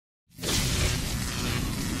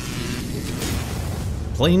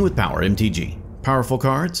Playing with Power MTG. Powerful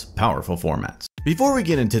cards, powerful formats. Before we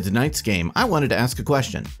get into tonight's game, I wanted to ask a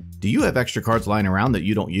question. Do you have extra cards lying around that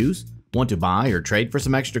you don't use? Want to buy or trade for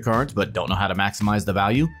some extra cards but don't know how to maximize the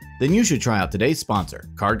value? Then you should try out today's sponsor,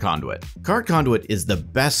 Card Conduit. Card Conduit is the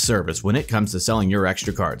best service when it comes to selling your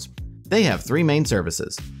extra cards. They have three main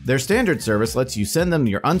services. Their standard service lets you send them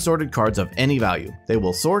your unsorted cards of any value. They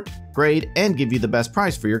will sort, grade, and give you the best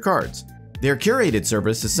price for your cards. Their curated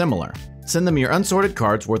service is similar. Send them your unsorted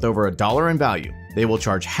cards worth over $1 in value. They will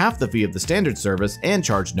charge half the fee of the standard service and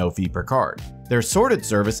charge no fee per card. Their sorted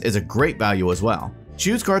service is a great value as well.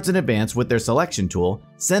 Choose cards in advance with their selection tool,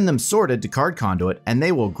 send them sorted to Card Conduit, and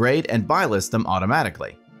they will grade and buy list them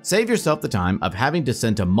automatically. Save yourself the time of having to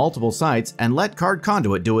send to multiple sites and let Card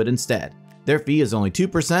Conduit do it instead. Their fee is only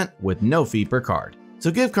 2% with no fee per card.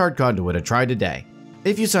 So give Card Conduit a try today.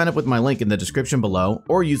 If you sign up with my link in the description below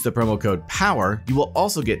or use the promo code POWER, you will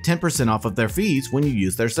also get 10% off of their fees when you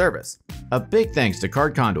use their service. A big thanks to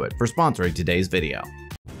Card Conduit for sponsoring today's video.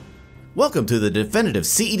 Welcome to the definitive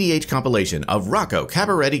CEDH compilation of Rocco,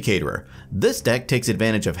 Cabaretti Caterer. This deck takes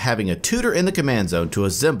advantage of having a tutor in the command zone to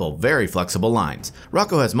assemble very flexible lines.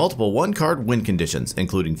 Rocco has multiple one-card win conditions,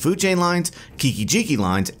 including food chain lines, kiki-jiki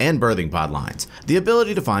lines, and birthing pod lines. The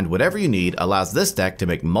ability to find whatever you need allows this deck to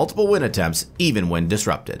make multiple win attempts even when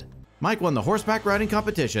disrupted. Mike won the horseback riding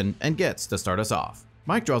competition and gets to start us off.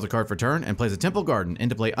 Mike draws a card for turn and plays a Temple Garden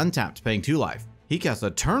into play untapped, paying 2 life. He casts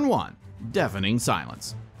a turn 1, Deafening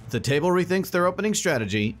Silence. The table rethinks their opening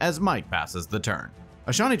strategy as Mike passes the turn.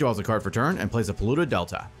 Ashani draws a card for turn and plays a Polluted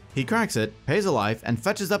Delta. He cracks it, pays a life, and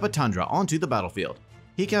fetches up a Tundra onto the battlefield.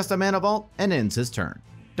 He casts a Mana Vault and ends his turn.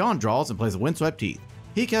 Don draws and plays a Windswept Teeth.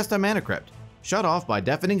 He casts a Mana Crypt. Shut off by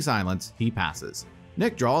Deafening Silence, he passes.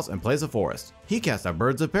 Nick draws and plays a Forest. He casts a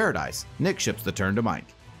Birds of Paradise. Nick ships the turn to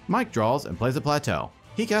Mike. Mike draws and plays a Plateau.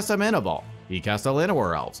 He casts a Mana Vault. He casts a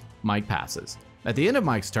Llanowar Elves. Mike passes. At the end of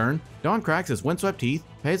Mike's turn, Don cracks his Windswept Teeth,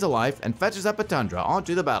 pays a life, and fetches up a Tundra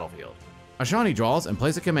onto the battlefield. Ashani draws and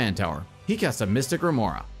plays a Command Tower. He casts a Mystic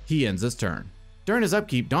Remora. He ends his turn. During his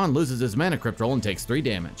upkeep, Don loses his Mana Crypt roll and takes 3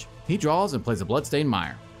 damage. He draws and plays a Bloodstained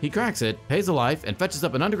Mire. He cracks it, pays a life, and fetches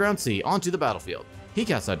up an Underground Sea onto the battlefield. He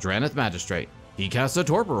casts a Drannith Magistrate. He casts a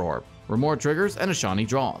Torpor Orb. Remora triggers and Ashani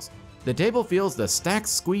draws. The table feels the stacks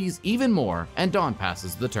squeeze even more, and Don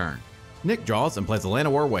passes the turn. Nick draws and plays a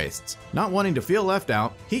Llanowar Wastes. Not wanting to feel left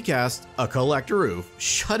out, he casts a Collector Roof,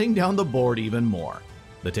 shutting down the board even more.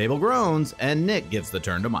 The table groans, and Nick gives the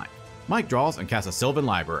turn to Mike. Mike draws and casts a Sylvan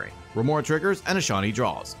Library. Remora triggers and Ashani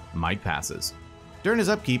draws. Mike passes. During his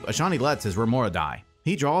upkeep, Ashani lets his Remora die.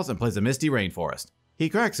 He draws and plays a Misty Rainforest. He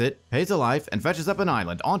cracks it, pays a life, and fetches up an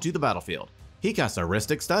island onto the battlefield. He casts a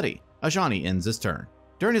Rhystic Study. Ashani ends his turn.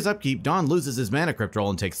 During his upkeep, Don loses his Mana Crypt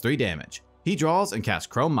roll and takes 3 damage. He draws and casts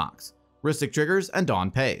Chrome Mox. Rhystic triggers and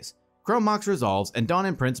Don pays. Chrome Mox resolves and Don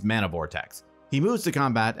imprints Mana Vortex. He moves to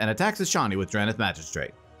combat and attacks Ashani with Drannith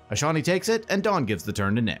Magistrate. Ashani takes it and Don gives the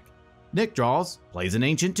turn to Nick. Nick draws, plays an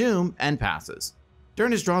Ancient Tomb, and passes.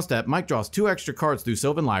 During his draw step, Mike draws 2 extra cards through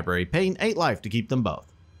Sylvan Library, paying 8 life to keep them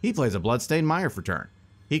both. He plays a Bloodstained Mire for turn.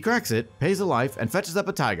 He cracks it, pays a life, and fetches up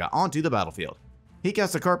a Taiga onto the battlefield. He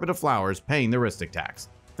casts a Carpet of Flowers, paying the Rhystic tax.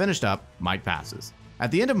 Finished up, Mike passes.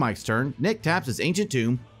 At the end of Mike's turn, Nick taps his Ancient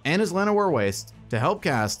Tomb and his Llanowar Waste to help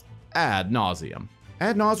cast Ad Nauseam.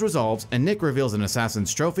 Ad Naus resolves and Nick reveals an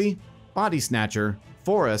Assassin's Trophy, Body Snatcher,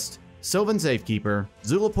 Forest, Sylvan Safekeeper,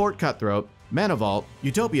 Zulaport Cutthroat, Mana Vault,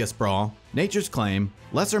 Utopia Sprawl, Nature's Claim,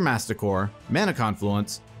 Lesser Masticore, Mana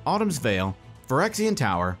Confluence, Autumn's Veil, Phyrexian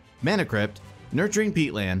Tower, Mana Crypt, Nurturing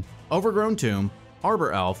Peatland, Overgrown Tomb,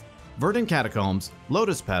 Arbor Elf, Verdant Catacombs,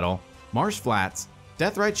 Lotus Petal, Marsh Flats,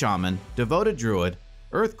 Deathrite Shaman, Devoted Druid,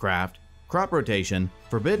 Earthcraft, Crop Rotation,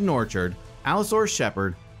 Forbidden Orchard, Allosaur's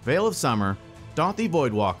Shepherd, Veil of Summer, Dothy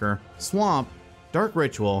Voidwalker, Swamp, Dark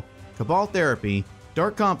Ritual, Cabal Therapy,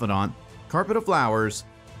 Dark Confidant, Carpet of Flowers,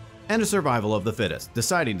 and a Survival of the Fittest,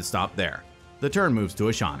 deciding to stop there. The turn moves to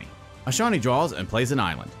Ashani. Ashani draws and plays an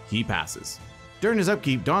island. He passes. During his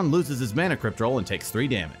upkeep, Don loses his Mana Crypt roll and takes 3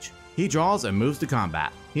 damage. He draws and moves to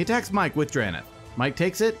combat. He attacks Mike with Drannith. Mike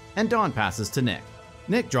takes it, and Don passes to Nick.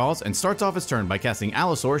 Nick draws and starts off his turn by casting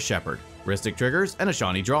Allosaur's Shepherd. Rhystic triggers and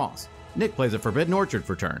Ashani draws. Nick plays a Forbidden Orchard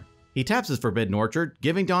for turn. He taps his Forbidden Orchard,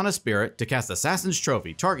 giving Don a Spirit to cast Assassin's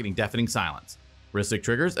Trophy, targeting Deafening Silence. Rhystic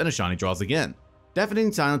triggers and Ashani draws again.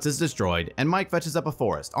 Deafening Silence is destroyed, and Mike fetches up a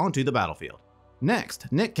Forest onto the battlefield.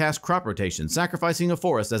 Next, Nick casts Crop Rotation, sacrificing a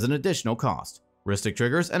Forest as an additional cost. Rhystic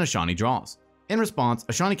triggers and Ashani draws. In response,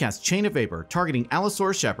 Ashani casts Chain of Vapor, targeting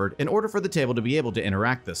Allosaur's Shepherd in order for the table to be able to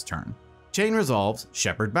interact this turn. Chain resolves,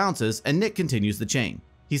 Shepherd bounces, and Nick continues the chain.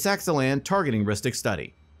 He sacks the land, targeting Rhystic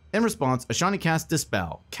Study. In response, Ashani casts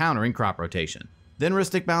Dispel, countering crop rotation. Then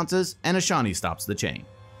Rhystic bounces, and Ashani stops the chain.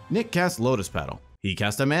 Nick casts Lotus Petal. He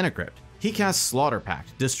casts a Mana Crypt. He casts Slaughter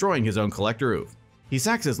Pact, destroying his own Collector Ouphe. He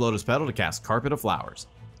sacks his Lotus Petal to cast Carpet of Flowers.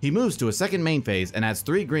 He moves to a second main phase and adds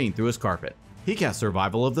 3 green through his Carpet. He casts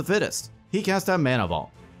Survival of the Fittest. He casts a Mana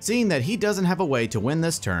Vault. Seeing that he doesn't have a way to win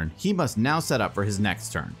this turn, he must now set up for his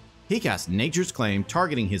next turn. He casts Nature's Claim,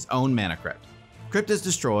 targeting his own Mana Crypt. Crypt is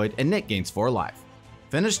destroyed and Nick gains 4 life.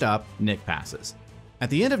 Finished up, Nick passes. At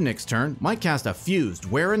the end of Nick's turn, Mike casts a Fused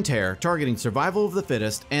Wear and Tear, targeting Survival of the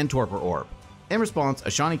Fittest and Torpor Orb. In response,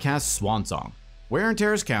 Ashani casts Swan Song. Wear and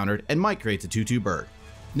Tear is countered, and Mike creates a 2/2 bird.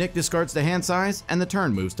 Nick discards the hand size, and the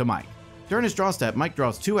turn moves to Mike. During his draw step, Mike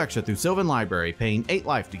draws 2 extra through Sylvan Library, paying 8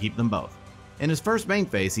 life to keep them both. In his first main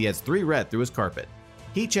phase, he adds 3 red through his Carpet.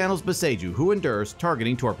 He channels Boseiju, who endures,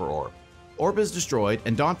 targeting Torpor Orb. Orb is destroyed,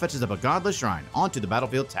 and Dawn fetches up a Godless Shrine onto the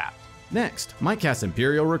battlefield tapped. Next, Mike casts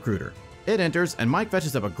Imperial Recruiter. It enters, and Mike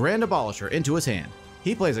fetches up a Grand Abolisher into his hand.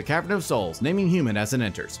 He plays a Cavern of Souls, naming Human as it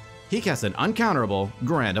enters. He casts an uncounterable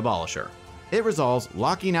Grand Abolisher. It resolves,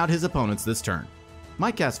 locking out his opponents this turn.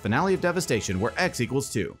 Mike casts Finale of Devastation, where X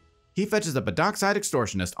equals 2. He fetches up a Dockside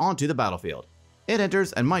Extortionist onto the battlefield. It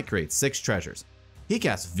enters, and Mike creates 6 treasures. He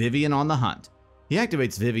casts Vivian on the Hunt. He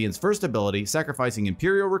activates Vivian's first ability, sacrificing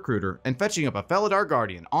Imperial Recruiter and fetching up a Felidar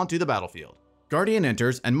Guardian onto the battlefield. Guardian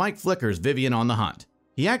enters, and Mike flickers Vivian on the Hunt.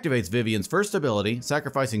 He activates Vivian's first ability,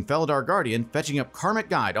 sacrificing Felidar Guardian, fetching up Karmic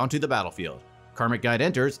Guide onto the battlefield. Karmic Guide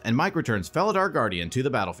enters, and Mike returns Felidar Guardian to the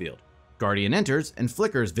battlefield. Guardian enters and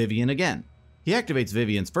flickers Vivian again. He activates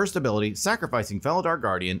Vivian's first ability, sacrificing Felidar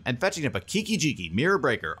Guardian and fetching up a Kiki-Jiki Mirror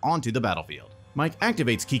Breaker onto the battlefield. Mike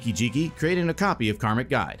activates Kiki-Jiki, creating a copy of Karmic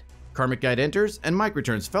Guide. Karmic Guide enters, and Mike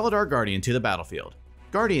returns Felidar Guardian to the battlefield.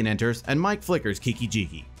 Guardian enters, and Mike flickers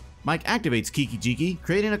Kiki-Jiki. Mike activates Kiki-Jiki,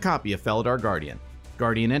 creating a copy of Felidar Guardian.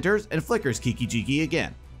 Guardian enters and flickers Kiki-Jiki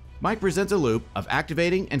again. Mike presents a loop of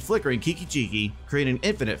activating and flickering Kiki-Jiki, creating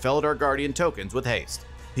infinite Felidar Guardian tokens with haste.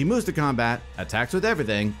 He moves to combat, attacks with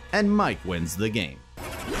everything, and Mike wins the game.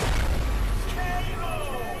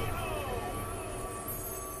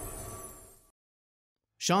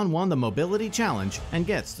 Sean won the Mobility Challenge and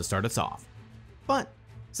gets to start us off. But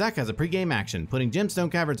Zach has a pregame action, putting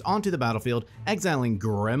Gemstone Caverns onto the battlefield, exiling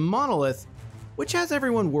Grim Monolith, which has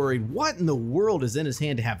everyone worried what in the world is in his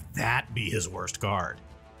hand to have that be his worst card.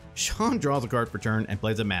 Sean draws a card for turn and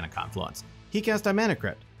plays a Mana Confluence. He casts a Mana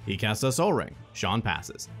Crypt. He casts a Soul Ring. Sean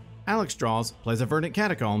passes. Alex draws, plays a Verdant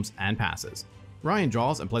Catacombs, and passes. Ryan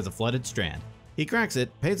draws and plays a Flooded Strand. He cracks it,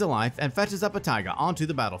 pays a life, and fetches up a Taiga onto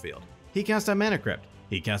the battlefield. He casts a Mana Crypt.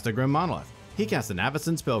 He casts a Grim Monolith. He casts an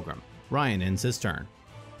Avacyn's Pilgrim. Ryan ends his turn.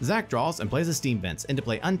 Zach draws and plays a Steam Vents into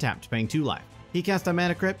play untapped, paying 2 life. He casts a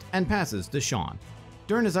Mana Crypt and passes to Sean.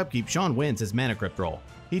 During his upkeep, Sean wins his Mana Crypt roll.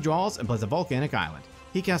 He draws and plays a Volcanic Island.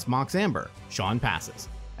 He casts Mox Amber. Sean passes.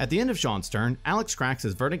 At the end of Sean's turn, Alex cracks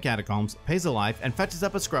his Verdant Catacombs, pays a life, and fetches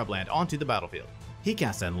up a Scrubland onto the battlefield. He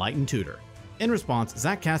casts Enlightened Tutor. In response,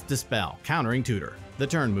 Zach casts Dispel, countering Tutor. The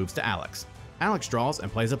turn moves to Alex. Alex draws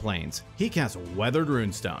and plays a Plains. He casts Weathered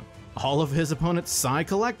Runestone. All of his opponents sigh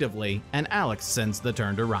collectively, and Alex sends the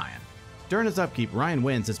turn to Ryan. During his upkeep, Ryan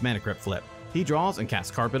wins his Mana Crypt flip. He draws and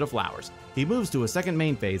casts Carpet of Flowers. He moves to a second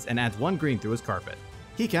main phase and adds 1 green through his Carpet.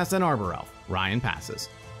 He casts an Arbor Elf. Ryan passes.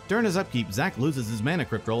 During his upkeep, Zach loses his Mana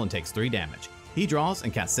Crypt roll and takes 3 damage. He draws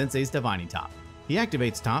and casts Sensei's Divining Top. He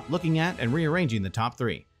activates Top, looking at and rearranging the top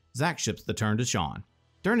 3. Zach ships the turn to Sean.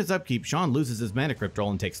 During his upkeep, Sean loses his Mana Crypt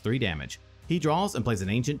roll and takes 3 damage. He draws and plays an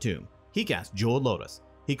Ancient Tomb. He casts Jeweled Lotus.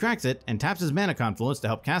 He cracks it and taps his Mana Confluence to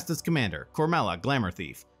help cast his commander, Cormella, Glamour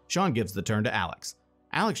Thief. Sean gives the turn to Alex.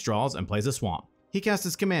 Alex draws and plays a Swamp. He casts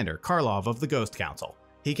his commander, Karlov of the Ghost Council.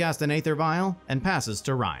 He casts an Aether Vial and passes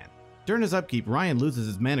to Ryan. During his upkeep, Ryan loses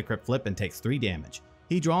his Mana Crypt flip and takes 3 damage.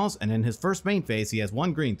 He draws, and in his first main phase, he has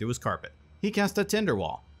 1 green through his Carpet. He casts a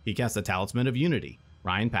Tinderwall. He casts a Talisman of Unity.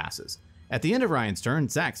 Ryan passes. At the end of Ryan's turn,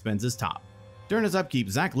 Zach spends his top. During his upkeep,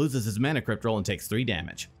 Zach loses his Mana Crypt roll and takes 3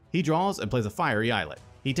 damage. He draws and plays a Fiery Islet.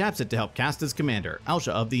 He taps it to help cast his commander,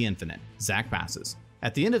 Elsha of the Infinite. Zach passes.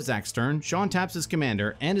 At the end of Zach's turn, Sean taps his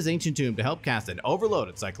commander and his Ancient Tomb to help cast an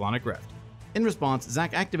overloaded Cyclonic Rift. In response,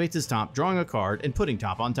 Zach activates his top, drawing a card and putting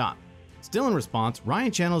top on top. Still in response,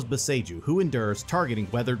 Ryan channels Boseiju, who endures, targeting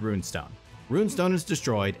Weathered Runestone. Runestone is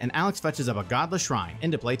destroyed, and Alex fetches up a Godless Shrine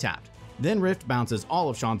into play tapped. Then Rift bounces all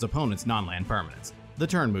of Sean's opponent's non-land permanents. The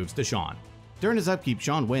turn moves to Sean. During his upkeep,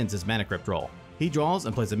 Sean wins his Mana Crypt roll. He draws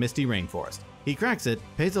and plays a Misty Rainforest. He cracks it,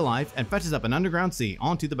 pays a life, and fetches up an Underground Sea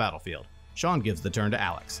onto the battlefield. Sean gives the turn to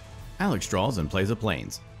Alex. Alex draws and plays a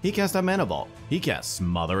Plains. He casts a Mana Vault. He casts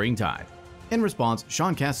Smothering Tide. In response,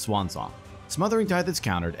 Sean casts Swan Song. Smothering Tithe is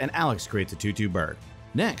countered and Alex creates a 2/2 bird.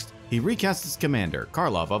 Next, he recasts his commander,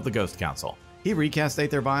 Karlov of the Ghost Council. He recasts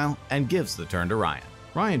Aether Vial and gives the turn to Ryan.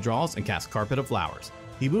 Ryan draws and casts Carpet of Flowers.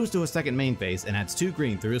 He moves to a second main phase and adds 2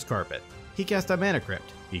 green through his Carpet. He casts a Mana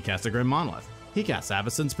Crypt. He casts a Grim Monolith. He casts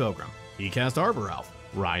Avacyn's Pilgrim. He casts Arbor Elf.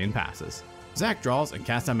 Ryan passes. Zach draws and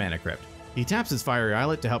casts a Mana Crypt. He taps his Fiery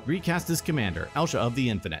Islet to help recast his commander, Elsha of the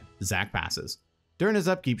Infinite. Zach passes. During his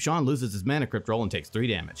upkeep, Sean loses his Mana Crypt roll and takes 3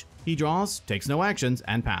 damage. He draws, takes no actions,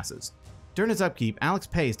 and passes. During his upkeep, Alex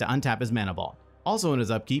pays to untap his Mana Vault. Also in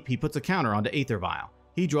his upkeep, he puts a counter onto Aether Vial.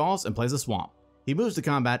 He draws and plays a Swamp. He moves to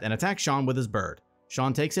combat and attacks Sean with his bird.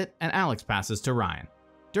 Sean takes it, and Alex passes to Ryan.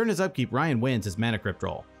 During his upkeep, Ryan wins his Mana Crypt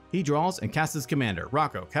roll. He draws and casts his commander,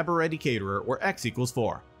 Rocco, Cabaretti Caterer, where X equals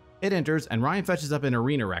 4. It enters, and Ryan fetches up an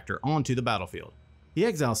Arena Rector onto the battlefield. He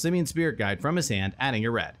exiles Simian Spirit Guide from his hand, adding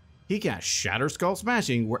a red. He casts Shatter Skull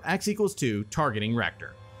Smashing, where X equals 2, targeting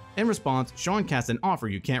Rector. In response, Sean casts an Offer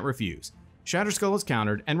You Can't Refuse. Shatter Skull is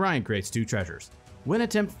countered, and Ryan creates 2 treasures. When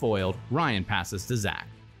attempt foiled, Ryan passes to Zach.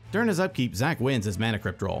 During his upkeep, Zach wins his Mana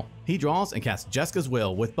Crypt roll. He draws and casts Jeska's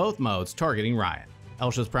Will with both modes targeting Ryan.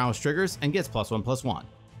 Elsha's Prowess triggers and gets +1/+1.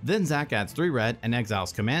 Then Zach adds 3 red and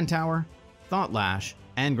exiles Command Tower, Thought Lash,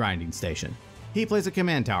 and Grinding Station. He plays a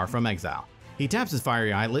Command Tower from exile. He taps his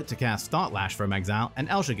Fiery Islet to cast Thought Lash from exile, and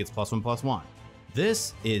Elsha gets +1/+1.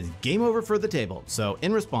 This is game over for the table, so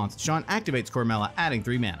in response, Sean activates Cormella, adding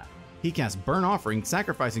 3 mana. He casts Burn Offering,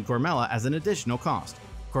 sacrificing Cormella as an additional cost.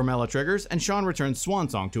 Cormella triggers, and Sean returns Swan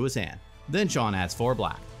Song to his hand. Then Sean adds 4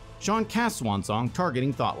 black. Sean casts Swan Song,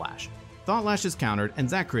 targeting Thought Lash. Thought Lash is countered, and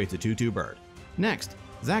Zach creates a 2/2 bird. Next,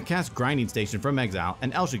 Zach casts Grinding Station from exile,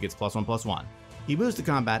 and Elsha gets +1/+1. He moves to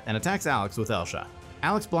combat and attacks Alex with Elsha.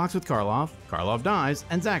 Alex blocks with Karlov, Karlov dies,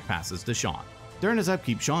 and Zach passes to Sean. During his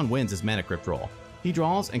upkeep, Sean wins his Mana Crypt roll. He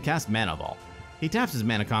draws and casts Mana Vault. He taps his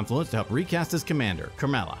Mana Confluence to help recast his commander,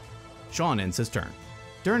 Carmella. Sean ends his turn.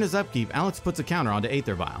 During his upkeep, Alex puts a counter onto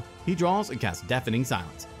Aether Vial. He draws and casts Deafening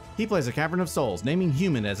Silence. He plays a Cavern of Souls, naming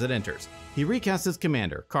Human as it enters. He recasts his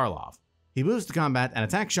commander, Karlov. He moves to combat and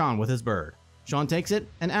attacks Sean with his bird. Sean takes it,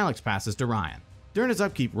 and Alex passes to Ryan. During his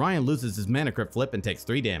upkeep, Ryan loses his Mana Crypt flip and takes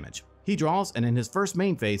 3 damage. He draws, and in his first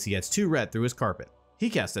main phase, he adds 2 red through his Carpet. He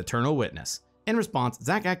casts Eternal Witness. In response,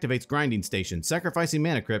 Zach activates Grinding Station, sacrificing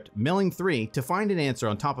Mana Crypt, milling 3 to find an answer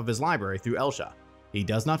on top of his library through Elsha. He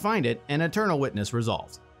does not find it, and Eternal Witness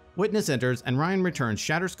resolves. Witness enters, and Ryan returns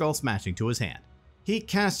Shatter Skull Smashing to his hand. He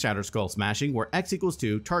casts Shatter Skull Smashing, where X equals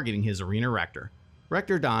 2, targeting his Arena Rector.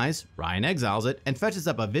 Rector dies, Ryan exiles it, and fetches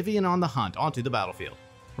up a Vivian on the Hunt onto the battlefield.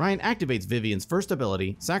 Ryan activates Vivian's first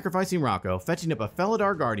ability, sacrificing Rocco, fetching up a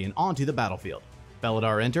Felidar Guardian onto the battlefield.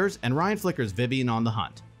 Felidar enters, and Ryan flickers Vivian on the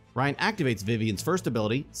Hunt. Ryan activates Vivian's first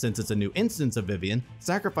ability, since it's a new instance of Vivian,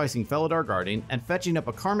 sacrificing Felidar Guardian and fetching up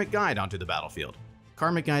a Karmic Guide onto the battlefield.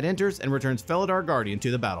 Karmic Guide enters and returns Felidar Guardian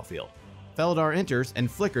to the battlefield. Felidar enters and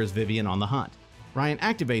flickers Vivian on the Hunt. Ryan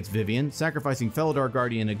activates Vivian, sacrificing Felidar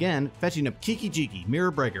Guardian again, fetching up Kiki-Jiki,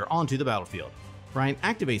 Mirror Breaker onto the battlefield. Ryan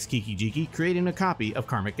activates Kiki-Jiki, creating a copy of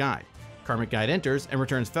Karmic Guide. Karmic Guide enters and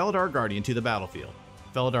returns Felidar Guardian to the battlefield.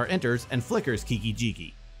 Felidar enters and flickers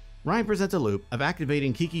Kiki-Jiki. Ryan presents a loop of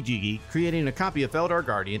activating Kiki-Jiki, creating a copy of Felidar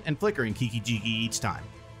Guardian, and flickering Kiki-Jiki each time.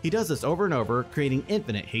 He does this over and over, creating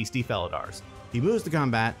infinite hasty Felidars. He moves to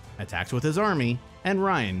combat, attacks with his army, and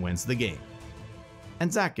Ryan wins the game.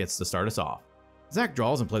 And Zach gets to start us off. Zach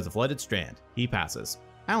draws and plays a Flooded Strand. He passes.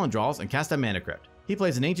 Alan draws and casts a Mana Crypt. He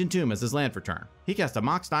plays an Ancient Tomb as his land for turn. He casts a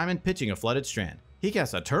Mox Diamond, pitching a Flooded Strand. He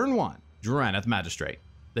casts a turn 1, Drannith Magistrate.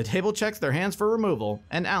 The table checks their hands for removal,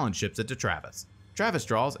 and Alan ships it to Travis. Travis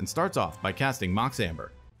draws and starts off by casting Mox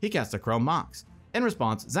Amber. He casts a Chrome Mox. In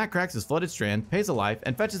response, Zach cracks his Flooded Strand, pays a life,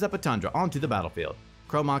 and fetches up a Tundra onto the battlefield.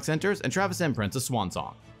 Chrome Mox enters, and Travis imprints a Swan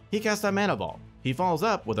Song. He casts a Mana Vault. He follows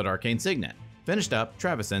up with an Arcane Signet. Finished up,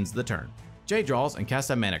 Travis ends the turn. Jay draws and casts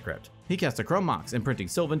a Mana Crypt. He casts a Chrome Mox, imprinting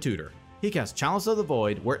Sylvan Tutor. He casts Chalice of the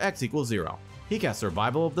Void, where X equals 0. He casts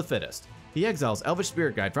Survival of the Fittest. He exiles Elvish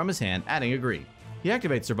Spirit Guide from his hand, adding a green. He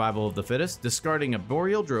activates Survival of the Fittest, discarding a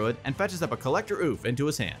Boreal Druid, and fetches up a Collector Oof into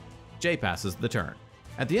his hand. Jay passes the turn.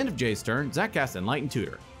 At the end of Jay's turn, Zach casts Enlightened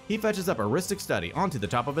Tutor. He fetches up a Rhystic Study onto the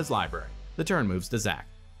top of his library. The turn moves to Zach.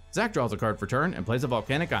 Zach draws a card for turn and plays a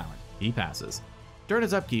Volcanic Island. He passes. During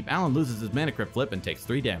his upkeep, Alan loses his Mana Crypt flip and takes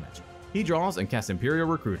 3 damage. He draws and casts Imperial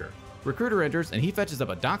Recruiter. Recruiter enters, and he fetches up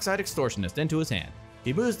a Dockside Extortionist into his hand.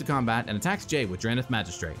 He moves to combat and attacks Jay with Drannith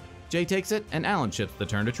Magistrate. Jay takes it, and Alan ships the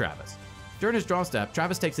turn to Travis. During his draw step,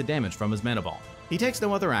 Travis takes a damage from his Mana Vault. He takes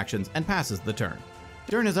no other actions and passes the turn.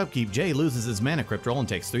 During his upkeep, Jay loses his Mana Crypt roll and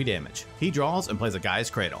takes 3 damage. He draws and plays a Gaia's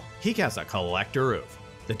Cradle. He casts a Collector Oof.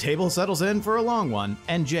 The table settles in for a long one,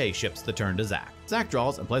 and Jay ships the turn to Zach. Zach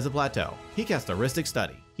draws and plays a plateau. He casts a Rhystic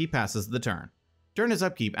Study. He passes the turn. During his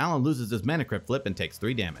upkeep, Alan loses his Mana Crypt Flip and takes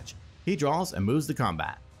 3 damage. He draws and moves to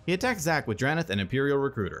combat. He attacks Zach with Drannith and Imperial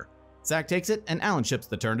Recruiter. Zach takes it, and Alan ships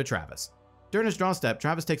the turn to Travis. During his draw step,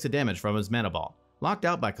 Travis takes a damage from his Mana Ball. Locked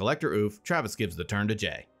out by Collector Oof, Travis gives the turn to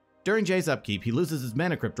Jay. During Jay's upkeep, he loses his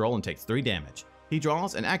Mana Crypt roll and takes 3 damage. He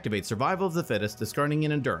draws and activates Survival of the Fittest, discarding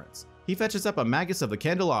an Endurance. He fetches up a Magus of the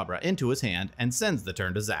Candelabra into his hand and sends the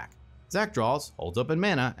turn to Zach. Zach draws, holds open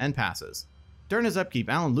mana, and passes. During his upkeep,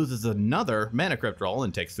 Alan loses another Mana Crypt roll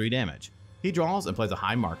and takes 3 damage. He draws and plays a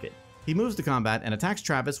High Market. He moves to combat and attacks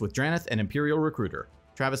Travis with Drannith and Imperial Recruiter.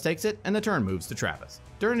 Travis takes it, and the turn moves to Travis.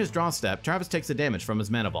 During his draw step, Travis takes a damage from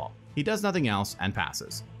his Mana Ball. He does nothing else and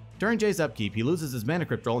passes. During Jay's upkeep, he loses his Mana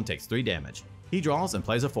Crypt roll and takes 3 damage. He draws and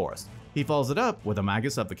plays a Forest. He follows it up with a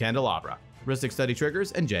Magus of the Candelabra. Rhystic Study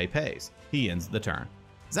triggers and Jay pays. He ends the turn.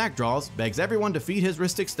 Zach draws, begs everyone to feed his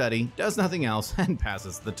Rhystic Study, does nothing else, and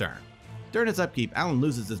passes the turn. During his upkeep, Alan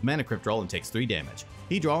loses his Mana Crypt roll and takes 3 damage.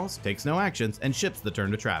 He draws, takes no actions, and ships the turn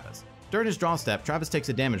to Travis. During his draw step, Travis takes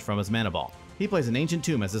a damage from his Mana Ball. He plays an Ancient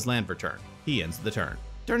Tomb as his land for turn. He ends the turn.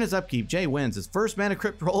 During his upkeep, Jay wins his first Mana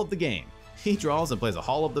Crypt roll of the game. He draws and plays a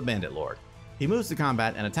Hall of the Bandit Lord. He moves to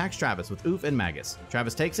combat and attacks Travis with Oof and Magus.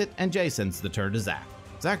 Travis takes it, and Jay sends the turn to Zach.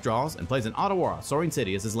 Zach draws and plays an Otawara Soaring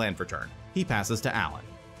City as his land for turn. He passes to Alan.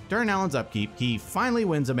 During Alan's upkeep, he finally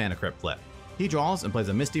wins a Mana Crypt Flip. He draws and plays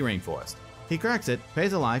a Misty Rainforest. He cracks it,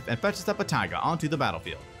 pays a life, and fetches up a Taiga onto the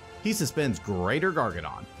battlefield. He suspends Greater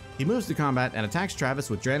Gargadon. He moves to combat and attacks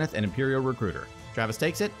Travis with Drannith and Imperial Recruiter. Travis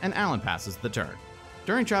takes it, and Alan passes the turn.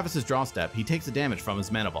 During Travis's draw step, he takes a damage from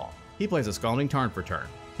his Mana Ball. He plays a Scalding Tarn for turn.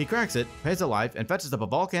 He cracks it, pays a life, and fetches up a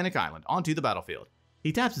Volcanic Island onto the battlefield.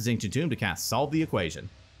 He taps his Ancient Tomb to cast Solve the Equation.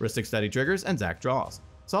 Rhystic Study triggers and Zach draws.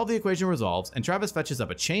 Solve the Equation resolves, and Travis fetches up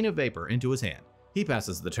a Chain of Vapor into his hand. He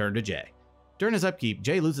passes the turn to Jay. During his upkeep,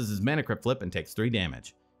 Jay loses his Mana Crypt Flip and takes 3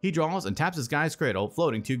 damage. He draws and taps his Guy's Cradle,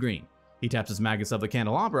 floating 2 green. He taps his Magus of the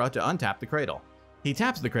Candelabra to untap the Cradle. He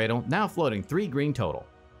taps the Cradle, now floating 3 green total.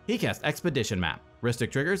 He casts Expedition Map. Rhystic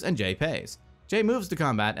triggers and Jay pays. Jay moves to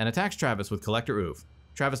combat and attacks Travis with Collector Oof.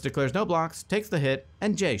 Travis declares no blocks, takes the hit,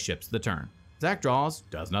 and Jay ships the turn. Zach draws,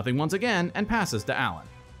 does nothing once again, and passes to Alan.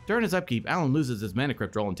 During his upkeep, Alan loses his Mana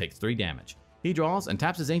Crypt roll and takes 3 damage. He draws and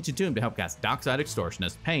taps his Ancient Tomb to help cast Dockside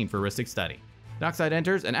Extortionist, paying for Rhystic Study. Dockside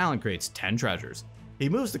enters, and Alan creates 10 treasures. He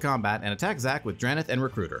moves to combat and attacks Zach with Drannith and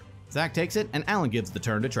Recruiter. Zach takes it, and Alan gives the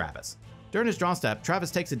turn to Travis. During his draw step,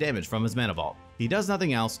 Travis takes a damage from his Mana Vault. He does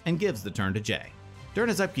nothing else and gives the turn to Jay. During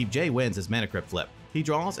his upkeep, Jay wins his Mana Crypt Flip. He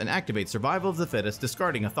draws and activates Survival of the Fittest,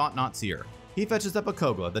 discarding a Thought-Knot Seer. He fetches up a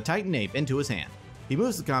Kogla, the Titan Ape, into his hand. He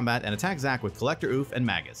moves to combat and attacks Zach with Collector Oof and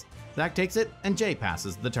Magus. Zach takes it, and Jay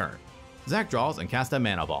passes the turn. Zach draws and casts a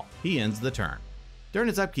Mana Ball. He ends the turn. During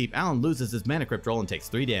his upkeep, Alan loses his Mana Crypt roll and takes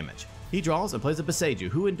 3 damage. He draws and plays a Beseiju,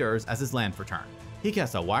 who endures as his land for turn. He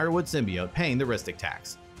casts a Wirewood Symbiote, paying the Rhystic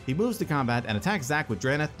tax. He moves to combat and attacks Zach with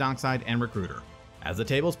Drannith, Dockside, and Recruiter. As the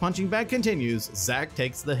table's punching bag continues, Zach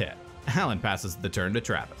takes the hit. Alan passes the turn to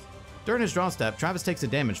Travis. During his draw step, Travis takes a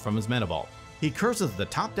damage from his Mana Vault. He curses the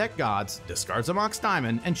top deck gods, discards a Mox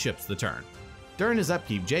Diamond, and ships the turn. During his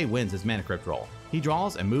upkeep, Jay wins his Mana Crypt roll. He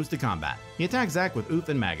draws and moves to combat. He attacks Zach with Oof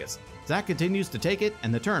and Magus. Zach continues to take it,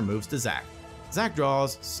 and the turn moves to Zach. Zach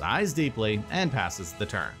draws, sighs deeply, and passes the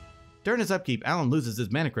turn. During his upkeep, Alan loses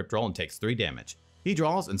his Mana Crypt roll and takes 3 damage. He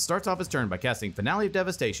draws and starts off his turn by casting Finale of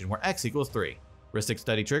Devastation, where X equals 3. Rhystic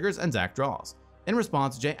Study triggers, and Zach draws. In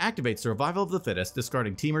response, Jay activates Survival of the Fittest,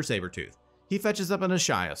 discarding Temur Sabertooth. He fetches up an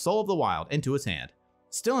Ashaya, Soul of the Wild, into his hand.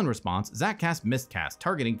 Still in response, Zach casts Mistcast,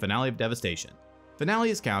 targeting Finale of Devastation. Finale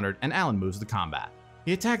is countered, and Alan moves to combat.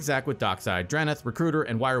 He attacks Zach with Dockside, Drannith, Recruiter,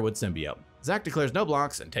 and Wirewood Symbiote. Zach declares no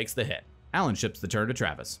blocks and takes the hit. Alan ships the turn to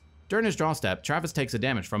Travis. During his draw step, Travis takes a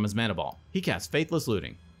damage from his Mana Ball. He casts Faithless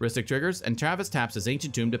Looting. Rhystic triggers, and Travis taps his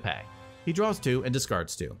Ancient Tomb to pay. He draws 2 and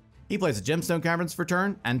discards 2. He plays a Gemstone Caverns for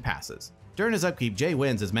turn and passes. During his upkeep, Jay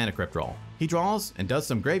wins his Mana Crypt roll. He draws and does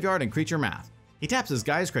some Graveyard and Creature math. He taps his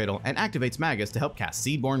Guy's Cradle and activates Magus to help cast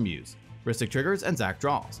Seedborn Muse. Rhystic triggers, and Zach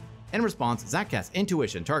draws. In response, Zach casts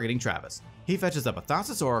Intuition, targeting Travis. He fetches up a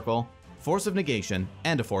Thassa's Oracle, Force of Negation,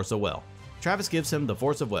 and a Force of Will. Travis gives him the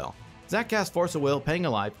Force of Will. Zach casts Force of Will, paying a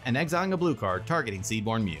life, and exiling a blue card, targeting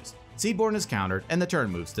Seedborn Muse. Seedborn is countered, and the turn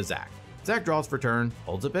moves to Zach. Zach draws for turn,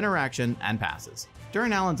 holds up interaction, and passes.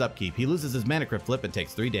 During Alan's upkeep, he loses his Mana Crypt Flip and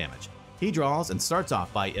takes 3 damage. He draws and starts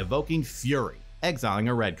off by evoking Fury, exiling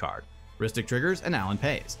a red card. Rhystic triggers, and Alan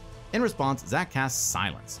pays. In response, Zach casts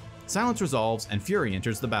Silence. Silence resolves, and Fury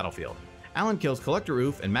enters the battlefield. Alan kills Collector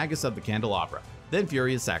Oof and Magus of the Candelabra. Then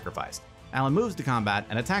Fury is sacrificed. Alan moves to combat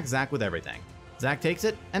and attacks Zach with everything. Zach takes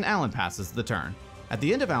it, and Alan passes the turn. At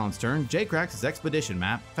the end of Alan's turn, Jay cracks his expedition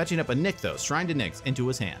map, fetching up a Nykthos Shrine to Nyx into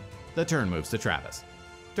his hand. The turn moves to Travis.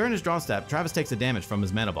 During his draw step, Travis takes a damage from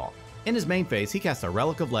his mana ball. In his main phase, he casts a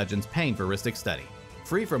Relic of Legends, paying for Rhystic Study.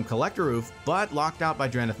 Free from Collector Roof, but locked out by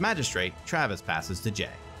Drannith Magistrate, Travis passes to Jay.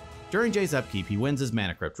 During Jay's upkeep, he wins his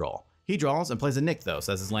Mana Crypt roll. He draws and plays a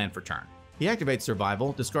Nykthos as his land for turn. He activates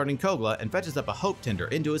Survival, discarding Kogla, and fetches up a Hope Tender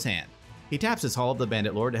into his hand. He taps his Hall of the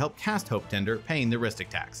Bandit Lord to help cast Hope Tender, paying the Rhystic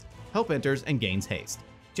tax. Hope enters and gains haste.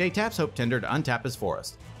 Jay taps Hope Tender to untap his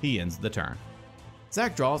forest. He ends the turn.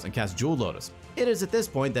 Zach draws and casts Jeweled Lotus. It is at this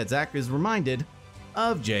point that Zach is reminded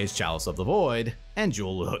of Jay's Chalice of the Void, and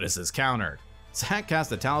Jeweled Lotus is countered. Zach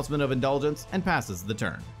casts a Talisman of Indulgence and passes the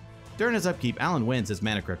turn. During his upkeep, Alan wins his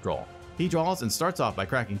Mana Crypt roll. He draws and starts off by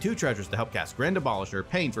cracking 2 treasures to help cast Grand Abolisher,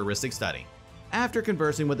 paying for Rhystic Study. After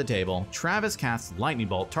conversing with the table, Travis casts Lightning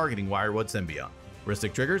Bolt targeting Wirewood Symbiote.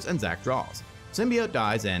 Rhystic triggers and Zach draws. Symbiote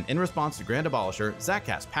dies, and in response to Grand Abolisher, Zach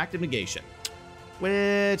casts Pact of Negation,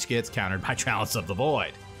 which gets countered by Chalice of the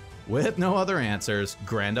Void. With no other answers,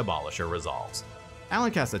 Grand Abolisher resolves.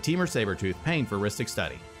 Alan casts a Temur Sabertooth, paying for Rhystic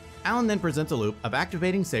Study. Alan then presents a loop of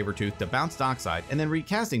activating Sabertooth to bounce Dockside and then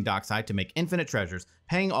recasting Dockside to make infinite treasures,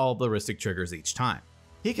 paying all of the Rhystic triggers each time.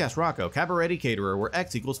 He casts Rocco, Cabaretti Caterer, where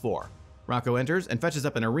X equals 4. Rocco enters and fetches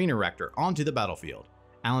up an Arena Rector onto the battlefield.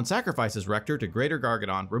 Alan sacrifices Rector to Greater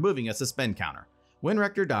Gargadon, removing a suspend counter. When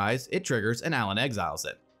Rector dies, it triggers and Alan exiles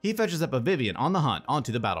it. He fetches up a Vivian on the hunt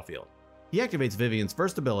onto the battlefield. He activates Vivian's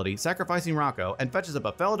first ability, sacrificing Rocco, and fetches up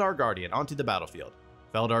a Felidar Guardian onto the battlefield.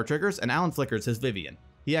 Felidar triggers and Alan flickers his Vivian.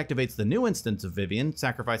 He activates the new instance of Vivian,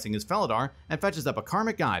 sacrificing his Felidar, and fetches up a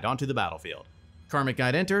Karmic Guide onto the battlefield. Karmic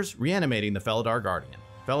Guide enters, reanimating the Felidar Guardian.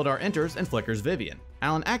 Felidar enters and flickers Vivian.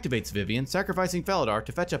 Alan activates Vivian, sacrificing Felidar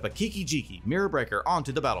to fetch up a Kiki Jiki Mirror Breaker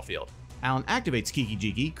onto the battlefield. Alan activates Kiki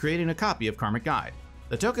Jiki, creating a copy of Karmic Guide.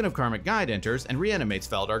 The token of Karmic Guide enters and reanimates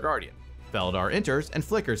Felidar Guardian. Felidar enters and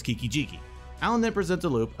flickers Kiki Jiki. Alan then presents a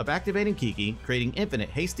loop of activating Kiki, creating infinite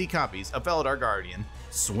hasty copies of Felidar Guardian,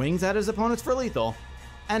 swings at his opponents for lethal,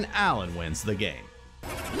 and Alan wins the game.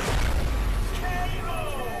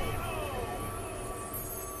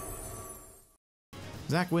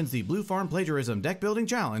 Zach wins the Blue Farm Plagiarism Deck Building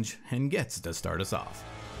Challenge and gets to start us off.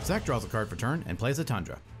 Zach draws a card for turn and plays a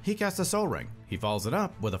Tundra. He casts a Soul Ring. He follows it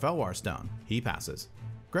up with a Felwar Stone. He passes.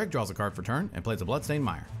 Greg draws a card for turn and plays a Bloodstained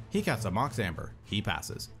Mire. He casts a Mox Amber. He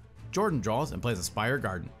passes. Jordan draws and plays a Spire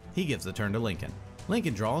Garden. He gives the turn to Lincoln.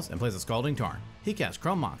 Lincoln draws and plays a Scalding Tarn. He casts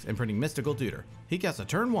Chrome Mox, imprinting Mystical Tutor. He casts a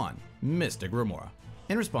turn 1, Mystic Remora.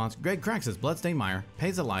 In response, Greg cracks his Bloodstained Mire,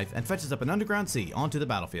 pays a life, and fetches up an Underground Sea onto the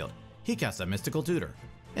battlefield. He casts a Mystical Tutor.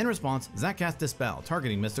 In response, Zach casts Dispel,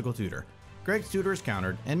 targeting Mystical Tutor. Greg's tutor is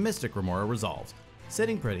countered, and Mystic Remora resolves.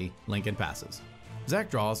 Sitting pretty, Lincoln passes. Zach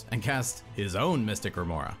draws and casts his own Mystic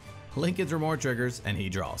Remora. Lincoln's Remora triggers, and he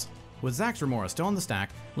draws. With Zach's Remora still in the stack,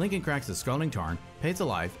 Lincoln cracks his Scalding Tarn, pays a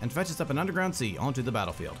life, and fetches up an Underground Sea onto the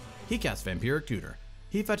battlefield. He casts Vampiric Tutor.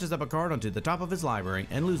 He fetches up a card onto the top of his library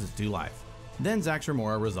and loses 2 life. Then Zach's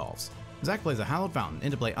Remora resolves. Zach plays a Hallowed Fountain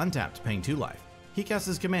into play untapped, paying 2 life. He casts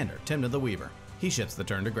his commander, Timna the Weaver. He shifts the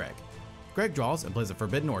turn to Greg. Greg draws and plays a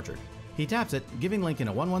Forbidden Orchard. He taps it, giving Lincoln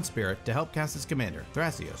a 1/1 Spirit to help cast his commander,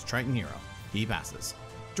 Thrasios, Triton Hero. He passes.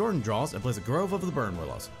 Jordan draws and plays a Grove of the Burn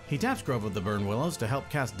Willows. He taps Grove of the Burn Willows to help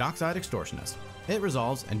cast Dockside Extortionist. It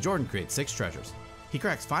resolves, and Jordan creates 6 treasures. He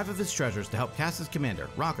cracks 5 of his treasures to help cast his commander,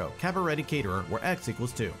 Rocco, Cabaretti Caterer, where X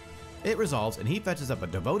equals 2. It resolves, and he fetches up a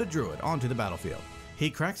Devoted Druid onto the battlefield. He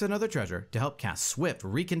cracks another treasure to help cast Swift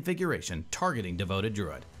Reconfiguration, targeting Devoted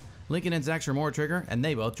Druid. Lincoln and Zach's Remora trigger, and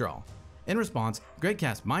they both draw. In response, Greg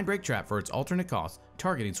casts Mindbreak Trap for its alternate cost,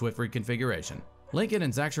 targeting Swift Reconfiguration. Lincoln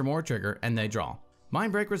and Zach's Remora trigger, and they draw.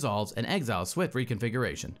 Mindbreak resolves and exiles Swift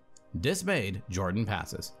Reconfiguration. Dismayed, Jordan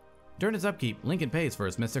passes. During his upkeep, Lincoln pays for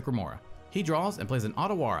his Mystic Remora. He draws and plays an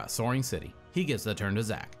Otawara, Soaring City. He gives the turn to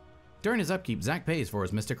Zach. During his upkeep, Zach pays for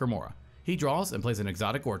his Mystic Remora. He draws and plays an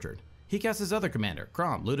Exotic Orchard. He casts his other commander,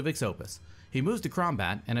 Crom, Ludovic's Opus. He moves to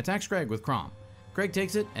Crombat and attacks Greg with Crom. Greg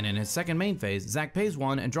takes it, and in his second main phase, Zach pays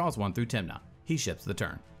 1 and draws 1 through Timna. He shifts the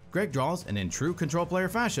turn. Greg draws, and in true control player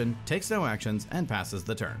fashion, takes no actions and passes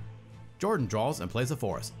the turn. Jordan draws and plays a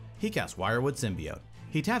Forest. He casts Wirewood Symbiote.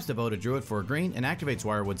 He taps Devoted Druid for a green and activates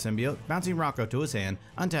Wirewood Symbiote, bouncing Rocco to his hand,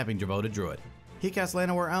 untapping Devoted Druid. He casts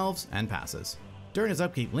Llanowar Elves and passes. During his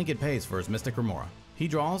upkeep, Lincoln pays for his Mystic Remora. He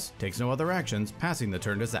draws, takes no other actions, passing the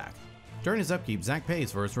turn to Zach. During his upkeep, Zach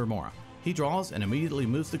pays for his Remora. He draws and immediately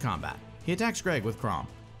moves to combat. He attacks Greg with Crom.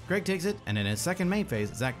 Greg takes it, and in his second main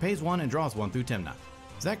phase, Zach pays 1 and draws 1 through Timna.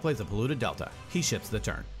 Zach plays a Polluted Delta. He shifts the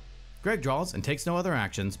turn. Greg draws and takes no other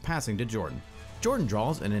actions, passing to Jordan. Jordan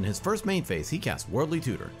draws, and in his first main phase, he casts Worldly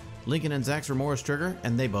Tutor. Lincoln and Zach's Remorse trigger,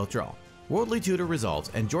 and they both draw. Worldly Tutor resolves,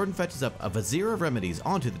 and Jordan fetches up a vizier of remedies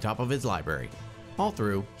onto the top of his library. All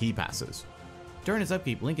through, he passes. During his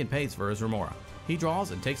upkeep, Lincoln pays for his Remora. He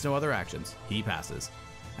draws and takes no other actions. He passes.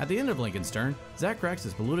 At the end of Lincoln's turn, Zach cracks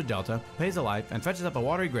his Polluted Delta, pays a life, and fetches up a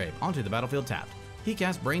Watery Grave onto the battlefield tapped. He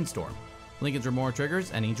casts Brainstorm. Lincoln's Remora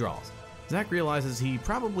triggers, and he draws. Zach realizes he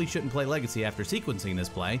probably shouldn't play Legacy after sequencing this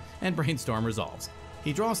play, and Brainstorm resolves.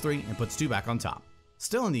 He draws 3 and puts 2 back on top.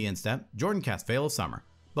 Still in the end step, Jordan casts Veil of Summer.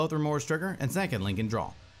 Both Remorse trigger, and Zach and Lincoln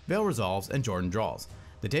draw. Veil resolves, and Jordan draws.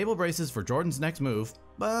 The table braces for Jordan's next move,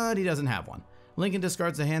 but he doesn't have one. Lincoln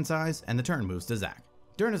discards the hand size, and the turn moves to Zach.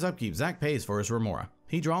 During his upkeep, Zach pays for his Remora.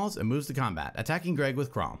 He draws and moves to combat, attacking Greg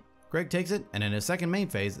with Crom. Greg takes it, and in his second main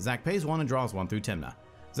phase, Zach pays 1 and draws 1 through Timna.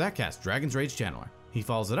 Zach casts Dragon's Rage Channeler. He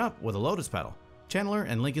follows it up with a Lotus Petal, Channeler,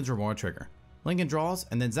 and Lincoln's Remora trigger. Lincoln draws,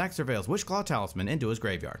 and then Zach surveils Witchclaw Talisman into his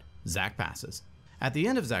graveyard. Zach passes. At the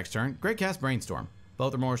end of Zach's turn, Greg casts Brainstorm.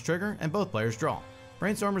 Both Remorse trigger, and both players draw.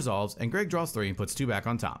 Brainstorm resolves, and Greg draws 3 and puts 2 back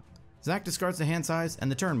on top. Zach discards the hand size, and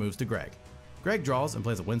the turn moves to Greg. Greg draws and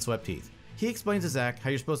plays a Windswept Heath. He explains to Zach how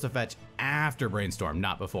you're supposed to fetch after Brainstorm,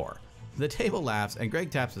 not before. The table laughs, and Greg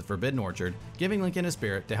taps his Forbidden Orchard, giving Lincoln a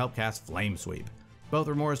spirit to help cast Flame Sweep. Both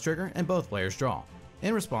Remorse trigger, and both players draw.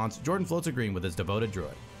 In response, Jordan floats a green with his Devoted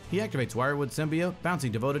Druid. He activates Wirewood Symbiote,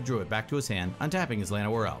 bouncing Devoted Druid back to his hand, untapping his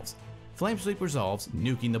Llanowar Elves. Flame Sweep resolves,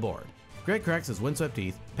 nuking the board. Greg cracks his Windswept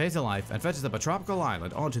Heath, pays a life, and fetches up a tropical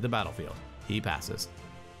island onto the battlefield. He passes.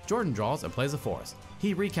 Jordan draws and plays a forest.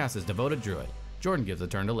 He recasts his Devoted Druid. Jordan gives the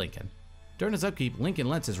turn to Lincoln. During his upkeep, Lincoln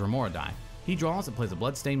lets his Remora die. He draws and plays a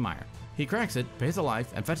Bloodstained Mire. He cracks it, pays a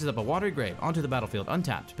life, and fetches up a Watery Grave onto the battlefield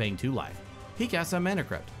untapped, paying 2 life. He casts a Mana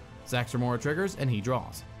Crypt. Zach's Remora triggers, and he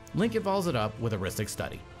draws. Lincoln follows it up with a Rhystic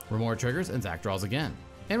Study. Remora triggers, and Zach draws again.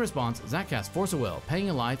 In response, Zach casts Force of Will, paying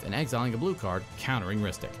a life and exiling a blue card, countering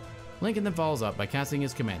Rhystic. Lincoln then follows up by casting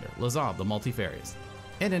his commander, Lazav the Multifarious.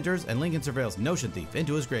 It enters, and Lincoln surveils Notion Thief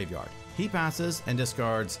into his graveyard. He passes and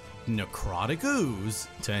discards Necrotic Ooze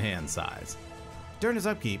to hand size. During his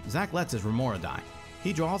upkeep, Zach lets his Remora die.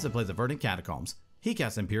 He draws and plays a Verdant Catacombs. He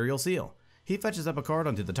casts Imperial Seal. He fetches up a card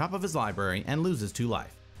onto the top of his library and loses 2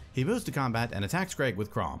 life. He moves to combat and attacks Greg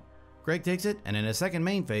with Crom. Greg takes it, and in his second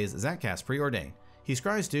main phase, Zach casts Preordain. He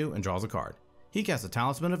scries 2 and draws a card. He casts a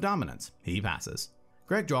Talisman of Dominance. He passes.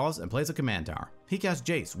 Greg draws and plays a Command Tower. He casts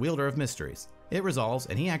Jace, Wielder of Mysteries. It resolves,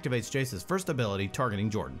 and he activates Jace's first ability, targeting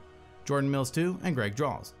Jordan. Jordan mills 2, and Greg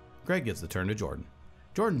draws. Greg gives the turn to Jordan.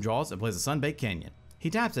 Jordan draws and plays a Sunbaked Canyon. He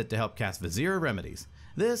taps it to help cast Vizier of Remedies.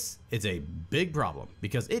 This is a big problem,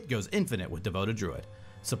 because it goes infinite with Devoted Druid.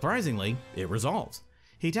 Surprisingly, it resolves.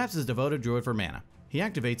 He taps his Devoted Druid for mana. He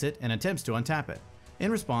activates it and attempts to untap it.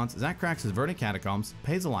 In response, Zach cracks his Verdant Catacombs,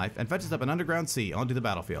 pays a life, and fetches up an Underground Sea onto the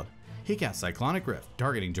battlefield. He casts Cyclonic Rift,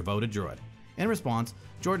 targeting Devoted Druid. In response,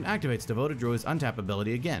 Jordan activates Devoted Druid's untap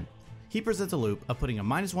ability again. He presents a loop of putting a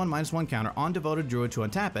 -1/-1 counter on Devoted Druid to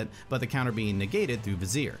untap it, but the counter being negated through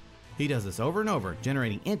Vizier. He does this over and over,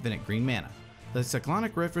 generating infinite green mana. The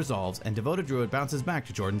Cyclonic Rift resolves, and Devoted Druid bounces back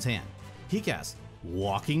to Jordan's hand. He casts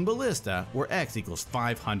Walking Ballista, where X equals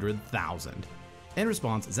 500,000. In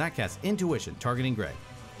response, Zach casts Intuition, targeting Greg.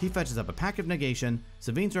 He fetches up a Pact of Negation,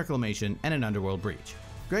 Savine's Reclamation, and an Underworld Breach.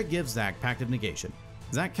 Greg gives Zach Pact of Negation.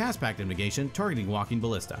 Zach casts Pact of Negation, targeting Walking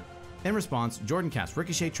Ballista. In response, Jordan casts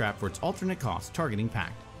Ricochet Trap for its alternate cost, targeting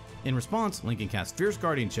Pact. In response, Lincoln casts Fierce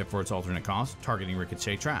Guardianship for its alternate cost, targeting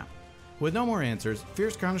Ricochet Trap. With no more answers,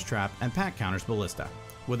 Fierce counters Trap, and Pact counters Ballista.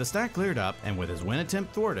 With the stack cleared up, and with his win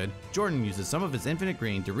attempt thwarted, Jordan uses some of his infinite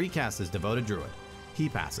green to recast his Devoted Druid. He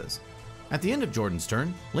passes. At the end of Jordan's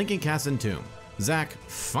turn, Lincoln casts Entomb. Zach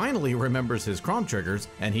finally remembers his Crom triggers,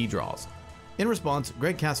 and he draws. In response,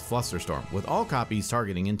 Greg casts Flusterstorm, with all copies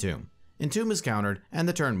targeting Entomb. Entomb is countered, and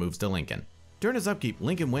the turn moves to Lincoln. During his upkeep,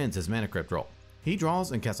 Lincoln wins his Mana Crypt roll. He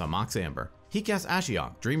draws and casts a Mox Amber. He casts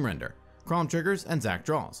Ashiok, Dream Render. Crom triggers, and Zach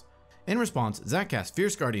draws. In response, Zach casts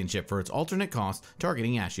Fierce Guardianship for its alternate cost,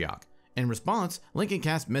 targeting Ashiok. In response, Lincoln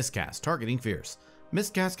casts Miscast, targeting Fierce.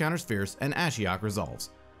 Miscast counters Fierce, and Ashiok resolves.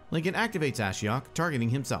 Lincoln activates Ashiok, targeting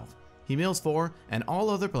himself. He mills 4, and all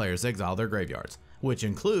other players exile their graveyards, which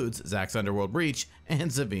includes Zach's Underworld Breach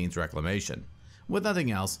and Savine's Reclamation. With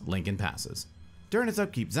nothing else, Lincoln passes. During his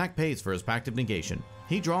upkeep, Zach pays for his Pact of Negation.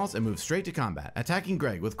 He draws and moves straight to combat, attacking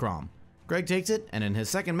Greg with Crom. Greg takes it, and in his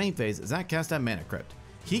second main phase, Zach casts a Mana Crypt.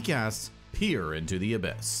 He casts Peer into the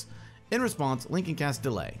Abyss. In response, Lincoln casts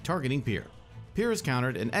Delay, targeting Peer. Peer is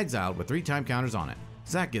countered and exiled with 3-time counters on it.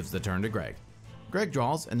 Zach gives the turn to Greg. Greg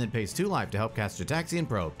draws and then pays 2 life to help cast Jataxian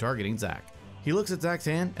Probe, targeting Zach. He looks at Zach's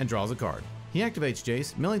hand and draws a card. He activates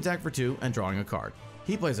Jace, milling Zach for 2 and drawing a card.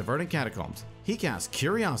 He plays a Verdant Catacombs. He casts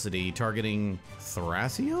Curiosity, targeting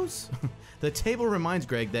Thrasios? The table reminds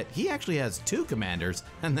Greg that he actually has 2 commanders,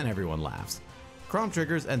 and then everyone laughs. Crom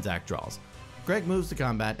triggers and Zach draws. Greg moves to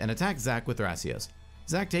combat and attacks Zach with Thrasios.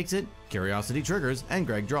 Zach takes it, Curiosity triggers, and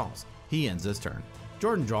Greg draws. He ends his turn.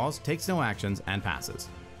 Jordan draws, takes no actions, and passes.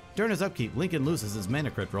 During his upkeep, Lincoln loses his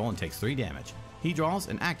mana crit roll and takes 3 damage. He draws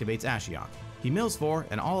and activates Ashiok. He mills 4,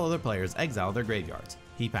 and all other players exile their graveyards.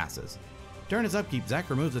 He passes. During his upkeep, Zach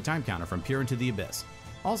removes the time counter from Peer into the Abyss.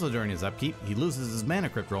 Also during his upkeep, he loses his mana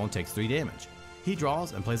crit roll and takes 3 damage. He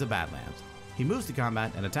draws and plays a Badlands. He moves to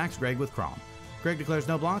combat and attacks Greg with Crom. Greg declares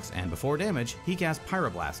no blocks, and before damage, he casts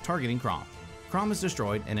Pyroblast, targeting Crom. Crom is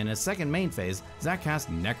destroyed, and in his second main phase, Zach casts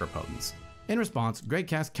Necropotence. In response, Greg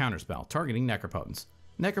casts Counterspell, targeting Necropotence.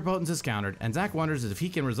 Necropotence is countered, and Zach wonders if he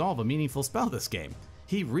can resolve a meaningful spell this game.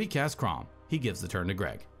 He recasts Crom. He gives the turn to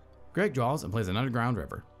Greg. Greg draws and plays an Underground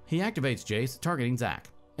River. He activates Jace, targeting Zach.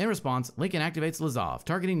 In response, Lincoln activates Lazov,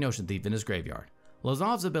 targeting Notion Thief in his graveyard.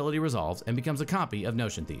 Lazov's ability resolves and becomes a copy of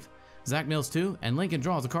Notion Thief. Zach mills 2, and Lincoln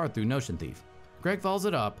draws a card through Notion Thief. Greg follows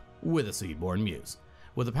it up with a Seedborn Muse.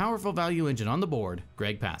 With a powerful value engine on the board,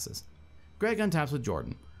 Greg passes. Greg untaps with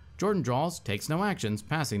Jordan. Jordan draws, takes no actions,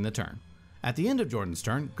 passing the turn. At the end of Jordan's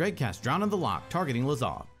turn, Greg casts Drown of the Loch, targeting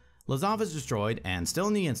Lazov. Lazov is destroyed, and still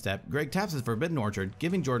in the instep, Greg taps his Forbidden Orchard,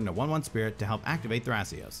 giving Jordan a 1/1 spirit to help activate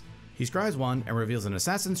Thrasios. He scries 1 and reveals an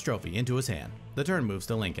Assassin's Trophy into his hand. The turn moves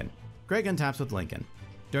to Lincoln. Greg untaps with Lincoln.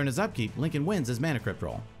 During his upkeep, Lincoln wins his mana crypt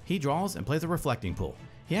roll. He draws and plays a Reflecting Pool.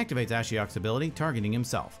 He activates Ashiok's ability, targeting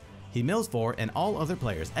himself. He mills 4, and all other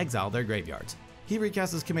players exile their graveyards. He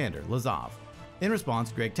recasts his commander, Lazov. In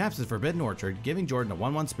response, Greg taps his Forbidden Orchard, giving Jordan a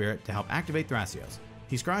 1/1 spirit to help activate Thrasios.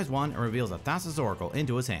 He scries 1 and reveals a Thassa's Oracle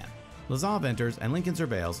into his hand. Lazov enters, and Lincoln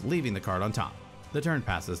surveils, leaving the card on top. The turn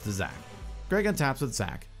passes to Zach. Greg untaps with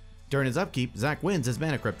Zach. During his upkeep, Zach wins his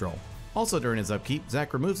mana crypt roll. Also during his upkeep,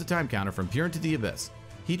 Zach removes the time counter from Peer into the Abyss.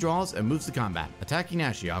 He draws and moves to combat, attacking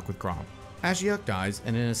Ashiok with Crom. Ashiok dies,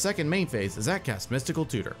 and in his second main phase, Zach casts Mystical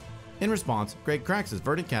Tutor. In response, Greg cracks his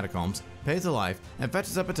Verdant Catacombs, pays a life, and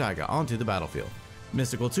fetches up a Taiga onto the battlefield.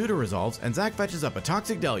 Mystical Tutor resolves, and Zach fetches up a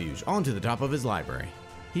Toxic Deluge onto the top of his library.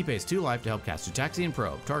 He pays 2 life to help cast Jutaxian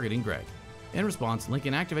Probe, targeting Greg. In response,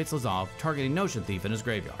 Lincoln activates Lazov, targeting Notion Thief in his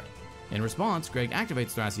graveyard. In response, Greg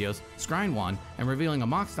activates Thrasios, scrying 1, and revealing a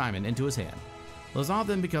Mox Diamond into his hand. Lazov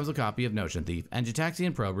then becomes a copy of Notion Thief, and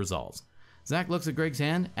Jutaxian Probe resolves. Zach looks at Greg's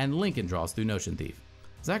hand, and Lincoln draws through Notion Thief.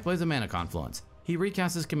 Zach plays a Mana Confluence. He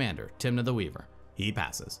recasts his commander, Timna the Weaver. He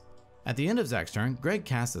passes. At the end of Zach's turn, Greg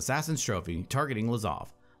casts Assassin's Trophy, targeting Lazov.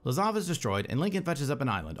 Lazov is destroyed, and Lincoln fetches up an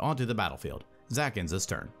island onto the battlefield. Zach ends his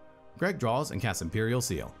turn. Greg draws and casts Imperial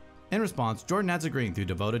Seal. In response, Jordan adds a green through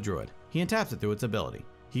Devoted Druid. He untaps it through its ability.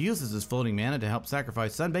 He uses his floating mana to help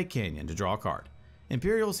sacrifice Sunbaked Canyon to draw a card.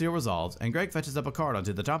 Imperial Seal resolves, and Greg fetches up a card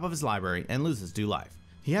onto the top of his library and loses 2 life.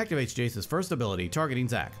 He activates Jace's first ability, targeting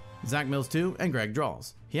Zach. Zach mills 2, and Greg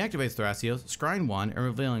draws. He activates Thrasios, scrying 1, and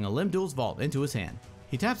revealing a Limdul's Vault into his hand.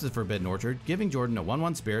 He taps his Forbidden Orchard, giving Jordan a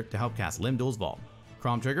 1/1 spirit to help cast Limdul's Vault.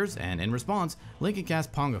 Crom triggers, and in response, Lincoln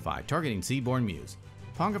casts Pongify, targeting Seedborn Muse.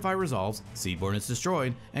 Pongify resolves, Seedborn is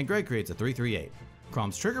destroyed, and Greg creates a 3/3/8.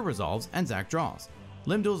 Crom's trigger resolves, and Zach draws.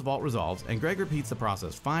 Limdul's Vault resolves, and Greg repeats the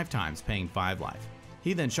process 5 times, paying 5 life.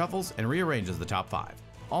 He then shuffles and rearranges the top 5.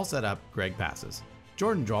 All set up, Greg passes.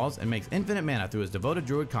 Jordan draws and makes infinite mana through his Devoted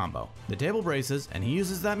Druid combo. The table braces, and he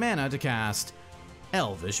uses that mana to cast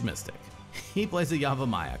Elvish Mystic. He plays a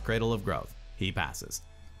Yavimaya, Cradle of Growth. He passes.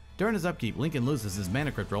 During his upkeep, Lincoln loses his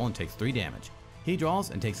mana crypt roll and takes 3 damage. He draws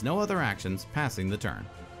and takes no other actions, passing the turn.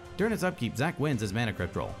 During his upkeep, Zach wins his mana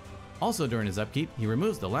crypt roll. Also during his upkeep, he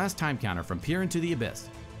removes the last time counter from Peer into the Abyss.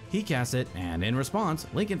 He casts it, and in response,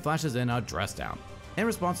 Lincoln flashes in a Dress Down. In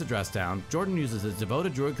response to Dress Down, Jordan uses his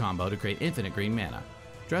Devoted Druid combo to create infinite green mana.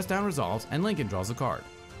 Dress Down resolves, and Lincoln draws a card.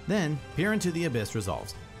 Then, Peer into the Abyss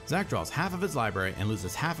resolves. Zach draws half of his library and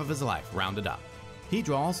loses half of his life, rounded up. He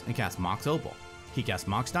draws and casts Mox Opal. He casts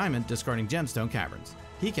Mox Diamond, discarding Gemstone Caverns.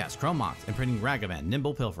 He casts Chrome Mox, imprinting Ragavan,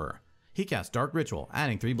 Nimble Pilferer. He casts Dark Ritual,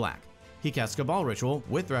 adding 3 black. He casts Cabal Ritual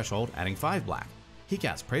with Threshold, adding 5 black. He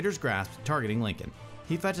casts Praetor's Grasp, targeting Lincoln.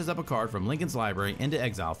 He fetches up a card from Lincoln's library into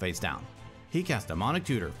exile face down. He casts Demonic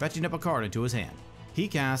Tutor, fetching up a card into his hand. He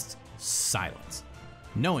casts Silence.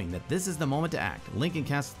 Knowing that this is the moment to act, Lincoln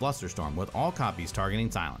casts Flusterstorm with all copies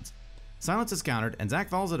targeting Silence. Silence is countered, and Zach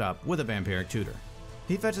follows it up with a Vampiric Tutor.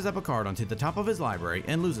 He fetches up a card onto the top of his library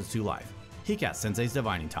and loses 2 life. He casts Sensei's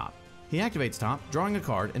Divining Top. He activates Top, drawing a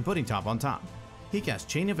card and putting Top on top. He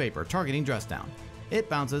casts Chain of Vapor, targeting Dress Down. It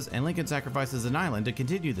bounces, and Lincoln sacrifices an island to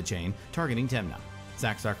continue the chain, targeting Temna.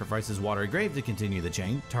 Zack sacrifices Watery Grave to continue the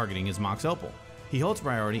chain, targeting his Mox Opal. He holds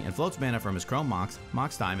priority and floats mana from his Chrome Mox,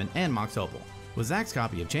 Mox Diamond, and Mox Opal. With Zack's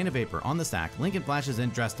copy of Chain of Vapor on the stack, Lincoln flashes in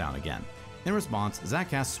Dress Down again. In response, Zack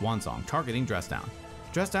casts Swan Song, targeting Dress Down.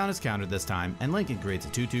 Dress Down is countered this time, and Lincoln creates a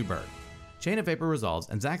 2/2 bird. Chain of Vapor resolves,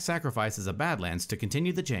 and Zack sacrifices a Badlands to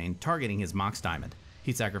continue the chain, targeting his Mox Diamond.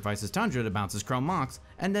 He sacrifices Tundra to bounce his Chrome Mox,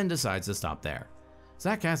 and then decides to stop there.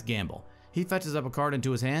 Zack casts Gamble. He fetches up a card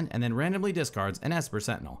into his hand, and then randomly discards an Esper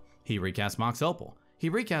Sentinel. He recasts Mox Opal. He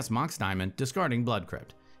recasts Mox Diamond, discarding Blood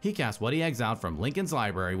Crypt. He casts what he exiled from Lincoln's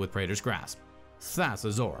library with Praetor's Grasp.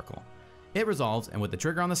 Thassa's Oracle. It resolves, and with the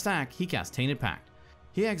trigger on the stack, he casts Tainted Pact.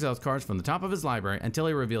 He exiles cards from the top of his library until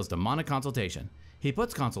he reveals Demonic Consultation. He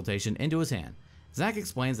puts Consultation into his hand. Zack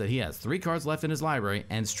explains that he has 3 cards left in his library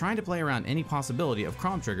and is trying to play around any possibility of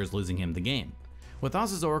Crom triggers losing him the game. With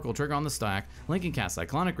Thassa's Oracle trigger on the stack, Lincoln casts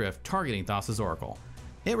Cyclonic Rift, targeting Thassa's Oracle.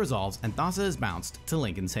 It resolves, and Thassa is bounced to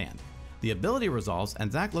Lincoln's hand. The ability resolves,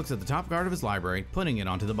 and Zack looks at the top card of his library, putting it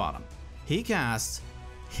onto the bottom. He casts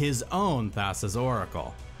his own Thassa's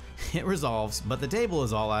Oracle. It resolves, but the table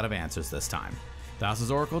is all out of answers this time.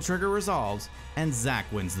 Thassa's Oracle trigger resolves, and Zack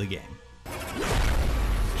wins the game.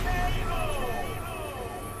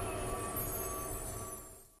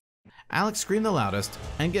 Alex screamed the loudest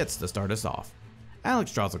and gets to start us off.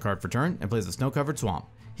 Alex draws a card for turn and plays a Snow-Covered Swamp.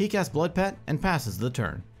 He casts Blood Pet and passes the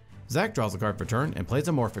turn. Zack draws a card for turn and plays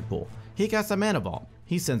a Morphic Pool. He casts a Mana Vault.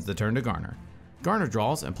 He sends the turn to Garner. Garner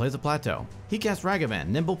draws and plays a Plateau. He casts Ragavan,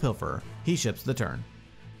 Nimble Pilferer. He ships the turn.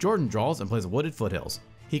 Jordan draws and plays a Wooded Foothills.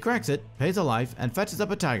 He cracks it, pays a life, and fetches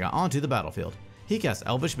up a Taiga onto the battlefield. He casts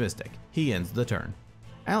Elvish Mystic. He ends the turn.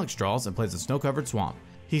 Alex draws and plays a Snow-Covered Swamp.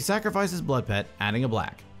 He sacrifices Blood Pet, adding a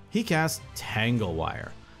black. He casts Tangle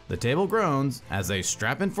Wire. The table groans as they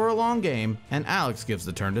strap in for a long game, and Alex gives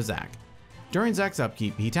the turn to Zack. During Zack's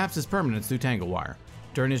upkeep, he taps his permanents through Tangle Wire.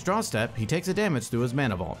 During his draw step, he takes a damage through his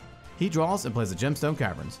Mana Vault. He draws and plays a Gemstone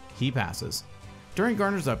Caverns. He passes. During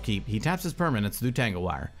Garner's upkeep, he taps his permanents through Tangle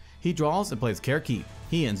Wire. He draws and plays Care Keep.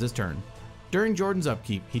 He ends his turn. During Jordan's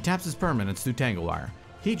upkeep, he taps his permanents through Tangle Wire.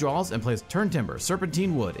 He draws and plays Turn Timber,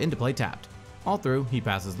 Serpentine Wood into play tapped. All through, he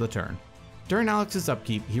passes the turn. During Alex's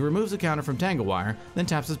upkeep, he removes a counter from Tangle Wire, then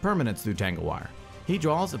taps his permanents through Tangle Wire. He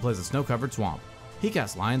draws and plays a Snow-Covered Swamp. He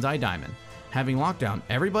casts Lion's Eye Diamond. Having locked down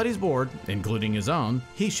everybody's board, including his own,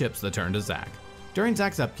 he ships the turn to Zack. During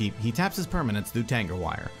Zack's upkeep, he taps his permanents through Tangle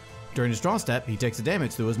Wire. During his draw step, he takes a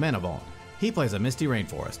damage through his Mana Vault. He plays a Misty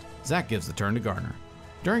Rainforest. Zack gives the turn to Garner.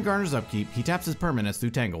 During Garner's upkeep, he taps his permanents through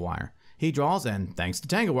Tangle Wire. He draws, and thanks to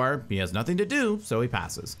Tangle Wire, he has nothing to do, so he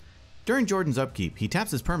passes. During Jordan's upkeep, he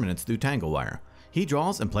taps his permanents through Tangle Wire. He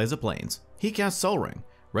draws and plays a Plains. He casts Soul Ring.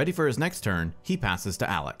 Ready for his next turn, he passes to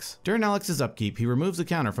Alex. During Alex's upkeep, he removes a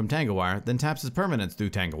counter from Tangle Wire, then taps his permanents through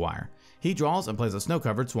Tangle Wire. He draws and plays a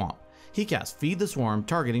Snow-Covered Swamp. He casts Feed the Swarm,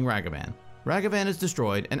 targeting Ragavan. Ragavan is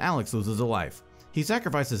destroyed, and Alex loses a life. He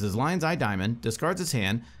sacrifices his Lion's Eye Diamond, discards his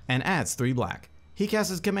hand, and adds 3 black. He casts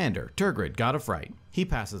his commander, Turgrid, God of Fright. He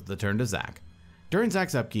passes the turn to Zack. During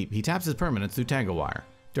Zack's upkeep, he taps his permanents through Tangle Wire.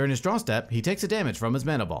 During his draw step, he takes a damage from his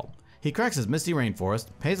Mana Vault. He cracks his Misty Rainforest,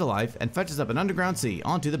 pays a life, and fetches up an Underground Sea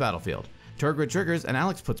onto the battlefield. Turgrid triggers, and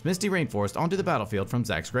Alex puts Misty Rainforest onto the battlefield from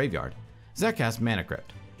Zack's graveyard. Zack casts Mana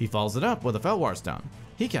Crypt. He follows it up with a Felwar Stone.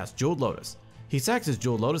 He casts Jeweled Lotus. He sacks his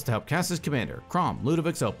Jeweled Lotus to help cast his commander, Crom,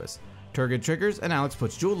 Ludovic's Opus. Turgid triggers, and Alex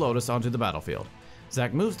puts Jeweled Lotus onto the battlefield.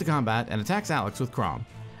 Zack moves to combat and attacks Alex with Crom.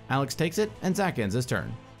 Alex takes it, and Zack ends his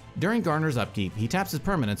turn. During Garner's upkeep, he taps his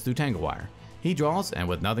permanents through Tangle Wire. He draws, and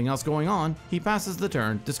with nothing else going on, he passes the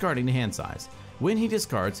turn, discarding the hand size. When he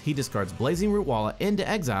discards Blazing Root Walla into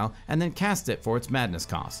exile and then casts it for its madness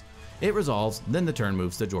cost. It resolves, then the turn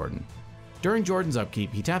moves to Jordan. During Jordan's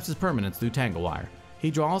upkeep, he taps his permanents through Tangle Wire.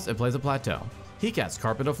 He draws and plays a Plateau. He casts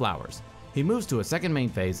Carpet of Flowers. He moves to a second main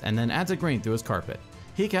phase and then adds a green through his carpet.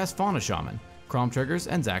 He casts Fauna Shaman. Crom triggers,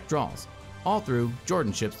 and Zack draws. All through,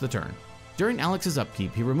 Jordan ships the turn. During Alex's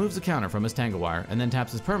upkeep, he removes a counter from his Tangle Wire and then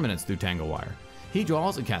taps his permanents through Tangle Wire. He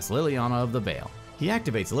draws and casts Liliana of the Veil. He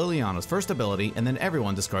activates Liliana's first ability, and then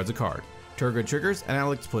everyone discards a card. Turgid triggers, and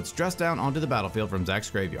Alex puts Dress Down onto the battlefield from Zack's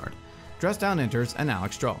graveyard. Dress Down enters, and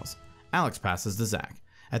Alex draws. Alex passes to Zack.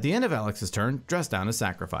 At the end of Alex's turn, Dress Down is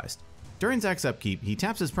sacrificed. During Zack's upkeep, he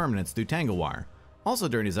taps his permanents through Tangle Wire. Also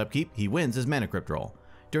during his upkeep, he wins his Mana Crypt roll.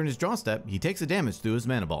 During his draw step, he takes a damage through his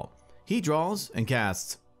Mana Vault. He draws and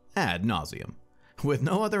casts Ad Nauseam. With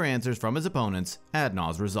no other answers from his opponents, Ad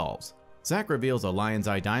Naus resolves. Zack reveals a Lion's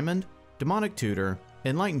Eye Diamond, Demonic Tutor,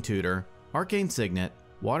 Enlightened Tutor, Arcane Signet,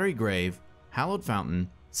 Watery Grave, Hallowed Fountain,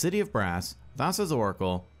 City of Brass, Thassa's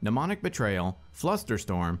Oracle, Mnemonic Betrayal,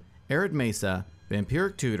 Flusterstorm, Arid Mesa,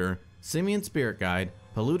 Vampiric Tutor, Simian Spirit Guide,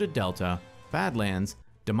 Polluted Delta, Badlands,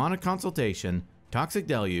 Demonic Consultation, Toxic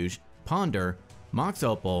Deluge, Ponder, Mox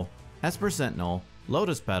Opal, Esper Sentinel,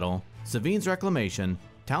 Lotus Petal, Savine's Reclamation,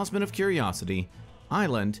 Talisman of Curiosity,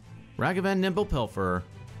 Island, Ragavan Nimble Pilferer,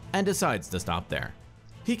 and decides to stop there.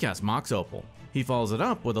 He casts Mox Opal. He follows it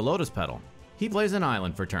up with a Lotus Petal. He plays an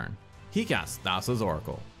Island for turn. He casts Thassa's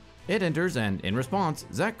Oracle. It enters, and in response,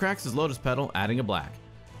 Zach cracks his Lotus Petal, adding a black.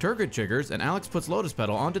 Turgid triggers, and Alex puts Lotus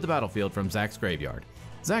Petal onto the battlefield from Zach's graveyard.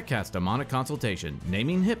 Zach casts Demonic Consultation,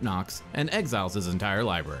 naming Hypnox, and exiles his entire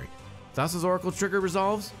library. Thassa's Oracle trigger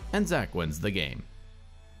resolves, and Zach wins the game.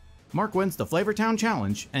 Mark wins the Flavortown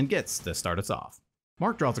Challenge and gets to start us off.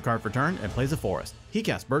 Mark draws a card for turn and plays a Forest. He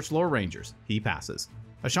casts Birchlore Rangers. He passes.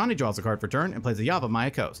 Ashani draws a card for turn and plays a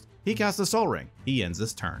Yavimaya Coast. He casts a Sol Ring. He ends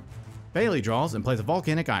this turn. Bailey draws and plays a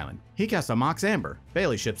Volcanic Island. He casts a Mox Amber.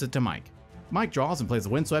 Bailey ships it to Mike. Mike draws and plays a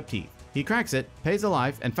Windswept Heath. He cracks it, pays a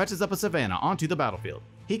life, and fetches up a Savannah onto the battlefield.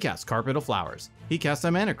 He casts Carpet of Flowers. He casts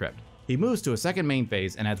a Mana Crypt. He moves to a second main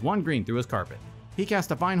phase and adds 1 green through his carpet. He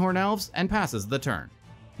casts a Finehorn Elves and passes the turn.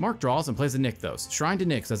 Mark draws and plays a Nykthos, Shrine to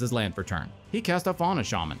Nyx as his land for turn. He casts a Fauna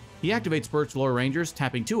Shaman. He activates Birchlore Rangers,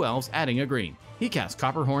 tapping 2 elves, adding a green. He casts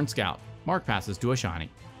Copperhorn Scout. Mark passes to Ashani.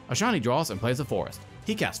 Ashani draws and plays a Forest.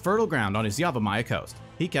 He casts Fertile Ground on his Yavimaya Coast.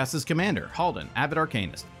 He casts his commander, Halden, Avid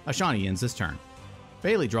Arcanist. Ashani ends his turn.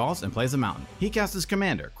 Bailey draws and plays a Mountain. He casts his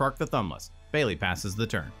commander, Krark the Thumbless. Bailey passes the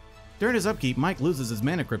turn. During his upkeep, Mike loses his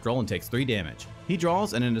Mana Crypt roll and takes 3 damage. He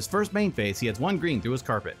draws, and in his first main phase, he adds 1 green through his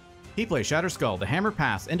carpet. He plays Shatter Skull to hammer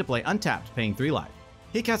pass into play untapped, paying 3 life.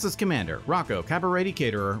 He casts his commander, Rocco, Cabaretti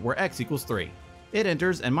Caterer, where X equals 3. It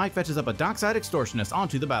enters, and Mike fetches up a Dockside Extortionist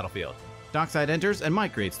onto the battlefield. Dockside enters, and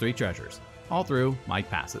Mike creates 3 treasures. All through, Mike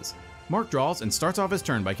passes. Mark draws and starts off his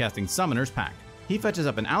turn by casting Summoner's Pact. He fetches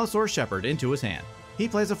up an Allosaurus Shepherd into his hand. He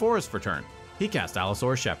plays a Forest for turn. He casts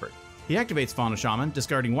Allosaurus Shepherd. He activates Fauna Shaman,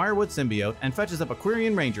 discarding Wirewood Symbiote, and fetches up a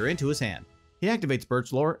Quirion Ranger into his hand. He activates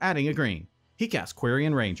Birchlore, adding a green. He casts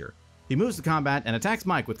Quirion Ranger. He moves to combat and attacks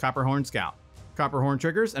Mike with Copperhorn Scout. Copperhorn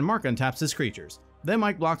triggers, and Mark untaps his creatures. Then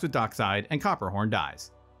Mike blocks with Dockside, and Copperhorn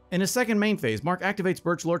dies. In his second main phase, Mark activates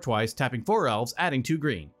Birchlore twice, tapping 4 elves, adding 2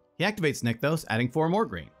 green. He activates Nykthos, adding 4 more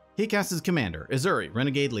green. He casts his commander, Izuri,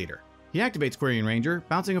 Renegade Leader. He activates Quirion Ranger,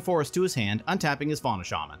 bouncing a Forest to his hand, untapping his Fauna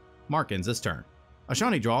Shaman. Mark ends his turn.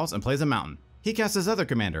 Ashani draws and plays a Mountain. He casts his other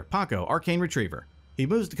commander, Paco, Arcane Retriever. He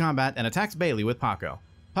moves to combat and attacks Bailey with Paco.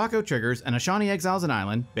 Paco triggers, and Ashani exiles an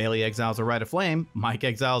island, Bailey exiles a Rite of Flame, Mike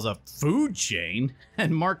exiles a Food Chain,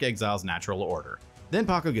 and Mark exiles Natural Order. Then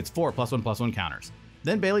Paco gets 4 +1/+1 counters.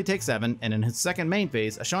 Then Bailey takes 7, and in his second main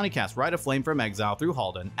phase, Ashani casts Rite of Flame from exile through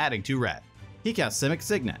Halden, adding 2 red. He casts Simic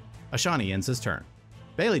Signet. Ashani ends his turn.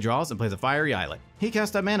 Bailey draws and plays a Fiery Islet. He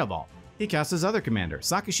casts a Mana Vault. He casts his other commander,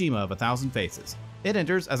 Sakashima of 1,000 Faces. It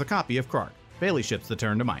enters as a copy of Krark. Bailey ships the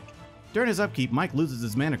turn to Mike. During his upkeep, Mike loses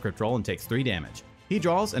his Mana Crypt roll and takes 3 damage. He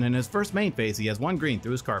draws, and in his first main phase, he has 1 green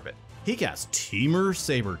through his carpet. He casts Temur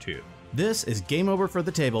Sabertooth. This is game over for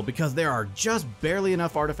the table because there are just barely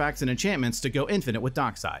enough artifacts and enchantments to go infinite with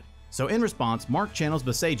Dockside. So in response, Mark channels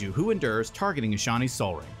Boseiju, who endures, targeting Ashani's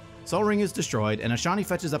Sol Ring. Sol Ring is destroyed, and Ashani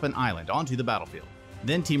fetches up an island onto the battlefield.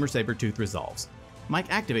 Then Temur Sabertooth resolves. Mike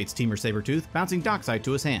activates Temur Sabertooth, bouncing Dockside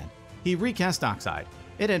to his hand. He recasts Dockside.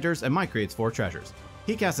 It enters, and Mike creates 4 treasures.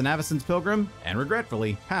 He casts an Avacyn's Pilgrim, and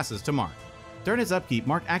regretfully, passes to Mark. During his upkeep,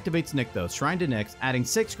 Mark activates Nykthos, Shrine to Nyx, adding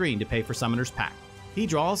 6 green to pay for Summoner's Pact. He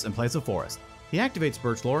draws and plays a Forest. He activates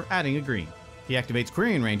Birchlore, adding a green. He activates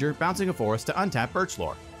Quirion Ranger, bouncing a Forest to untap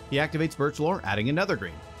Birchlore. He activates Birchlore, adding another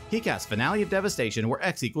green. He casts Finale of Devastation, where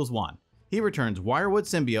X equals 1. He returns Wirewood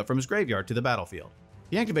Symbiote from his graveyard to the battlefield.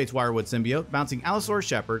 He activates Wirewood Symbiote, bouncing Allosaurus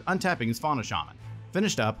Shepherd, untapping his Fauna Shaman.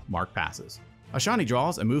 Finished up, Mark passes. Ashani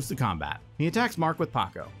draws and moves to combat. He attacks Mark with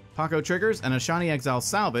Paco. Paco triggers, and Ashani exiles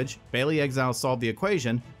Salvage, Bailey exiles Solve the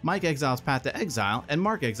Equation, Mike exiles Path to Exile, and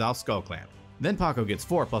Mark exiles Skullclamp. Then Paco gets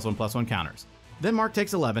 4 +1/+1 counters. Then Mark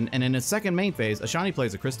takes 11, and in his second main phase, Ashani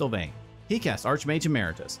plays a Crystal Vein. He casts Archmage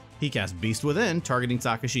Emeritus. He casts Beast Within, targeting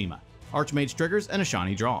Sakashima. Archmage triggers, and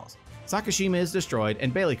Ashani draws. Sakashima is destroyed,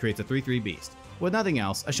 and Bailey creates a 3/3 Beast. With nothing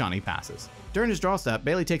else, Ashani passes. During his draw step,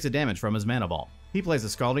 Bailey takes a damage from his Mana Vault. He plays a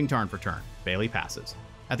Scalding Tarn for turn. Bailey passes.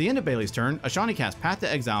 At the end of Bailey's turn, Ashani casts Path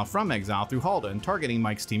to Exile from exile through Halden, targeting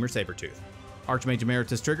Mike's Temur Sabertooth. Archmage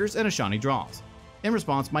Emeritus triggers, and Ashani draws. In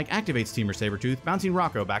response, Mike activates Temur Sabertooth, bouncing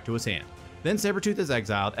Rocco back to his hand. Then Sabertooth is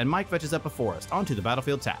exiled, and Mike fetches up a Forest onto the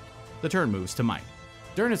battlefield tapped. The turn moves to Mike.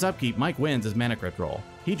 During his upkeep, Mike wins his Mana Crypt roll.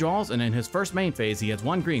 He draws, and in his first main phase, he has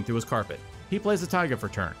 1 green through his carpet. He plays a Taiga for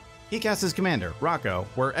turn. He casts his commander, Rocco,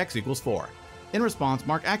 where X equals 4. In response,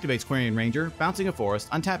 Mark activates Quarian Ranger, bouncing a forest,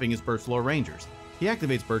 untapping his Birch Lore Rangers. He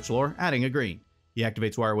activates Birch Lore, adding a green. He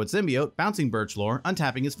activates Wirewood Symbiote, bouncing Birch Lore,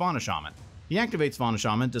 untapping his Fauna Shaman. He activates Fauna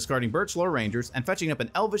Shaman, discarding Birch Lore Rangers and fetching up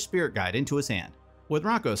an Elvish Spirit Guide into his hand. With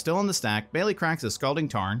Rocco still on the stack, Bailey cracks his Scalding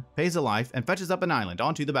Tarn, pays a life, and fetches up an island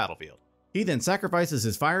onto the battlefield. He then sacrifices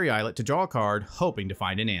his Fiery Islet to draw a card, hoping to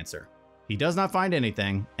find an answer. He does not find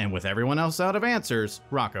anything, and with everyone else out of answers,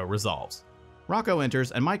 Rocco resolves. Rocco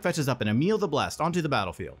enters, and Mike fetches up an Emil the Blessed onto the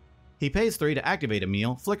battlefield. He pays 3 to activate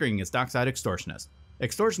Emil, flickering his Dockside Extortionist.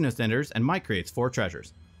 Extortionist enters, and Mike creates 4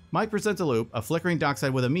 treasures. Mike presents a loop of flickering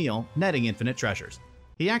Dockside with Emil, netting infinite treasures.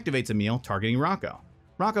 He activates Emil, targeting Rocco.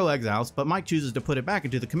 Rocco exiles, but Mike chooses to put it back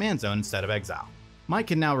into the command zone instead of exile. Mike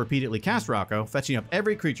can now repeatedly cast Rocco, fetching up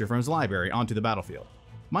every creature from his library onto the battlefield.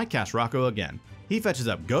 Mike casts Rocco again. He fetches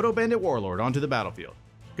up Godo Bandit Warlord onto the battlefield.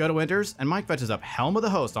 Godo enters, and Mike fetches up Helm of the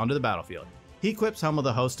Host onto the battlefield. He equips Helm of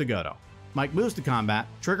the Host to Godo. Mike moves to combat,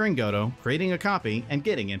 triggering Godo, creating a copy, and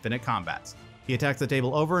getting infinite combats. He attacks the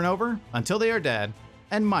table over and over until they are dead,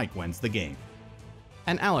 and Mike wins the game.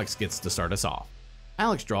 And Alex gets to start us off.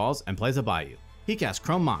 Alex draws and plays a Bayou. He casts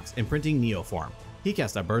Chrome Mox, imprinting Neoform. He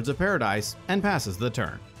casts a Birds of Paradise and passes the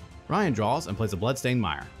turn. Ryan draws and plays a Bloodstained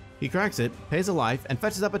Mire. He cracks it, pays a life, and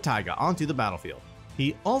fetches up a Taiga onto the battlefield.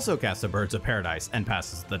 He also casts a Birds of Paradise and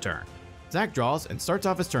passes the turn. Zach draws and starts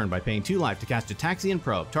off his turn by paying 2 life to cast Ataxian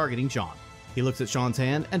Probe, targeting Sean. He looks at Sean's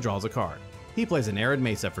hand and draws a card. He plays an Arid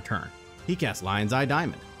Mesa for turn. He casts Lion's Eye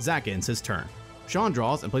Diamond. Zach ends his turn. Sean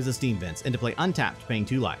draws and plays a Steam Vents into play untapped, paying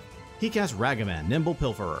 2 life. He casts Ragavan, Nimble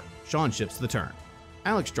Pilferer. Sean ships the turn.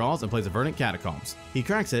 Alex draws and plays a Verdant Catacombs. He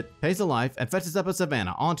cracks it, pays a life, and fetches up a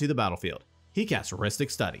Savannah onto the battlefield. He casts Heuristic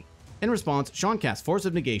Study. In response, Sean casts Force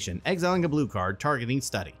of Negation, exiling a blue card, targeting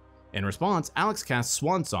Study. In response, Alex casts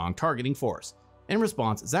Swan Song, targeting Force. In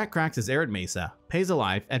response, Zach cracks his Arid Mesa, pays a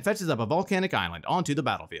life, and fetches up a Volcanic Island onto the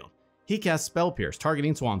battlefield. He casts Spell Pierce,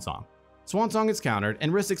 targeting Swan Song. Swan Song is countered, and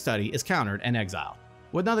Heuristic Study is countered and exiled.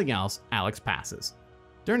 With nothing else, Alex passes.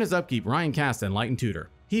 During his upkeep, Ryan casts Enlightened Tutor.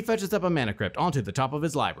 He fetches up a Mana Crypt onto the top of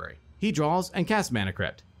his library. He draws and casts Mana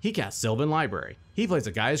Crypt. He casts Sylvan Library. He plays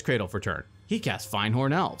a Gaia's Cradle for turn. He casts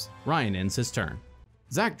Finehorn Elves. Ryan ends his turn.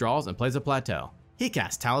 Zach draws and plays a Plateau. He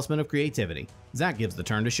casts Talisman of Creativity. Zach gives the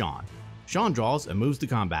turn to Sean. Sean draws and moves to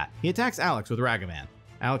combat. He attacks Alex with Ragavan.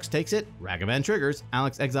 Alex takes it, Ragavan triggers,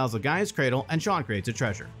 Alex exiles a Gaia's Cradle, and Sean creates a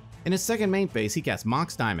treasure. In his second main phase, he casts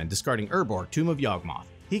Mox Diamond, discarding Urborg, Tomb of Yawgmoth.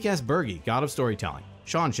 He casts Burgi, God of Storytelling.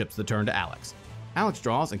 Sean ships the turn to Alex. Alex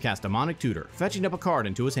draws and casts Demonic Tutor, fetching up a card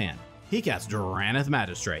into his hand. He casts Durannith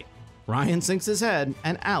Magistrate. Ryan sinks his head,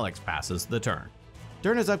 and Alex passes the turn.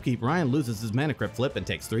 During his upkeep, Ryan loses his Mana Crypt flip and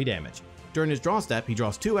takes 3 damage. During his draw step, he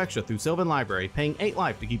draws 2 extra through Sylvan Library, paying 8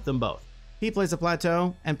 life to keep them both. He plays a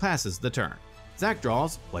Plateau and passes the turn. Zach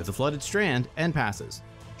draws, plays a Flooded Strand, and passes.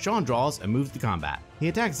 Sean draws and moves to combat. He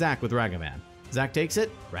attacks Zach with Ragavan. Zach takes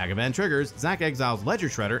it, Ragavan triggers, Zach exiles Ledger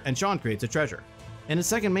Shredder, and Sean creates a treasure. In his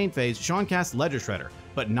second main phase, Sean casts Ledger Shredder,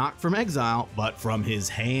 but not from exile, but from his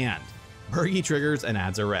hand. Burgi triggers and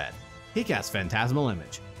adds a red. He casts Phantasmal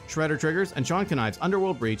Image. Shredder triggers, and Sean connives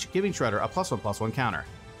Underworld Breach, giving Shredder a +1/+1 counter.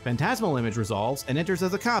 Phantasmal Image resolves and enters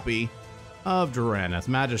as a copy of Durannith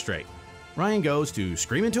Magistrate. Ryan goes to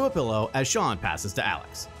scream into a pillow as Sean passes to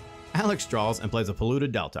Alex. Alex draws and plays a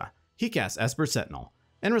Polluted Delta. He casts Esper Sentinel.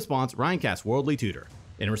 In response, Ryan casts Worldly Tutor.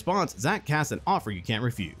 In response, Zach casts an Offer You Can't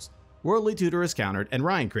Refuse. Worldly Tutor is countered, and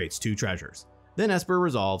Ryan creates 2 treasures. Then Esper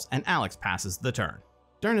resolves, and Alex passes the turn.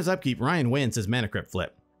 During his upkeep, Ryan wins his Mana Crypt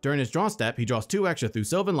flip. During his draw step, he draws 2 extra through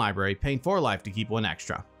Sylvan Library, paying 4 life to keep 1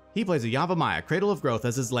 extra. He plays a Yavimaya, Cradle of Growth,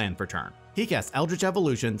 as his land for turn. He casts Eldritch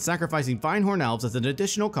Evolution, sacrificing Finehorn Elves as an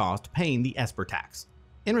additional cost, paying the Esper tax.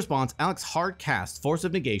 In response, Alex hard casts Force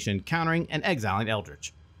of Negation, countering and exiling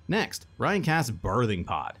Eldritch. Next, Ryan casts Birthing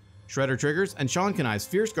Pod. Shredder triggers, and Sean connives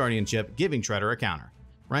Fierce Guardianship, giving Shredder a counter.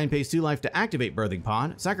 Ryan pays 2 life to activate Birthing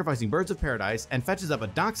Pod, sacrificing Birds of Paradise, and fetches up a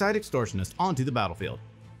Dockside Extortionist onto the battlefield.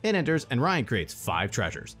 It enters, and Ryan creates 5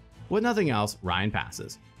 treasures. With nothing else, Ryan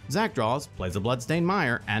passes. Zach draws, plays a Bloodstained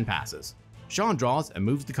Mire, and passes. Sean draws and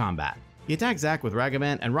moves to combat. He attacks Zach with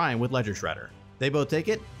Ragavan and Ryan with Ledger Shredder. They both take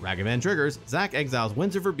it, Ragavan triggers, Zach exiles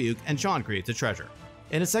Winds of Rebuke, and Sean creates a treasure.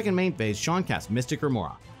 In his second main phase, Sean casts Mystic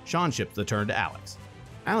Remora. Sean ships the turn to Alex.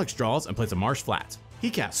 Alex draws and plays a Marsh Flats. He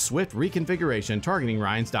casts Swift Reconfiguration, targeting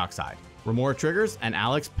Ryan's Dockside. Remora triggers, and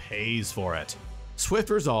Alex pays for it. Swift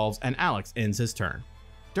resolves, and Alex ends his turn.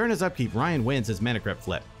 During his upkeep, Ryan wins his Mana Crypt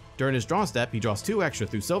flip. During his draw step, he draws 2 extra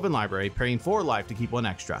through Sylvan Library, paying 4 life to keep 1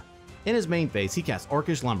 extra. In his main phase, he casts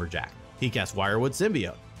Orcish Lumberjack. He casts Wirewood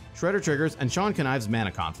Symbiote. Shredder triggers, and Sean connives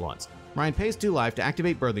Mana Confluence. Ryan pays 2 life to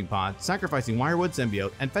activate Birthing Pod, sacrificing Wirewood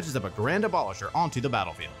Symbiote, and fetches up a Grand Abolisher onto the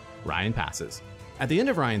battlefield. Ryan passes. At the end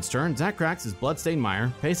of Ryan's turn, Zach cracks his Bloodstained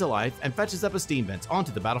Mire, pays a life, and fetches up a Steam Vents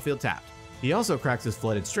onto the battlefield tapped. He also cracks his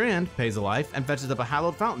Flooded Strand, pays a life, and fetches up a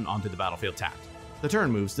Hallowed Fountain onto the battlefield tapped. The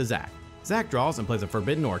turn moves to Zach. Zach draws and plays a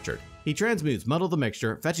Forbidden Orchard. He transmutes Muddle the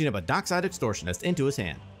Mixture, fetching up a Dockside Extortionist into his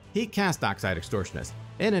hand. He casts Dockside Extortionist.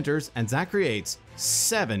 It enters, and Zach creates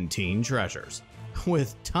 17 treasures.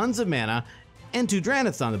 With tons of mana and 2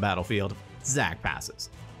 Dranniths on the battlefield, Zach passes.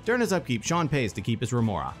 During his upkeep, Sean pays to keep his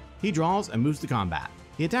Remora. He draws and moves to combat.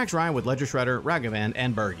 He attacks Ryan with Ledger Shredder, Ragavan,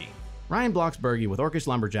 and Burgi. Ryan blocks Burgi with Orcish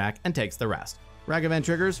Lumberjack and takes the rest. Ragavan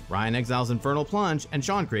triggers, Ryan exiles Infernal Plunge, and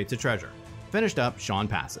Sean creates a treasure. Finished up, Sean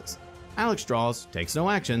passes. Alex draws, takes no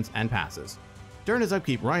actions, and passes. During his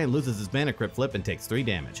upkeep, Ryan loses his Mana Crypt Flip and takes 3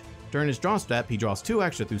 damage. During his draw step, he draws 2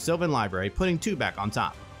 extra through Sylvan Library, putting 2 back on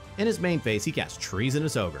top. In his main phase, he casts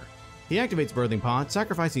Treasonous Ogre. He activates Birthing Pod,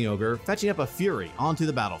 sacrificing Ogre, fetching up a Fury onto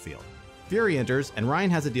the battlefield. Fury enters, and Ryan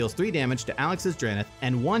has it deals 3 damage to Alex's Drannith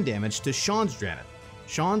and 1 damage to Sean's Drannith.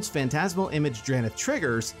 Sean's Phantasmal Image Drannith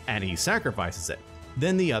triggers, and he sacrifices it.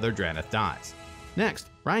 Then the other Drannith dies. Next,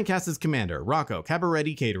 Ryan casts his commander, Rocco,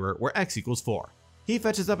 Cabaretti Caterer, where X equals 4. He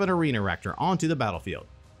fetches up an Arena Rector onto the battlefield.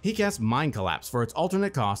 He casts Mind Collapse for its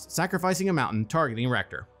alternate cost, sacrificing a mountain targeting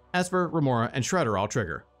Rector. Esper, Remora, and Shredder all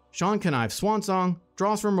trigger. Sean connives Swansong,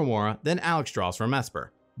 draws from Remora, then Alex draws from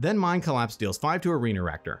Esper. Then Mind Collapse deals 5 to Arena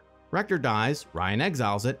Rector. Rector dies, Ryan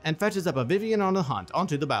exiles it, and fetches up a Vivian on the Hunt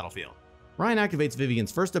onto the battlefield. Ryan activates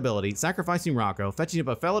Vivian's first ability, sacrificing Rocco, fetching up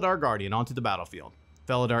a Felidar Guardian onto the battlefield.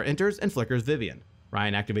 Felidar enters and flickers Vivian.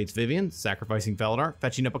 Ryan activates Vivian, sacrificing Felidar,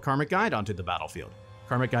 fetching up a Karmic Guide onto the battlefield.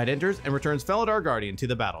 Karmic Guide enters and returns Felidar Guardian to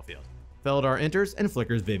the battlefield. Felidar enters and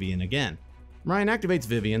flickers Vivian again. Ryan activates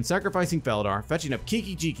Vivian, sacrificing Felidar, fetching up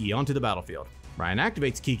Kiki Jiki onto the battlefield. Ryan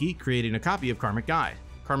activates Kiki, creating a copy of Karmic Guide.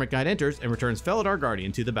 Karmic Guide enters and returns Felidar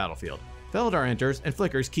Guardian to the battlefield. Felidar enters and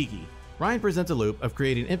flickers Kiki. Ryan presents a loop of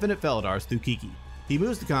creating infinite Felidars through Kiki. He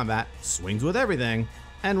moves to combat, swings with everything,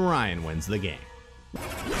 and Ryan wins the game.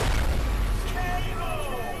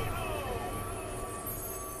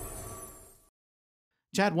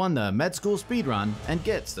 Chad won the Med School speedrun and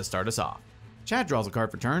gets to start us off. Chad draws a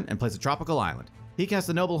card for turn and plays a Tropical Island. He casts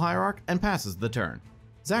a Noble Hierarch and passes the turn.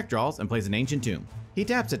 Zach draws and plays an Ancient Tomb. He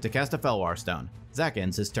taps it to cast a Felwar Stone. Zach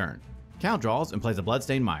ends his turn. Cal draws and plays a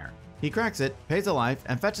Bloodstained Mire. He cracks it, pays a life,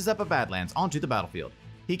 and fetches up a Badlands onto the battlefield.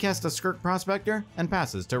 He casts a Skirk Prospector and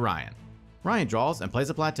passes to Ryan. Ryan draws and plays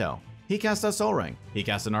a Plateau. He casts a Sol Ring. He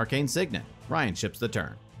casts an Arcane Signet. Ryan ships the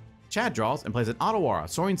turn. Chad draws and plays an Ottawara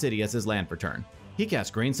Soaring City as his land for turn. He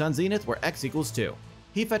casts Green Sun Zenith where X equals 2.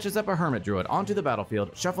 He fetches up a Hermit Druid onto the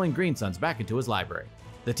battlefield, shuffling Green Suns back into his library.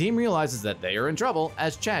 The team realizes that they are in trouble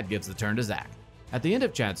as Chad gives the turn to Zach. At the end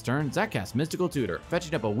of Chad's turn, Zach casts Mystical Tutor,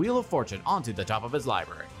 fetching up a Wheel of Fortune onto the top of his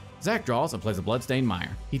library. Zach draws and plays a Bloodstained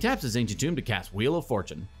Mire. He taps his Ancient Tomb to cast Wheel of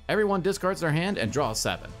Fortune. Everyone discards their hand and draws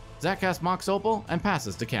 7. Zach casts Mox Opal and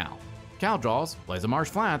passes to Cal. Cal draws, plays a Marsh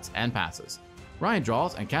Flats, and passes. Ryan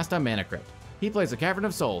draws and casts a Mana Crypt. He plays a Cavern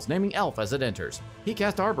of Souls, naming Elf as it enters. He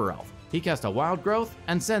casts Arbor Elf. He casts a Wild Growth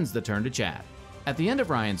and sends the turn to Chad. At the end of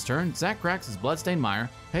Ryan's turn, Zach cracks his Bloodstained Mire,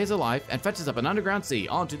 pays a life, and fetches up an Underground Sea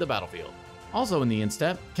onto the battlefield. Also in the end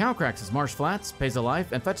step, Cal cracks his Marsh Flats, pays a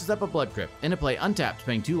life, and fetches up a Blood Crypt, into play untapped,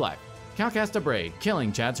 paying 2 life. Cal casts a Braid,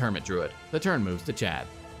 killing Chad's Hermit Druid. The turn moves to Chad.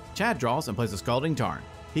 Chad draws and plays a Scalding Tarn.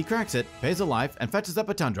 He cracks it, pays a life, and fetches up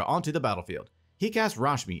a Tundra onto the battlefield. He casts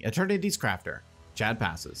Rashmi, Eternity's Crafter. Chad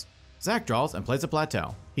passes. Zach draws and plays a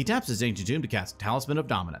Plateau. He taps his Ancient Tomb to cast Talisman of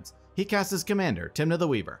Dominance. He casts his commander, Timna the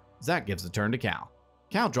Weaver. Zach gives the turn to Cal.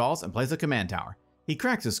 Cal draws and plays a Command Tower. He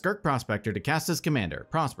cracks his Skirk Prospector to cast his commander,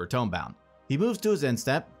 Prosper Tomebound. He moves to his end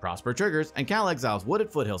step, Prosper triggers, and Cal exiles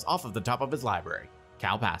Wooded Foothills off of the top of his library.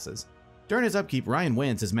 Cal passes. During his upkeep, Ryan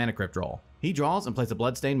wins his Mana Crypt roll. He draws and plays a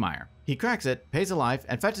Bloodstained Mire. He cracks it, pays a life,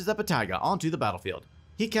 and fetches up a Taiga onto the battlefield.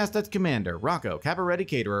 He casts its commander, Rocco, Cabaretti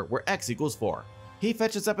Caterer, where X equals 4. He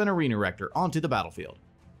fetches up an Arena Rector onto the battlefield.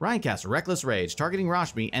 Ryan casts Reckless Rage, targeting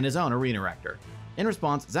Rashmi and his own Arena Rector. In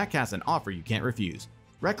response, Zach casts an Offer You Can't Refuse.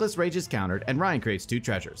 Reckless Rage is countered, and Ryan creates 2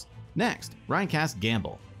 treasures. Next, Ryan casts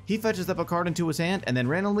Gamble. He fetches up a card into his hand and then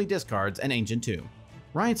randomly discards an Ancient Tomb.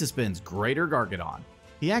 Ryan suspends Greater Gargadon.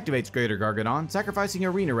 He activates Greater Gargadon, sacrificing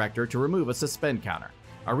Arena Rector to remove a suspend counter.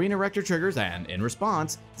 Arena Rector triggers, and in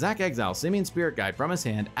response, Zach exiles Simian Spirit Guide from his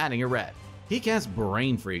hand, adding a red. He casts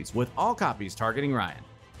Brain Freeze with all copies targeting Ryan.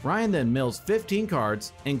 Ryan then mills 15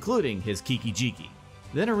 cards, including his Kiki Jiki.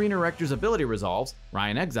 Then Arena Rector's ability resolves,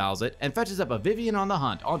 Ryan exiles it, and fetches up a Vivian on the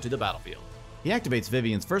Hunt onto the battlefield. He activates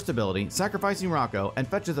Vivian's first ability, sacrificing Rocco, and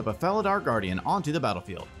fetches up a Felidar Guardian onto the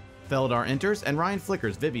battlefield. Felidar enters and Ryan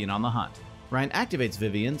flickers Vivian on the hunt. Ryan activates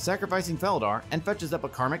Vivian, sacrificing Felidar, and fetches up a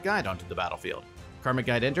Karmic Guide onto the battlefield. Karmic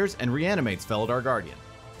Guide enters and reanimates Felidar Guardian.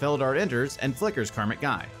 Felidar enters and flickers Karmic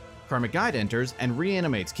Guide. Karmic Guide enters and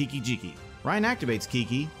reanimates Kiki Jiki. Ryan activates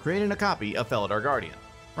Kiki, creating a copy of Felidar Guardian.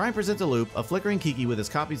 Ryan presents a loop of flickering Kiki with his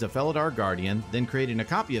copies of Felidar Guardian, then creating a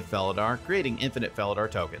copy of Felidar, creating infinite Felidar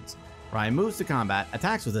tokens. Ryan moves to combat,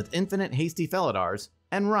 attacks with its infinite hasty Felidars,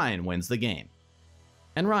 and Ryan wins the game.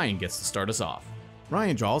 And Ryan gets to start us off.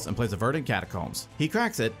 Ryan draws and plays a Verdant Catacombs. He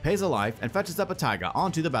cracks it, pays a life, and fetches up a Taiga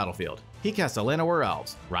onto the battlefield. He casts a Llanowar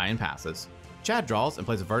Elves. Ryan passes. Chad draws and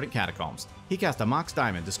plays a Verdant Catacombs. He casts a Mox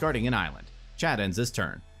Diamond, discarding an island. Chad ends his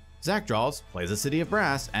turn. Zach draws, plays a City of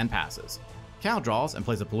Brass, and passes. Cal draws and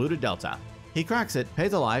plays a Polluted Delta. He cracks it,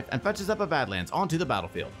 pays a life, and fetches up a Badlands onto the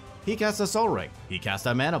battlefield. He casts a Soul Ring. He casts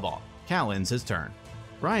a Mana Ball. Cal ends his turn.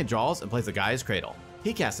 Ryan draws and plays a Gaia's Cradle.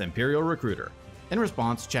 He casts Imperial Recruiter. In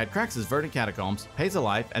response, Chad cracks his Verdant Catacombs, pays a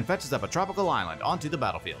life, and fetches up a Tropical Island onto the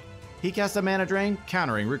battlefield. He casts a Mana Drain,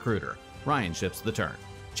 countering Recruiter. Ryan shifts the turn.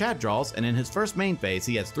 Chad draws, and in his first main phase,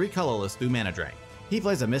 he has 3 colorless through Mana Drain. He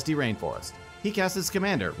plays a Misty Rainforest. He casts his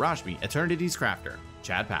commander, Rashmi, Eternity's Crafter.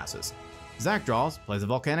 Chad passes. Zach draws, plays a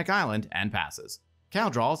Volcanic Island, and passes. Cal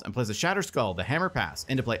draws and plays a Shatter Skull, the Hammer Pass,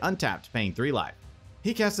 into play untapped, paying 3 life.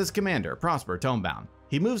 He casts his commander, Prosper, Tomebound.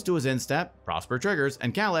 He moves to his end step, Prosper triggers,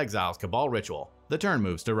 and Cal exiles Cabal Ritual. The turn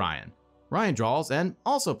moves to Ryan. Ryan draws and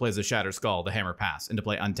also plays a Shatter Skull, the Hammer Pass, into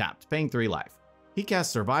play untapped, paying 3 life. He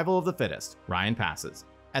casts Survival of the Fittest. Ryan passes.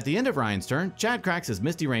 At the end of Ryan's turn, Chad cracks his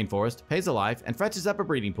Misty Rainforest, pays a life, and fetches up a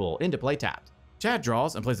Breeding Pool into play tapped. Chad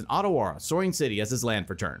draws and plays an Otawara, Soaring City as his land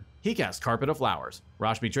for turn. He casts Carpet of Flowers.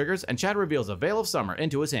 Rashmi triggers and Chad reveals a Veil of Summer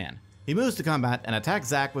into his hand. He moves to combat and attacks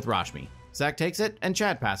Zach with Rashmi. Zach takes it and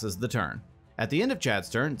Chad passes the turn. At the end of Chad's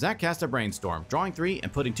turn, Zach casts a Brainstorm, drawing 3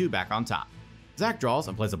 and putting 2 back on top. Zach draws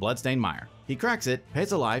and plays a Bloodstained Mire. He cracks it,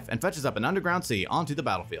 pays a life, and fetches up an Underground Sea onto the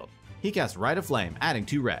battlefield. He casts Rite of Flame, adding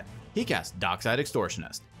 2 red. He casts Dockside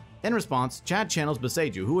Extortionist. In response, Chad channels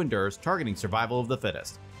Beseiju, who endures, targeting Survival of the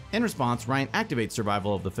Fittest. In response, Ryan activates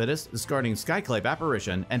Survival of the Fittest, discarding Skyclave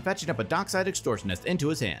Apparition and fetching up a Dockside Extortionist into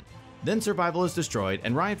his hand. Then Survival is destroyed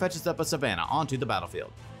and Ryan fetches up a Savannah onto the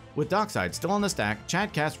battlefield. With Dockside still on the stack,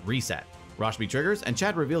 Chad casts Reset. Rashmi triggers and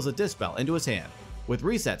Chad reveals a Dispel into his hand. With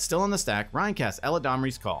Reset still on the stack, Ryan casts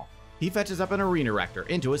Eladamri's Call. He fetches up an Arena Rector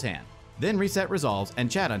into his hand. Then Reset resolves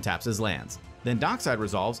and Chad untaps his lands. Then Dockside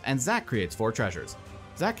resolves and Zach creates 4 treasures.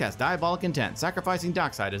 Zach casts Diabolic Intent, sacrificing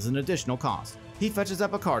Dockside as an additional cost. He fetches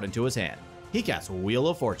up a card into his hand. He casts Wheel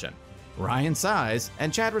of Fortune. Ryan sighs,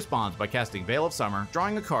 and Chad responds by casting Veil of Summer,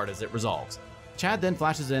 drawing a card as it resolves. Chad then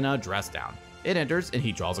flashes in a Dress Down. It enters, and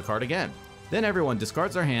he draws a card again. Then everyone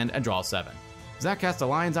discards their hand and draws 7. Zach casts a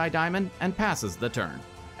Lion's Eye Diamond and passes the turn.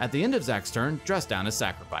 At the end of Zach's turn, Dress Down is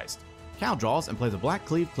sacrificed. Cal draws and plays a Black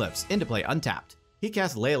Cleave Cliffs into play untapped. He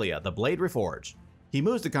casts Lelia, the Blade Reforged. He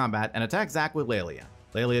moves to combat and attacks Zach with Lelia.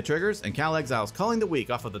 Lelia triggers, and Cal exiles Culling the Weak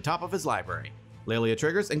off of the top of his library. Lelia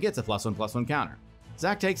triggers and gets a +1/+1 counter.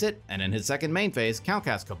 Zach takes it, and in his second main phase, Cal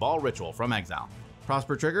casts Cabal Ritual from exile.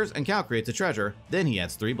 Prosper triggers and Cal creates a treasure, then he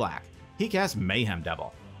adds 3 black. He casts Mayhem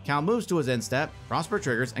Devil. Cal moves to his end step, Prosper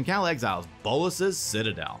triggers, and Cal exiles Bolus's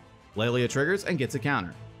Citadel. Lelia triggers and gets a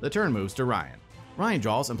counter. The turn moves to Ryan. Ryan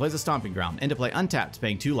draws and plays a Stomping Ground into play untapped,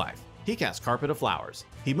 paying 2 life. He casts Carpet of Flowers.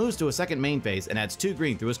 He moves to a second main phase and adds 2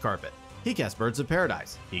 green through his carpet. He casts Birds of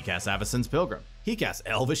Paradise. He casts Avacyn's Pilgrim. He casts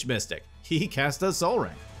Elvish Mystic. He casts a Soul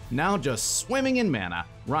Ring. Now just swimming in mana,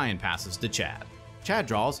 Ryan passes to Chad. Chad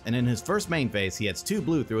draws, and in his first main phase, he adds 2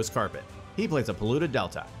 blue through his carpet. He plays a Polluted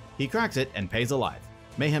Delta. He cracks it and pays a life.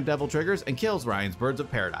 Mayhem Devil triggers and kills Ryan's Birds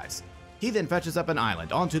of Paradise. He then fetches up an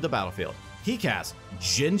island onto the battlefield. He casts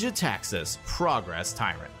Jin-Gitaxias, Progress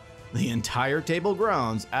Tyrant. The entire table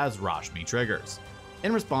groans as Rashmi triggers.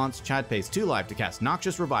 In response, Chad pays 2 life to cast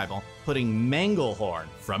Noxious Revival, putting Manglehorn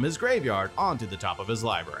from his graveyard onto the top of his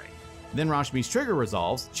library. Then Rashmi's trigger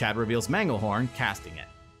resolves, Chad reveals Manglehorn, casting it.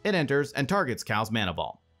 It enters and targets Cal's Mana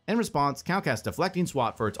Vault. In response, Cal casts Deflecting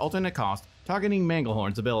Swat for its alternate cost, targeting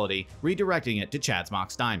Manglehorn's ability, redirecting it to Chad's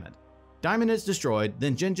Mox Diamond. Diamond is destroyed,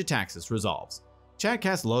 then Jin-Gitaxias resolves. Chad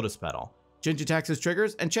casts Lotus Petal. Jin-Gitaxias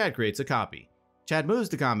triggers and Chad creates a copy. Chad moves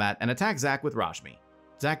to combat and attacks Zach with Rashmi.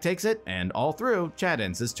 Zach takes it, and all through, Chad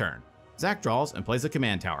ends his turn. Zach draws and plays a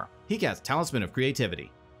Command Tower. He casts Talisman of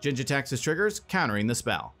Creativity. Jin-Gitaxias triggers, countering the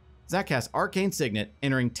spell. Zach casts Arcane Signet,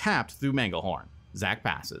 entering tapped through Manglehorn. Zach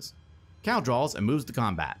passes. Cal draws and moves to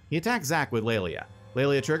combat. He attacks Zach with Lelia.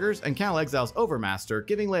 Lelia triggers, and Cal exiles Overmaster,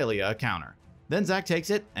 giving Lelia a counter. Then Zach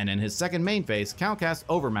takes it, and in his second main phase, Cal casts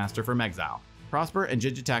Overmaster from exile. Prosper and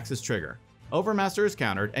Jin-Gitaxias trigger. Overmaster is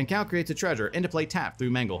countered, and Cal creates a treasure into play tapped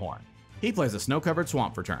through Manglehorn. He plays a snow-covered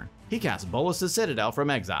swamp for turn. He casts Bolus's Citadel from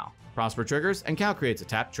exile. Prosper triggers, and Cal creates a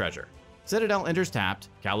tapped treasure. Citadel enters tapped,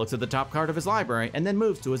 Cal looks at the top card of his library and then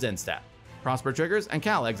moves to his end step. Prosper triggers, and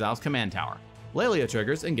Cal exiles Command Tower. Lelia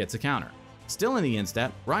triggers and gets a counter. Still in the end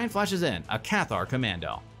step, Ryan flashes in a Cathar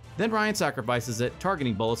Commando. Then Ryan sacrifices it,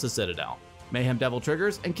 targeting Bolus's Citadel. Mayhem Devil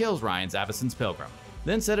triggers and kills Ryan's Avacyn's Pilgrim.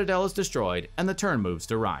 Then Citadel is destroyed, and the turn moves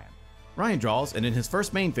to Ryan. Ryan draws, and in his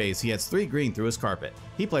first main phase, he adds 3 green through his carpet.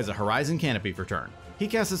 He plays a Horizon Canopy for turn. He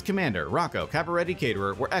casts his commander, Rocco, Cabaretti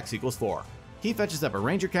Caterer, where X equals 4. He fetches up a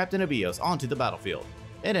Ranger Captain of Eos onto the battlefield.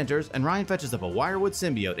 It enters, and Ryan fetches up a Wirewood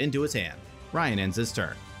Symbiote into his hand. Ryan ends his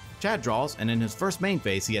turn. Chad draws, and in his first main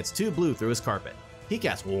phase, he adds 2 blue through his carpet. He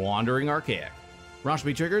casts Wandering Archaic.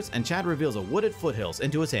 Rashmi triggers, and Chad reveals a Wooded Foothills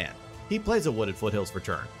into his hand. He plays a Wooded Foothills for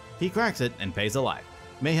turn. He cracks it and pays a life.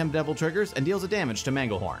 Mayhem Devil triggers and deals a damage to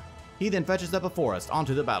Manglehorn. He then fetches up a forest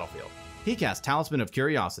onto the battlefield. He casts Talisman of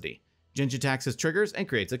Curiosity. Ginge attacks his triggers and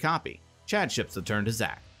creates a copy. Chad ships the turn to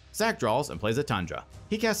Zach. Zach draws and plays a Tundra.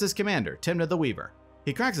 He casts his commander, Timna the Weaver.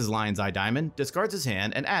 He cracks his Lion's Eye Diamond, discards his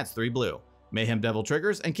hand, and adds 3 blue. Mayhem Devil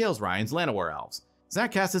triggers and kills Ryan's Llanowar Elves.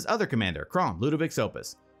 Zach casts his other commander, Crom Ludovic's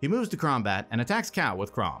Opus. He moves to Crombat and attacks Cal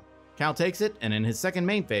with Crom. Cal takes it, and in his second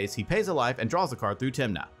main phase, he pays a life and draws a card through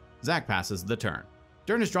Timna. Zach passes the turn.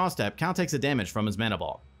 During his draw step, Cal takes a damage from his Mana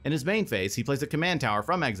Vault. In his main phase, he plays a Command Tower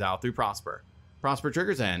from exile through Prosper. Prosper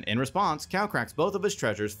triggers, and in response, Cal cracks both of his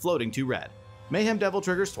treasures, floating to red. Mayhem Devil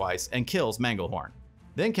triggers twice and kills Manglehorn.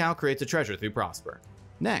 Then Cal creates a treasure through Prosper.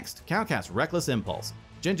 Next, Cal casts Reckless Impulse.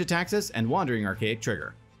 Ginge attacks us, and Wandering Archaic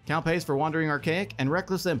trigger. Cal pays for Wandering Archaic, and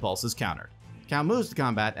Reckless Impulse is countered. Cal moves to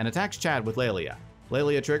combat and attacks Chad with Lelia.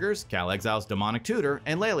 Lelia triggers, Cal exiles Demonic Tutor,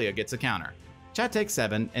 and Lelia gets a counter. Chad takes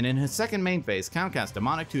 7, and in his second main phase, Cal casts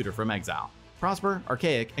Demonic Tutor from exile. Prosper,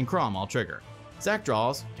 Archaic, and Crom all trigger. Zach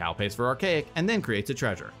draws, Cal pays for Archaic, and then creates a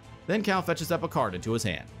treasure. Then Cal fetches up a card into his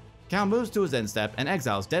hand. Cal moves to his end step and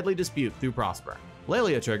exiles Deadly Dispute through Prosper.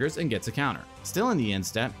 Lelia triggers and gets a counter. Still in the end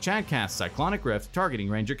step, Chad casts Cyclonic Rift, targeting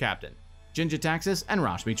Ranger Captain. Ginge attacks us, and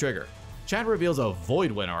Rashmi trigger. Chad reveals a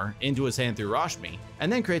Void Winnower into his hand through Rashmi,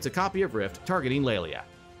 and then creates a copy of Rift, targeting Lelia.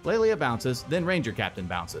 Lelia bounces, then Ranger Captain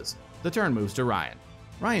bounces. The turn moves to Ryan.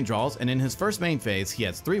 Ryan draws, and in his first main phase, he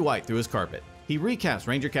adds 3 white through his carpet. He recasts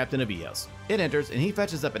Ranger Captain of Eos. It enters, and he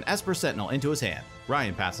fetches up an Esper Sentinel into his hand.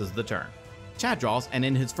 Ryan passes the turn. Chad draws, and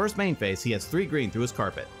in his first main phase, he adds 3 green through his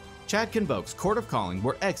carpet. Chad convokes Court of Calling,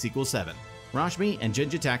 where X equals 7. Rashmi and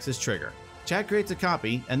Ginge attacks his trigger. Chad creates a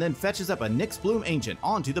copy, and then fetches up a Nyx Bloom Ancient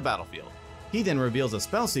onto the battlefield. He then reveals a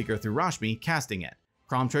Spellseeker through Rashmi, casting it.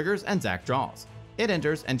 Crom triggers, and Zach draws. It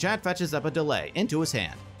enters, and Chad fetches up a Delay into his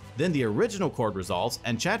hand. Then the original chord resolves,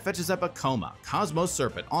 and Chad fetches up a Coma, Cosmos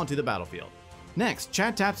Serpent, onto the battlefield. Next,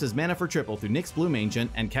 Chad taps his mana for triple through Nyx Bloom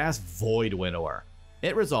Ancient and casts Void Winnower.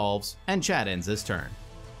 It resolves, and Chad ends his turn.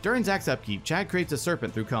 During Zach's upkeep, Chad creates a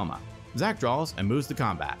Serpent through Coma. Zach draws and moves to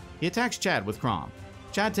combat. He attacks Chad with Crom.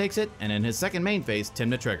 Chad takes it, and in his second main phase,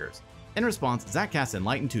 Timna triggers. In response, Zach casts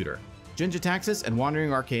Enlightened Tutor. Ginge attacks us, and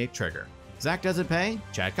Wandering Archaic trigger. Zach doesn't pay,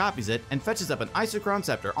 Chad copies it, and fetches up an Isochron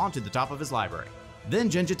Scepter onto the top of his library. Then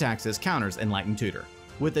Ginge attacks us, counters Enlightened Tutor.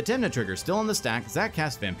 With the Timna trigger still in the stack, Zach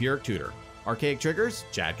casts Vampiric Tutor. Archaic triggers,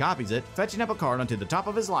 Chad copies it, fetching up a card onto the top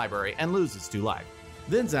of his library and loses 2 life.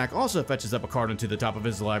 Then Zach also fetches up a card onto the top of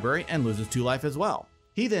his library and loses 2 life as well.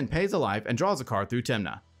 He then pays a life and draws a card through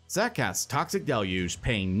Timna. Zach casts Toxic Deluge,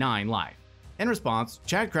 paying 9 life. In response,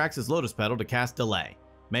 Chad cracks his Lotus Petal to cast Delay.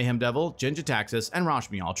 Mayhem Devil, Ginge attacks us, and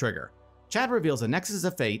Rashmi all trigger. Chad reveals a Nexus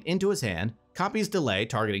of Fate into his hand, copies Delay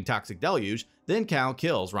targeting Toxic Deluge, then Cal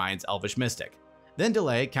kills Ryan's Elvish Mystic. Then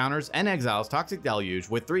Delay counters and exiles Toxic Deluge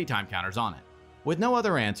with 3 time counters on it. With no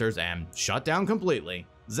other answers and shut down completely,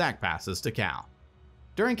 Zach passes to Cal.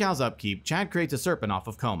 During Cal's upkeep, Chad creates a Serpent off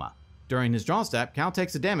of Coma. During his draw step, Cal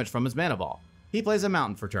takes a damage from his Mana Vault. He plays a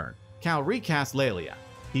Mountain for turn. Cal recasts Lelia.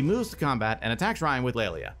 He moves to combat and attacks Ryan with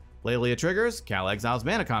Lelia. Lelia triggers, Cal exiles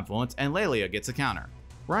Mana Confluence, and Lelia gets a counter.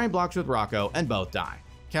 Ryan blocks with Rocco, and both die.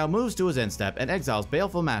 Cal moves to his end step and exiles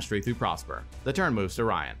Baleful Mastery through Prosper. The turn moves to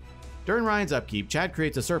Ryan. During Ryan's upkeep, Chad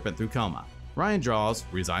creates a Serpent through Coma. Ryan draws,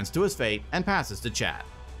 resigns to his fate, and passes to Chad.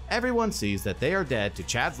 Everyone sees that they are dead to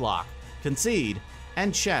Chad's lock, concede,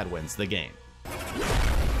 and Chad wins the game.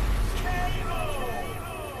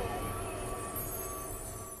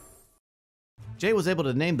 Jay was able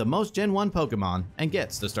to name the most Gen 1 Pokemon and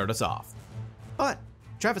gets to start us off. But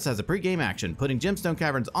Travis has a pre-game action, putting Gemstone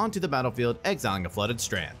Caverns onto the battlefield, exiling a Flooded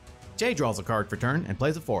Strand. Jay draws a card for turn and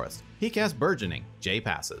plays a Forest. He casts Burgeoning. Jay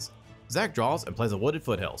passes. Zach draws and plays a Wooded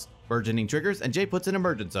Foothills. Burgeoning triggers, and Jay puts an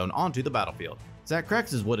Emergent Zone onto the battlefield. Zach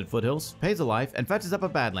cracks his Wooded Foothills, pays a life, and fetches up a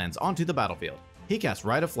Badlands onto the battlefield. He casts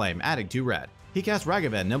Rite of Flame, adding 2 red. He casts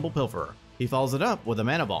Ragavan, Nimble Pilferer. He follows it up with a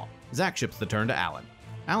Mana Vault. Zach ships the turn to Alan.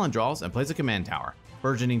 Alan draws and plays a Command Tower.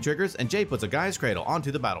 Burgeoning triggers, and Jay puts a Gaia's Cradle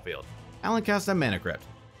onto the battlefield. Alan casts a Mana Crypt.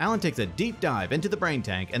 Alan takes a deep dive into the Brain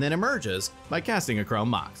Tank and then emerges by casting a Chrome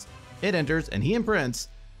Mox. It enters and he imprints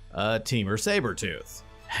a Temur Sabertooth.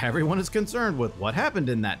 Everyone is concerned with what happened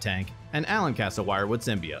in that tank, and Alan casts a Wirewood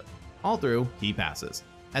Symbiote. All through, he passes.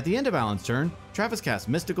 At the end of Alan's turn, Travis casts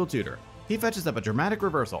Mystical Tutor. He fetches up a Dramatic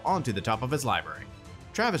Reversal onto the top of his library.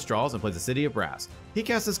 Travis draws and plays a City of Brass. He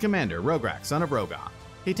casts his commander, Rograk, son of Roga.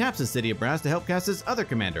 He taps his City of Brass to help cast his other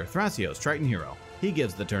commander, Thrasios, Triton Hero. He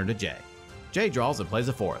gives the turn to Jay. Jay draws and plays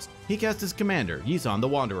a Forest. He casts his commander, Yisan the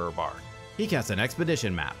Wanderer Bard. He casts an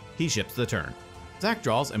Expedition map. He ships the turn. Zach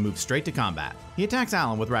draws and moves straight to combat. He attacks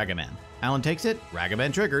Alan with Ragavan. Alan takes it,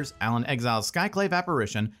 Ragavan triggers, Alan exiles Skyclave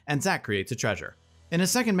Apparition, and Zach creates a treasure. In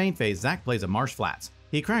his second main phase, Zach plays a Marsh Flats.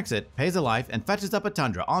 He cracks it, pays a life, and fetches up a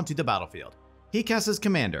Tundra onto the battlefield. He casts his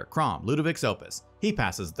commander, Crom, Ludovic's Opus. He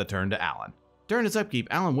passes the turn to Alan. During his upkeep,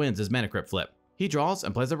 Alan wins his Mana Crypt flip. He draws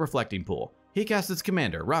and plays a Reflecting Pool. He casts his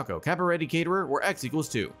commander, Rocco, Cabaretti Caterer, where X equals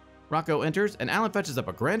 2. Rocco enters, and Alan fetches up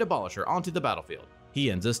a Grand Abolisher onto the battlefield.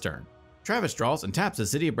 He ends his turn. Travis draws and taps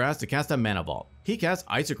his City of Brass to cast a Mana Vault. He casts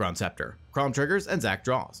Isochron Scepter. Crom triggers, and Zach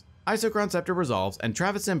draws. Isochron Scepter resolves, and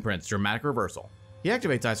Travis imprints Dramatic Reversal. He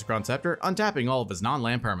activates Isochron Scepter, untapping all of his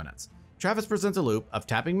non-land permanents. Travis presents a loop of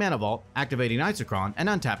tapping Mana Vault, activating Isochron, and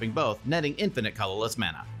untapping both, netting infinite colorless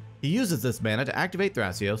mana. He uses this mana to activate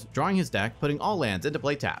Thrasios, drawing his deck, putting all lands into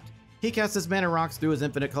play tapped. He casts his Mana Rocks through his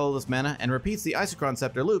infinite colorless mana and repeats the Isochron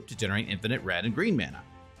Scepter loop to generate infinite red and green mana.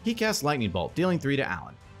 He casts Lightning Bolt, dealing 3 to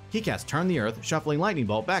Alan. He casts Turn the Earth, shuffling Lightning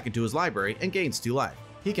Bolt back into his library and gains 2 life.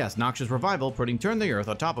 He casts Noxious Revival, putting Turn the Earth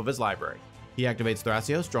on top of his library. He activates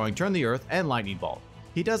Thrasios, drawing Turn the Earth and Lightning Bolt.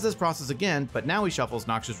 He does this process again, but now he shuffles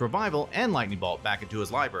Noxious Revival and Lightning Bolt back into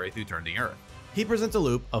his library through Turn the Earth. He presents a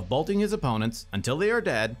loop of bolting his opponents until they are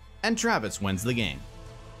dead, and Travis wins the game.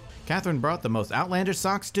 Catherine brought the most outlandish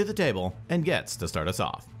socks to the table and gets to start us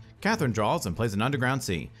off. Catherine draws and plays an Underground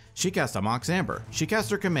Sea. She casts a Mox Amber. She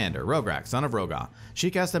casts her commander, Rograk, son of Roga.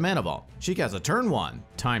 She casts a Mana Vault. She casts a turn 1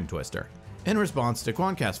 Time Twister. In response,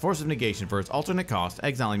 Daquan casts Force of Negation for its alternate cost,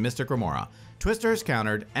 exiling Mystic Remora. Twister is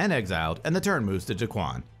countered and exiled, and the turn moves to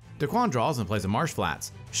Daquan. Daquan draws and plays a Marsh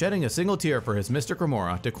Flats. Shedding a single tier for his Mystic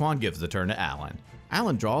Remora, Daquan gives the turn to Alan.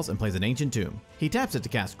 Alan draws and plays an Ancient Tomb. He taps it to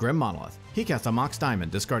cast Grim Monolith. He casts a Mox Diamond,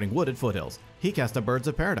 discarding Wooded Foothills. He casts a Birds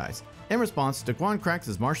of Paradise. In response, Daquan cracks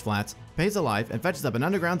his Marsh Flats, pays a life, and fetches up an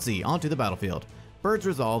Underground Sea onto the battlefield. Birds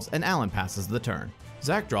resolves, and Alan passes the turn.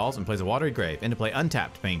 Zach draws and plays a Watery Grave into play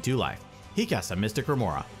untapped, paying 2 life. He casts a Mystic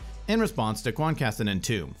Remora. In response, Daquan casts an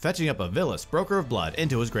Entomb, fetching up a Villas, Broker of Blood,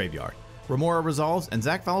 into his graveyard. Remora resolves, and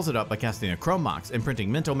Zach follows it up by casting a Chrome Mox, imprinting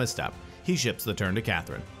Mental Misstep. He ships the turn to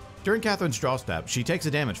Catherine. During Catherine's draw step, she takes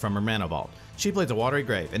a damage from her Mana Vault. She plays a Watery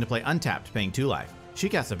Grave into play untapped, paying 2 life. She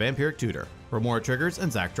casts a Vampiric Tutor. Remora triggers,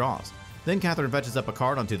 and Zach draws. Then Catherine fetches up a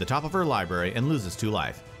card onto the top of her library and loses 2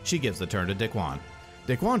 life. She gives the turn to Daquan.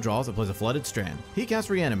 Daquan draws and plays a Flooded Strand. He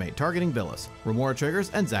casts Reanimate, targeting Villas. Remora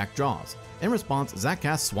triggers, and Zach draws. In response, Zach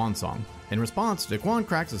casts Swan Song. In response, Daquan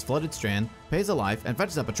cracks his Flooded Strand, pays a life, and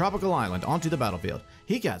fetches up a Tropical Island onto the battlefield.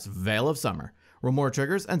 He casts Veil of Summer. Remora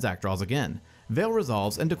triggers, and Zach draws again. Veil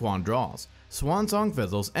resolves, and Daquan draws. Swan Song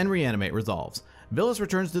fizzles, and Reanimate resolves. Villas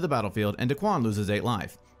returns to the battlefield, and Daquan loses 8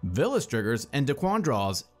 life. Villas triggers, and Daquan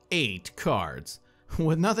draws 8 cards.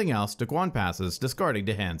 With nothing else, Daquan passes, discarding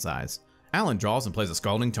to hand size. Alan draws and plays a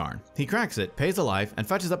Scalding Tarn. He cracks it, pays a life, and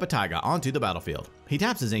fetches up a Taiga onto the battlefield. He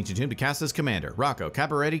taps his Ancient Tomb to cast his commander, Rocco,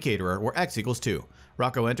 Cabaretti Caterer, where X equals 2.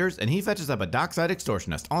 Rocco enters, and he fetches up a Dockside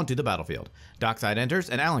Extortionist onto the battlefield. Dockside enters,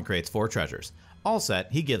 and Alan creates 4 treasures. All set,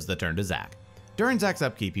 he gives the turn to Zach. During Zach's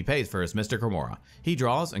upkeep, he pays for his Mystic Remora. He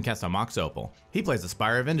draws and casts a Mox Opal. He plays the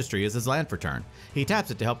Spire of Industry as his land for turn. He taps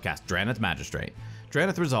it to help cast Drannith Magistrate.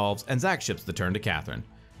 Drannith resolves, and Zach ships the turn to Catherine.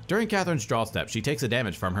 During Catherine's draw step, she takes a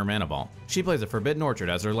damage from her Mana Vault. She plays a Forbidden Orchard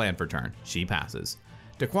as her land for turn. She passes.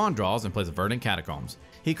 Daquan draws and plays a Verdant Catacombs.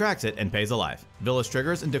 He cracks it and pays a life. Villas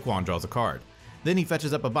triggers, and Daquan draws a card. Then he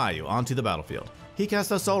fetches up a Bayou onto the battlefield. He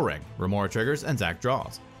casts a Soul Ring. Remora triggers, and Zach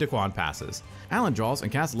draws. Daquan passes. Alan draws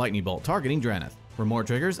and casts Lightning Bolt, targeting Drannith. Remora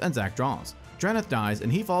triggers, and Zach draws. Drannith dies,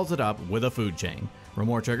 and he follows it up with a Food Chain.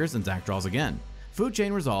 Remora triggers, and Zach draws again. Food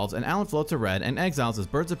Chain resolves, and Alan floats a red and exiles his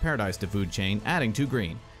Birds of Paradise to Food Chain, adding 2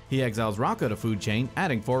 green. He exiles Rocco to Food Chain,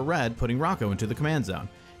 adding 4 red, putting Rocco into the command zone.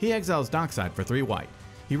 He exiles Dockside for 3 white.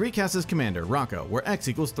 He recasts his commander, Rocco, where X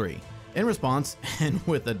equals 3. In response, and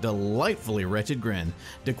with a delightfully wretched grin,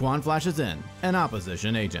 Daquan flashes in, an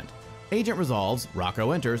opposition agent. Agent resolves,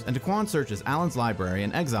 Rocco enters, and Daquan searches Alan's library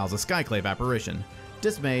and exiles a Skyclave apparition.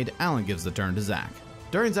 Dismayed, Alan gives the turn to Zack.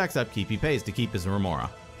 During Zack's upkeep, he pays to keep his Remora.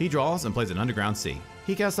 He draws and plays an Underground Sea.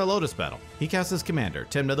 He casts a Lotus Petal. He casts his commander,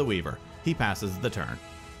 Timna the Weaver. He passes the turn.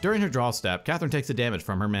 During her draw step, Catherine takes a damage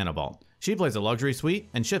from her Mana Vault. She plays a Luxury Suite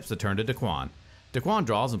and ships the turn to Daquan. Daquan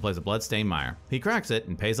draws and plays a Bloodstained Mire. He cracks it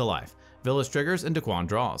and pays a life. Villas triggers and Daquan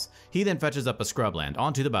draws. He then fetches up a Scrubland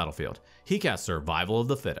onto the battlefield. He casts Survival of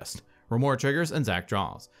the Fittest. Remora triggers and Zack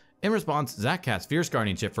draws. In response, Zack casts Fierce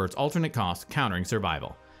Guardianship for its alternate cost, countering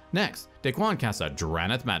Survival. Next, Daquan casts a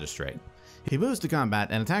Draneth Magistrate. He moves to combat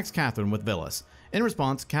and attacks Catherine with Villas. In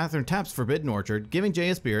response, Catherine taps Forbidden Orchard, giving Jay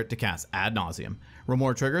a spirit to cast Ad Nauseam.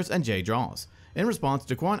 Remora triggers and Jay draws. In response,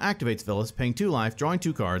 Daquan activates Villas, paying 2 life, drawing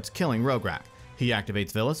 2 cards, killing Rograk. He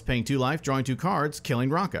activates Villas, paying 2 life, drawing 2 cards, killing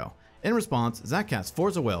Rocco. In response, Zack casts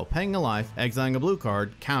Force of Will, paying a life, exiling a blue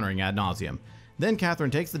card, countering Ad Nauseam. Then Catherine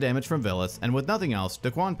takes the damage from Villas, and with nothing else,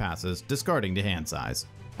 Daquan passes, discarding to hand size.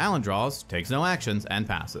 Alan draws, takes no actions, and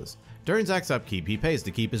passes. During Zack's upkeep, he pays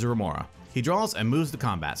to keep his Remora. He draws and moves to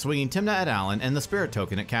combat, swinging Timna at Alan and the Spirit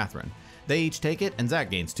Token at Catherine. They each take it, and Zack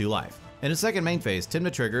gains 2 life. In his second main phase,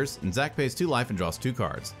 Timna triggers, and Zack pays 2 life and draws 2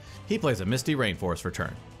 cards. He plays a Misty Rainforest for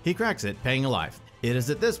turn. He cracks it, paying a life. It is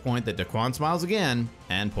at this point that Daquan smiles again,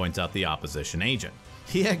 and points out the opposition agent.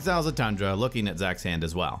 He exiles a Tundra, looking at Zack's hand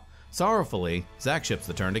as well. Sorrowfully, Zack ships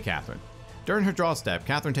the turn to Catherine. During her draw step,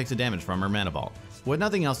 Catherine takes a damage from her Mana Vault. With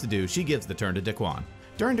nothing else to do, she gives the turn to Daquan.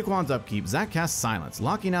 During Daquan's upkeep, Zack casts Silence,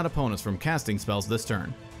 locking out opponents from casting spells this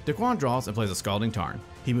turn. Daquan draws and plays a Scalding Tarn.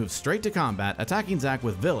 He moves straight to combat, attacking Zack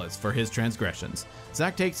with Villas for his transgressions.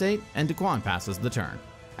 Zack takes 8, and Daquan passes the turn.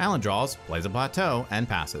 Alan draws, plays a Plateau, and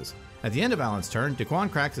passes. At the end of Alan's turn,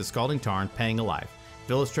 Daquan cracks his Scalding Tarn, paying a life.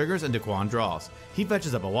 Villas triggers and Daquan draws. He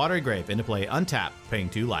fetches up a Watery Grave into play untapped, paying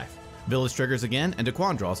 2 life. Villas triggers again, and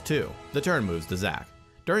Daquan draws 2. The turn moves to Zack.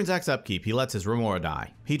 During Zack's upkeep, he lets his Remora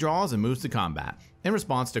die. He draws and moves to combat. In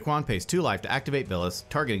response, Daquan pays 2 life to activate Villas,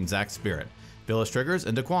 targeting Zack's Spirit. Villas triggers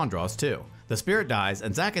and Daquan draws 2. The Spirit dies,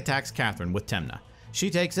 and Zack attacks Catherine with Timna. She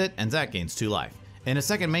takes it, and Zack gains 2 life. In his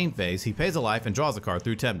second main phase, he pays a life and draws a card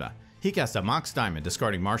through Timna. He casts a Mox Diamond,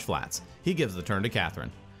 discarding Marsh Flats. He gives the turn to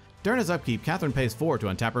Catherine. During his upkeep, Catherine pays 4 to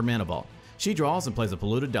untap her Mana Vault. She draws and plays a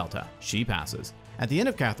Polluted Delta. She passes. At the end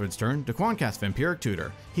of Catherine's turn, Daquan casts Vampiric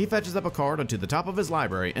Tutor. He fetches up a card onto the top of his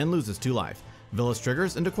library and loses 2 life. Villas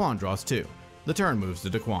triggers and Daquan draws 2. The turn moves to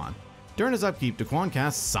Daquan. During his upkeep, Daquan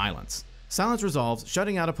casts Silence. Silence resolves,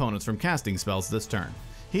 shutting out opponents from casting spells this turn.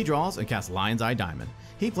 He draws and casts Lion's Eye Diamond.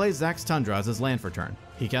 He plays Zack's Tundra as his land for turn.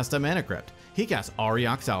 He casts a Mana Crypt. He casts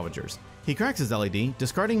Auriok Salvagers. He cracks his LED,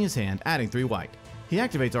 discarding his hand, adding 3 white. He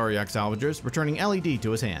activates Auriok Salvagers, returning LED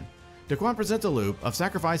to his hand. Daquan presents a loop of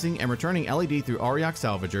sacrificing and returning LED through Auriok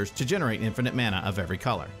Salvagers to generate infinite mana of every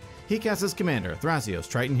color. He casts his commander, Thrasios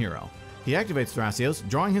Triton Hero. He activates Thrasios,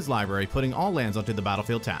 drawing his library, putting all lands onto the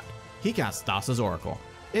battlefield tapped. He casts Thassa's Oracle.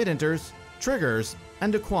 It enters, triggers,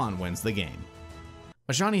 and Daquan wins the game.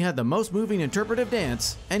 Ashani had the most moving interpretive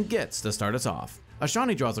dance and gets to start us off.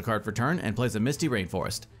 Ashani draws a card for turn and plays a Misty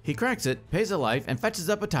Rainforest. He cracks it, pays a life, and fetches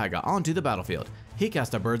up a Taiga onto the battlefield. He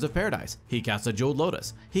casts a Birds of Paradise. He casts a Jeweled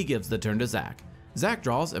Lotus. He gives the turn to Zack. Zack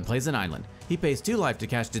draws and plays an island. He pays 2 life to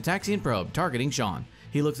cast Gitaxian Probe, targeting Sean.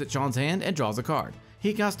 He looks at Sean's hand and draws a card.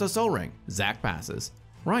 He casts a Soul Ring. Zack passes.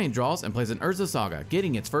 Ryan draws and plays an Urza Saga,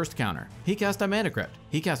 getting its first counter. He casts a Mana Crypt.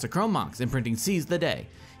 He casts a Chrome Mox, imprinting Seize the Day.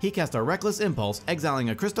 He casts a Reckless Impulse,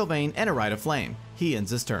 exiling a Crystal Vein and a Rite of Flame. He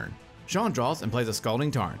ends his turn. Sean draws and plays a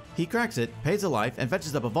Scalding Tarn. He cracks it, pays a life, and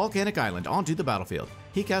fetches up a Volcanic Island onto the battlefield.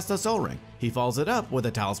 He casts a Soul Ring. He follows it up with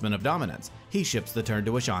a Talisman of Dominance. He ships the turn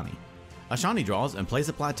to Ashani. Ashani draws and plays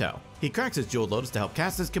a Plateau. He cracks his Jeweled Lotus to help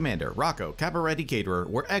cast his commander, Rocco, Cabaretti Caterer,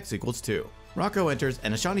 where X equals 2. Rocco enters,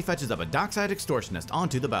 and Ashani fetches up a Dockside Extortionist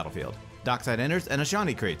onto the battlefield. Dockside enters, and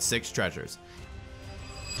Ashani creates 6 treasures.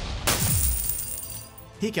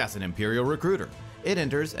 He casts an Imperial Recruiter. It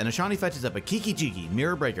enters, and Ashani fetches up a Kiki Jiki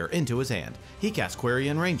Mirror Breaker into his hand. He casts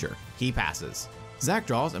Quarian Ranger. He passes. Zack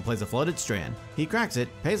draws and plays a Flooded Strand. He cracks it,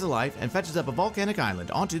 pays a life, and fetches up a Volcanic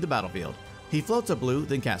Island onto the battlefield. He floats a blue,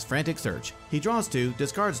 then casts Frantic Search. He draws 2,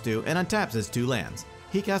 discards 2, and untaps his 2 lands.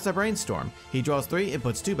 He casts a Brainstorm. He draws 3 and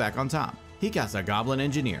puts 2 back on top. He casts a Goblin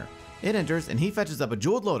Engineer. It enters, and he fetches up a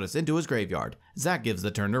Jeweled Lotus into his graveyard. Zack gives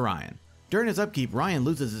the turn to Ryan. During his upkeep, Ryan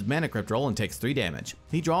loses his Mana Crypt roll and takes 3 damage.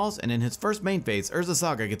 He draws, and in his first main phase, Urza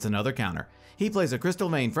Saga gets another counter. He plays a Crystal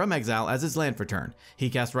Vein from exile as his land for turn. He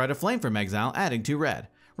casts Rite of Flame from exile, adding 2 red.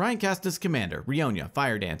 Ryan casts his commander, Rionia,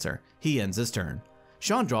 Fire Dancer. He ends his turn.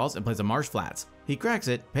 Sean draws and plays a Marsh Flats. He cracks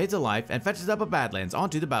it, pays a life, and fetches up a Badlands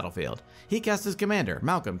onto the battlefield. He casts his commander,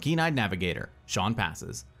 Malcolm, Keen-Eyed Navigator. Sean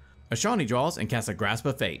passes. Ashani draws and casts a Grasp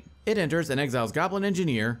of Fate. It enters and exiles Goblin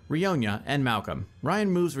Engineer, Rionya, and Malcolm.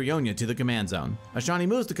 Ryan moves Rionya to the command zone. Ashani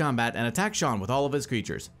moves to combat and attacks Sean with all of his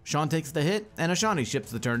creatures. Sean takes the hit, and Ashani ships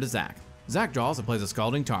the turn to Zach. Zach draws and plays a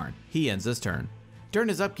Scalding Tarn. He ends his turn. During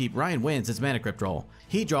his upkeep, Ryan wins his Mana Crypt roll.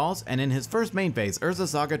 He draws, and in his first main phase, Urza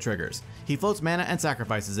Saga triggers. He floats mana and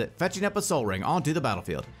sacrifices it, fetching up a Soul Ring onto the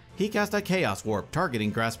battlefield. He casts a Chaos Warp,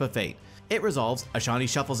 targeting Grasp of Fate. It resolves, Ashani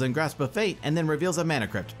shuffles in Grasp of Fate, and then reveals a Mana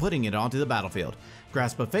Crypt, putting it onto the battlefield.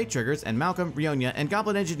 Grasp of Fate triggers, and Malcolm, Rionya, and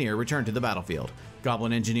Goblin Engineer return to the battlefield.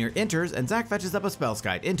 Goblin Engineer enters, and Zach fetches up a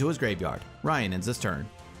Spellskite into his graveyard. Ryan ends his turn.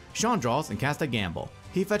 Sean draws and casts a Gamble.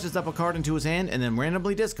 He fetches up a card into his hand and then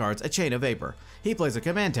randomly discards a Chain of Vapor. He plays a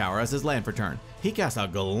Command Tower as his land for turn. He casts a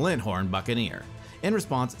Glenhorn Buccaneer. In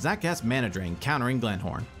response, Zach casts Mana Drain, countering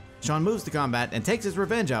Glenhorn. Sean moves to combat and takes his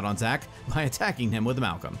revenge out on Zach by attacking him with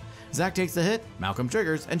Malcolm. Zach takes the hit, Malcolm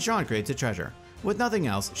triggers, and Sean creates a treasure. With nothing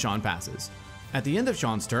else, Sean passes. At the end of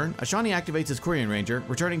Sean's turn, Ashani activates his Quirion Ranger,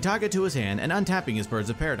 returning Taiga to his hand and untapping his Birds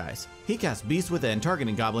of Paradise. He casts Beast Within,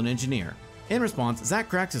 targeting Goblin Engineer. In response, Zach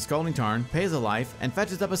cracks his Scalding Tarn, pays a life, and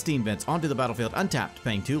fetches up a Steam Vents onto the battlefield untapped,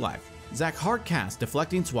 paying 2 life. Zach hard casts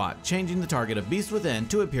Deflecting Swat, changing the target of Beast Within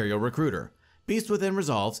to Imperial Recruiter. Beast Within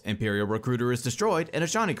resolves, Imperial Recruiter is destroyed, and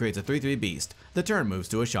Ashani creates a 3/3 Beast. The turn moves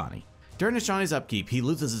to Ashani. During Ashani's upkeep, he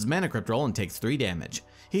loses his Mana Crypt roll and takes 3 damage.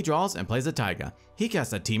 He draws and plays a Taiga. He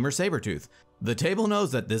casts a Temur Sabertooth. The table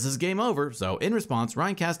knows that this is game over, so in response,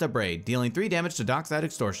 Ryan casts a Braid, dealing 3 damage to Dockside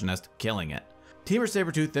Extortionist, killing it. Temur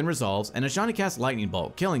Sabertooth then resolves, and Ashani casts Lightning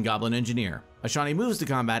Bolt, killing Goblin Engineer. Ashani moves to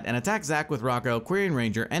combat and attacks Zach with Rocco, Quirion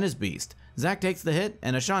Ranger, and his Beast. Zach takes the hit,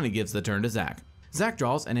 and Ashani gives the turn to Zach. Zach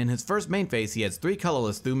draws, and in his first main phase, he has 3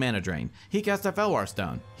 colorless through Mana Drain. He casts a Felwar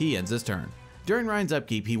Stone. He ends his turn. During Ryan's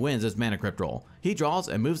upkeep, he wins his Mana Crypt roll. He draws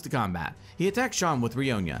and moves to combat. He attacks Sean with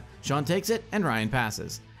Rionya. Sean takes it, and Ryan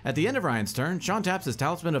passes. At the end of Ryan's turn, Sean taps his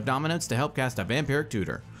Talisman of Dominance to help cast a Vampiric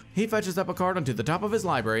Tutor. He fetches up a card onto the top of his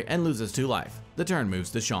library and loses 2 life. The turn moves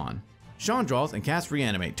to Sean. Sean draws and casts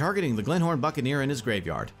Reanimate, targeting the Glenhorn Buccaneer in his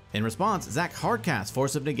graveyard. In response, Zach hard casts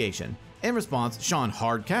Force of Negation. In response, Sean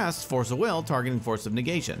hard casts Force of Will, targeting Force of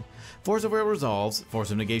Negation. Force of Will resolves,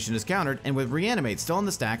 Force of Negation is countered, and with Reanimate still in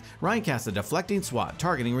the stack, Ryan casts a Deflecting Swat,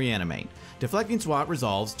 targeting Reanimate. Deflecting Swat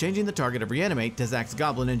resolves, changing the target of Reanimate to Zach's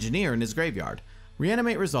Goblin Engineer in his graveyard.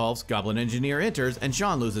 Reanimate resolves, Goblin Engineer enters, and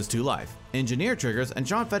Sean loses 2 life. Engineer triggers, and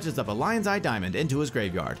Sean fetches up a Lion's Eye Diamond into his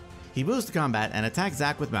graveyard. He moves to combat and attacks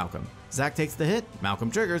Zach with Malcolm. Zach takes the hit,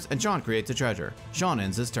 Malcolm triggers, and Sean creates a treasure. Sean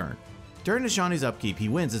ends his turn. During Ashani's upkeep, he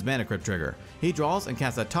wins his Mana Crypt trigger. He draws and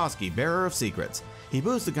casts a Toski, Bearer of Secrets. He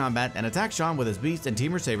moves to combat and attacks Sean with his Beast and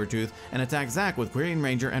Temur Sabertooth, and attacks Zach with Quirion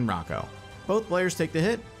Ranger and Rocco. Both players take the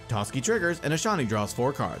hit, Toski triggers, and Ashani draws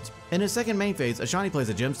 4 cards. In his second main phase, Ashani plays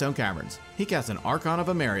a Gemstone Caverns. He casts an Archon of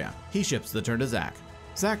Emeria. He ships the turn to Zach.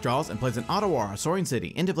 Zach draws and plays an Otawara, Soaring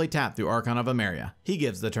City, into play tap through Archon of Emeria. He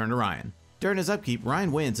gives the turn to Ryan. During his upkeep,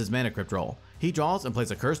 Ryan wins his Mana Crypt roll. He draws and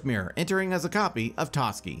plays a Cursed Mirror, entering as a copy of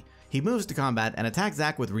Toski. He moves to combat and attacks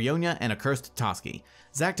Zach with Rionya and a Cursed Toski.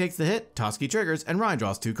 Zach takes the hit, Toski triggers, and Ryan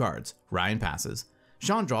draws 2 cards. Ryan passes.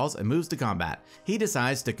 Sean draws and moves to combat. He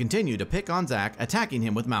decides to continue to pick on Zach, attacking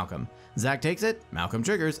him with Malcolm. Zach takes it, Malcolm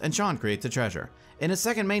triggers, and Sean creates a treasure. In his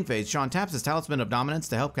second main phase, Sean taps his Talisman of Dominance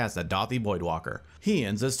to help cast a Dothy Voidwalker. He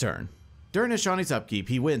ends his turn. During Ashani's upkeep,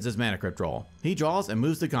 he wins his Mana Crypt roll. He draws and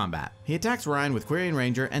moves to combat. He attacks Ryan with Quirion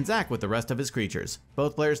Ranger and Zach with the rest of his creatures.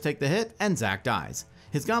 Both players take the hit, and Zach dies.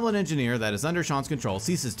 His Goblin Engineer that is under Sean's control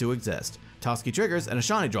ceases to exist. Toski triggers, and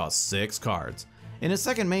Ashani draws 6 cards. In his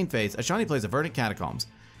second main phase, Ashani plays a Verdant Catacombs.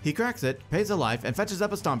 He cracks it, pays a life, and fetches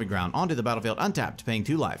up a Stomping Ground onto the battlefield untapped, paying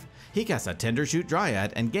 2 life. He casts a Tendershoot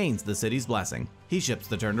Dryad and gains the city's blessing. He ships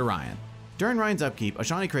the turn to Ryan. During Ryan's upkeep,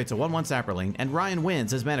 Ashani creates a 1/1 Saproling, and Ryan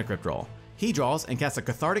wins his Mana Crypt roll. He draws and casts a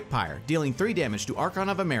Cathartic Pyre, dealing 3 damage to Archon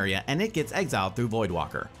of Emeria, and it gets exiled through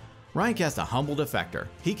Voidwalker. Ryan casts a Humble Defector.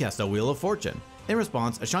 He casts a Wheel of Fortune. In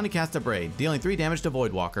response, Ashani casts a Braid, dealing 3 damage to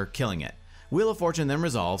Voidwalker, killing it. Wheel of Fortune then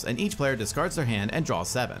resolves, and each player discards their hand and draws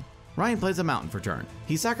 7. Ryan plays a Mountain for turn.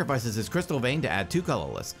 He sacrifices his Crystal Vein to add 2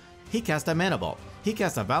 colorless. He casts a Mana Vault. He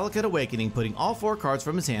casts a Valakut Awakening, putting all 4 cards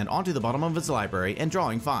from his hand onto the bottom of his library and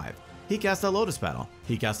drawing 5. He casts a Lotus Petal.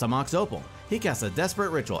 He casts a Mox Opal. He casts a Desperate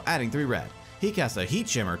Ritual, adding 3 red. He casts a Heat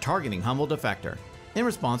Shimmer, targeting Humble Defector. In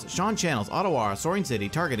response, Sean channels Otawara, Soaring City,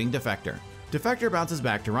 targeting Defector. Defector bounces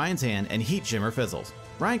back to Ryan's hand, and Heat Shimmer fizzles.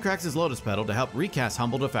 Ryan cracks his Lotus Petal to help recast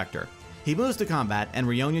Humble Defector. He moves to combat, and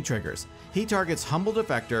Rionya triggers. He targets Humble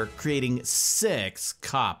Defector, creating 6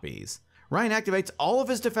 copies. Ryan activates all of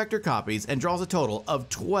his Defector copies and draws a total of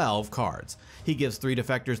 12 cards. He gives 3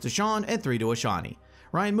 Defectors to Sean and 3 to Ashani.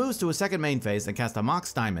 Ryan moves to his second main phase and casts a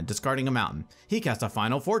Mox Diamond, discarding a mountain. He casts a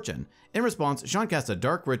Final Fortune. In response, Sean casts a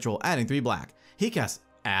Dark Ritual, adding 3 black. He casts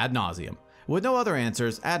Ad Nauseam. With no other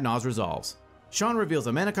answers, Ad Naus resolves. Sean reveals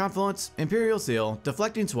a Mana Confluence, Imperial Seal,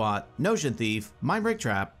 Deflecting Swat, Notion Thief, Mindbreak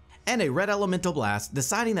Trap, and a Red Elemental Blast,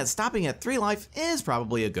 deciding that stopping at 3 life is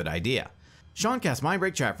probably a good idea. Sean casts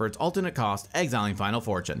Mindbreak Trap for its alternate cost, exiling Final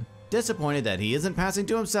Fortune. Disappointed that he isn't passing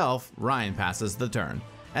to himself, Ryan passes the turn.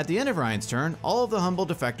 At the end of Ryan's turn, all of the Humble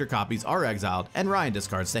Defector copies are exiled, and Ryan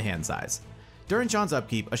discards to hand size. During Sean's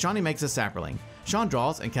upkeep, Ashani makes a Saproling. Sean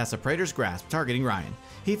draws and casts a Praetor's Grasp, targeting Ryan.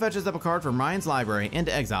 He fetches up a card from Ryan's library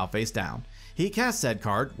into exile face down. He casts said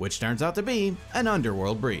card, which turns out to be an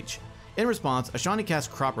Underworld Breach. In response, Ashani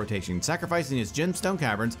casts Crop Rotation, sacrificing his Gemstone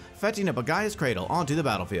Caverns, fetching up a Gaia's Cradle onto the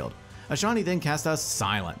battlefield. Ashani then casts a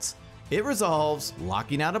Silence. It resolves,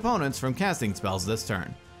 locking out opponents from casting spells this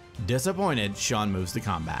turn. Disappointed, Sean moves to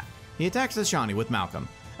combat. He attacks Ashani with Malcolm.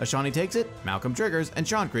 Ashani takes it, Malcolm triggers, and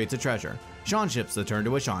Sean creates a treasure. Sean ships the turn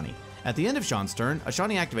to Ashani. At the end of Sean's turn,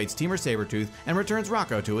 Ashani activates Temur Sabertooth and returns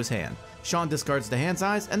Rocco to his hand. Sean discards the hand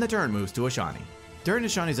size, and the turn moves to Ashani. During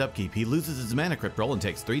Ashani's upkeep, he loses his Mana Crypt roll and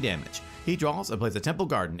takes 3 damage. He draws and plays a Temple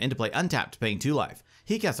Garden into play untapped, paying 2 life.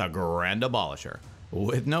 He casts a Grand Abolisher.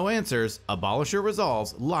 With no answers, Abolisher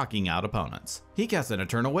resolves, locking out opponents. He casts an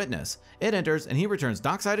Eternal Witness. It enters, and he returns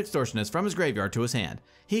Dockside Extortionist from his graveyard to his hand.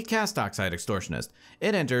 He casts Dockside Extortionist.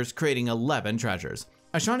 It enters, creating 11 treasures.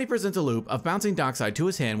 Ashani presents a loop of bouncing Dockside to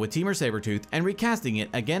his hand with Temur Sabertooth and recasting it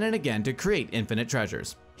again and again to create infinite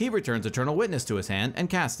treasures. He returns Eternal Witness to his hand and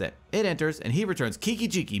casts it. It enters, and he returns Kiki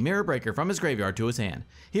Jiki Mirror Breaker from his graveyard to his hand.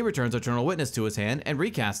 He returns Eternal Witness to his hand and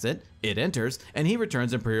recasts it. It enters, and he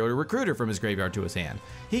returns Imperial Recruiter from his graveyard to his hand.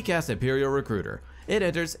 He casts Imperial Recruiter. It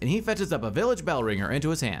enters, and he fetches up a Village Bellringer into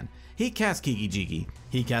his hand. He casts Kiki Jiki.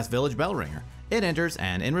 He casts Village Bellringer. It enters,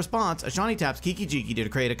 and in response, Ashani taps Kiki Jiki to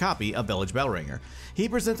create a copy of Village Bellringer. He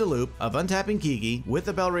presents a loop of untapping Kiki with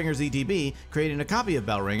the Bellringer's ETB, creating a copy of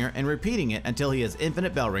Bellringer and repeating it until he has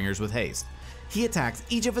infinite Bellringers with haste. He attacks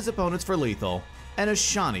each of his opponents for lethal, and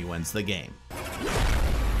Ashani wins the game.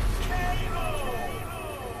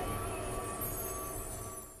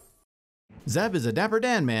 Zeb is a Dapper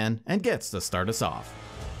Dan man and gets to start us off.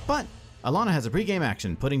 But Alana has a pregame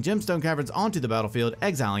action, putting Gemstone Caverns onto the battlefield,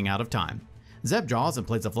 exiling Out of Time. Zeb draws and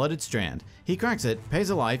plays a Flooded Strand. He cracks it,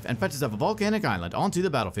 pays a life, and fetches up a Volcanic Island onto the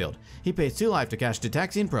battlefield. He pays 2 life to cast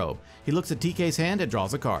Ditaxian Probe. He looks at TK's hand and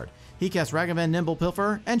draws a card. He casts Ragavan Nimble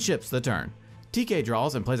Pilferer and ships the turn. TK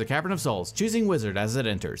draws and plays a Cavern of Souls, choosing Wizard as it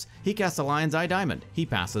enters. He casts a Lion's Eye Diamond. He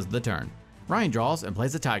passes the turn. Ryan draws and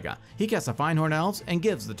plays a Taiga. He casts a Finehorn Elves and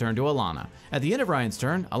gives the turn to Alana. At the end of Ryan's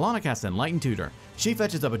turn, Alana casts Enlightened Tutor. She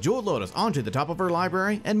fetches up a Jeweled Lotus onto the top of her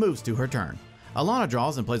library and moves to her turn. Alana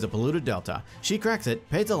draws and plays a Polluted Delta. She cracks it,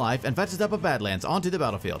 pays a life, and fetches up a Badlands onto the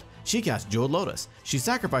battlefield. She casts Jeweled Lotus. She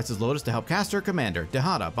sacrifices Lotus to help cast her commander,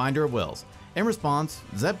 Dihada, Binder of Wills. In response,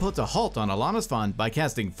 Zeb puts a halt on Alana's fun by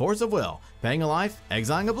casting Force of Will, paying a life,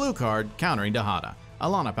 exiling a blue card, countering Dihada.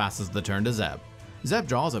 Alana passes the turn to Zeb. Zeb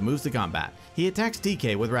draws and moves to combat. He attacks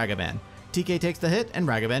TK with Ragavan. TK takes the hit and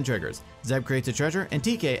Ragavan triggers. Zeb creates a treasure and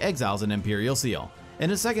TK exiles an Imperial Seal. In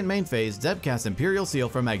his second main phase, Zeb casts Imperial Seal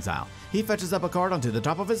from exile. He fetches up a card onto the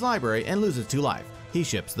top of his library and loses 2 life. He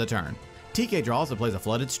ships the turn. TK draws and plays a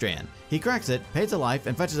Flooded Strand. He cracks it, pays a life,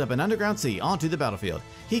 and fetches up an Underground Sea onto the battlefield.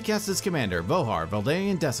 He casts his commander, Vohar,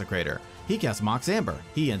 Veldarian Desecrator. He casts Mox Amber.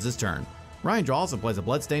 He ends his turn. Ryan draws and plays a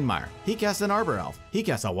Bloodstained Mire. He casts an Arbor Elf. He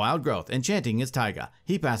casts a Wild Growth, enchanting his Taiga.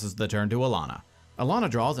 He passes the turn to Alana. Alana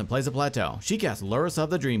draws and plays a Plateau. She casts Lurrus of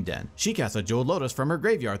the Dream Den. She casts a Jeweled Lotus from her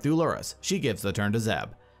graveyard through Lurrus. She gives the turn to Zeb.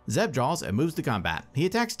 Zeb draws and moves to combat. He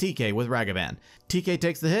attacks TK with Ragavan. TK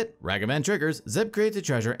takes the hit, Ragavan triggers, Zeb creates a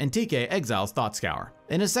treasure, and TK exiles Thoughtscour.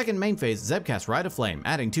 In his second main phase, Zeb casts Rite of Flame,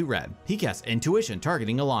 adding 2 red. He casts Intuition,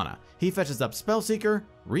 targeting Alana. He fetches up Spellseeker,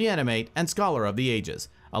 Reanimate, and Scholar of the Ages.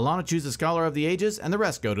 Alana chooses Scholar of the Ages, and the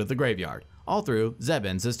rest go to the graveyard. All through, Zeb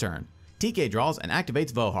ends his turn. TK draws and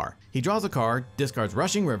activates Vohar. He draws a card, discards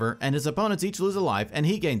Rushing River, and his opponents each lose a life, and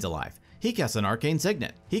he gains a life. He casts an Arcane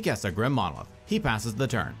Signet. He casts a Grim Monolith. He passes the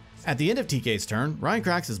turn. At the end of TK's turn, Ryan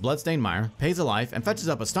cracks his Bloodstained Mire, pays a life, and fetches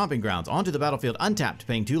up a Stomping Grounds onto the battlefield untapped,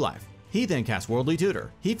 paying 2 life. He then casts Worldly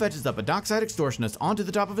Tutor. He fetches up a Dockside Extortionist onto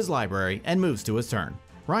the top of his library and moves to his turn.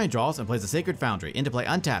 Ryan draws and plays a Sacred Foundry into play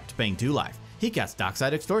untapped, paying 2 life. He casts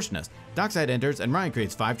Dockside Extortionist. Dockside enters, and Ryan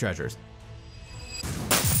creates 5 treasures.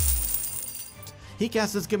 He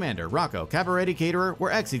casts his commander, Rocco, Cabaretti Caterer,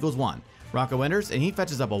 where X equals 1. Rocco enters, and he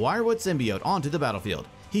fetches up a Wirewood Symbiote onto the battlefield.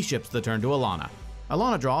 He ships the turn to Alana.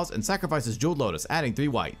 Alana draws and sacrifices Jeweled Lotus, adding 3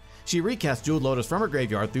 white. She recasts Jeweled Lotus from her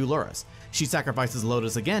graveyard through Luris. She sacrifices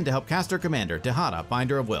Lotus again to help cast her commander, Dehada,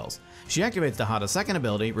 Binder of Wills. She activates Dehada's second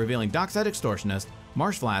ability, revealing Dockside Extortionist,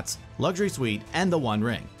 Marsh Flats, Luxury Suite, and the One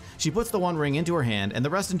Ring. She puts the One Ring into her hand and the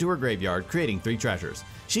rest into her graveyard, creating 3 treasures.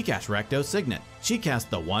 She casts Recto's Signet. She casts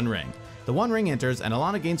the One Ring. The One Ring enters and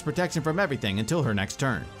Alana gains protection from everything until her next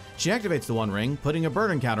turn. She activates the One Ring, putting a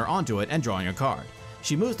burden counter onto it and drawing a card.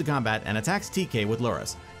 She moves to combat and attacks TK with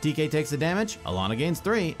Luris. TK takes the damage, Alana gains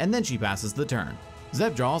 3, and then she passes the turn.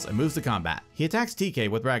 Zeb draws and moves to combat. He attacks TK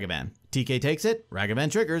with Ragavan. TK takes it,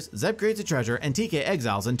 Ragavan triggers, Zeb creates a treasure, and TK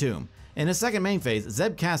exiles Entomb. In his second main phase,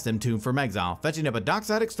 Zeb casts Entomb from exile, fetching up a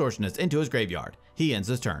Dockside Extortionist into his graveyard. He ends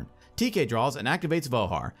his turn. TK draws and activates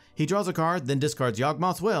Vohar. He draws a card, then discards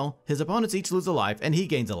Yawgmoth's Will. His opponents each lose a life, and he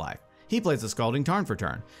gains a life. He plays a Scalding Tarn for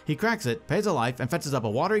turn. He cracks it, pays a life, and fetches up a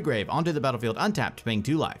Watery Grave onto the battlefield untapped, paying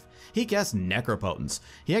 2 life. He casts Necropotence.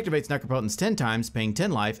 He activates Necropotence 10 times, paying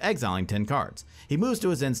 10 life, exiling 10 cards. He moves to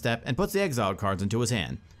his end step and puts the exiled cards into his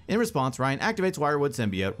hand. In response, Ryan activates Wirewood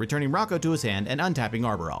Symbiote, returning Rocco to his hand and untapping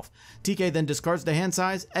Arbor Elf. TK then discards the hand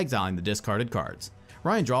size, exiling the discarded cards.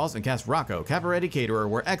 Ryan draws and casts Rocco, Cabaretti Caterer,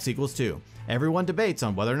 where X equals 2. Everyone debates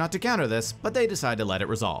on whether or not to counter this, but they decide to let it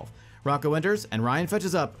resolve. Rocco enters, and Ryan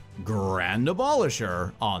fetches up Grand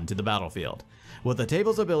Abolisher onto the battlefield. With the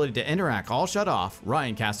table's ability to interact all shut off,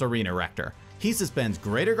 Ryan casts Arena Rector. He suspends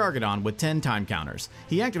Greater Gargadon with 10 time counters.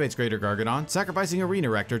 He activates Greater Gargadon, sacrificing Arena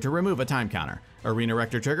Rector to remove a time counter. Arena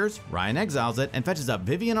Rector triggers, Ryan exiles it, and fetches up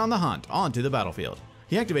Vivian on the Hunt onto the battlefield.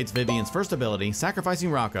 He activates Vivian's first ability, sacrificing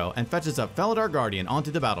Rocco, and fetches up Felidar Guardian onto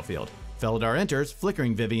the battlefield. Felidar enters,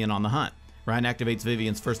 flickering Vivian on the Hunt. Ryan activates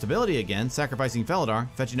Vivian's first ability again, sacrificing Felidar,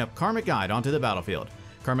 fetching up Karmic Guide onto the battlefield.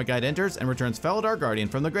 Karmic Guide enters and returns Felidar Guardian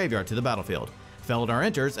from the graveyard to the battlefield. Felidar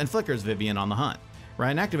enters and flickers Vivian on the Hunt.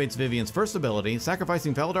 Ryan activates Vivian's first ability,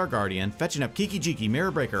 sacrificing Felidar Guardian, fetching up Kiki-Jiki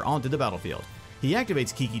Mirror Breaker onto the battlefield. He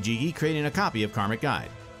activates Kiki-Jiki, creating a copy of Karmic Guide.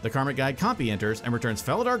 The Karmic Guide copy enters and returns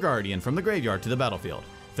Felidar Guardian from the graveyard to the battlefield.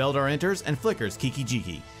 Felidar enters and flickers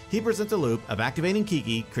Kiki-Jiki. He presents a loop of activating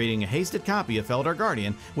Kiki, creating a hasted copy of Felidar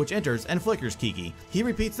Guardian, which enters and flickers Kiki. He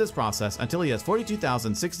repeats this process until he has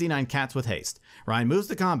 42,069 cats with haste. Ryan moves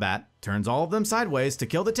to combat, turns all of them sideways to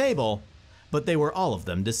kill the table, but they were all of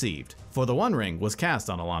them deceived, for the One Ring was cast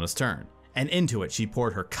on Alana's turn, and into it she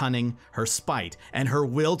poured her cunning, her spite, and her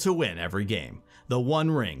will to win every game. The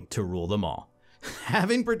One Ring to rule them all.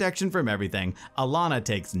 Having protection from everything, Alana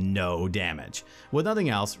takes no damage. With nothing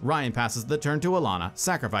else, Ryan passes the turn to Alana,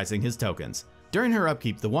 sacrificing his tokens. During her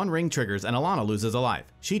upkeep, the One Ring triggers and Alana loses a life.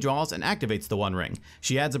 She draws and activates the One Ring.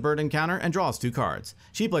 She adds a burden counter and draws 2 cards.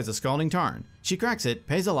 She plays a Scalding Tarn. She cracks it,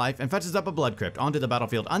 pays a life, and fetches up a Blood Crypt onto the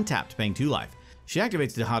battlefield untapped, paying 2 life. She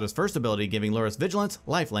activates Dehada's first ability, giving Luris Vigilance,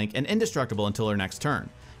 Lifelink, and Indestructible until her next turn.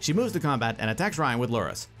 She moves to combat and attacks Ryan with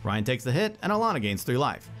Luris. Ryan takes the hit, and Alana gains 3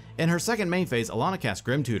 life. In her second main phase, Alana casts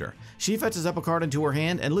Grim Tutor. She fetches up a card into her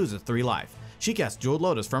hand and loses 3 life. She casts Jeweled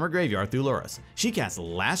Lotus from her graveyard through Luris. She casts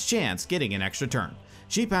Last Chance, getting an extra turn.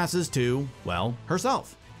 She passes to, well,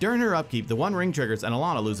 herself. During her upkeep, the One Ring triggers and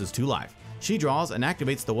Alana loses 2 life. She draws and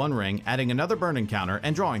activates the One Ring, adding another burden counter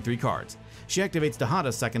and drawing 3 cards. She activates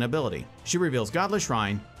Dehada's second ability. She reveals Godless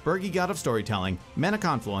Shrine, Birgi God of Storytelling, Mana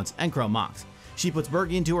Confluence, and Chrome Mox. She puts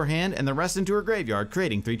Birgi into her hand and the rest into her graveyard,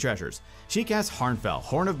 creating 3 treasures. She casts Harnfell,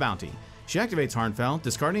 Horn of Bounty. She activates Harnfell,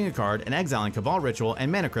 discarding a card and exiling Cabal Ritual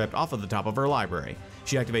and Mana Crypt off of the top of her library.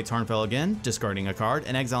 She activates Harnfell again, discarding a card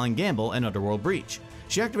and exiling Gamble and Underworld Breach.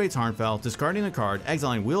 She activates Harnfell, discarding a card,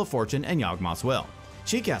 exiling Wheel of Fortune and Yawgmoth's Will.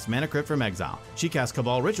 She casts Mana Crypt from exile. She casts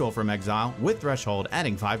Cabal Ritual from exile with Threshold,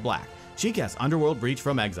 adding 5 black. She casts Underworld Breach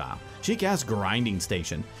from exile. She casts Grinding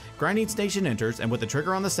Station. Grinding Station enters, and with the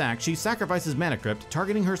trigger on the sack, she sacrifices Mana Crypt,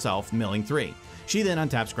 targeting herself, milling 3. She then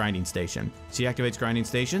untaps Grinding Station. She activates Grinding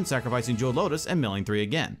Station, sacrificing Jeweled Lotus and milling 3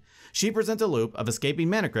 again. She presents a loop of escaping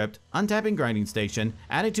Mana Crypt, untapping Grinding Station,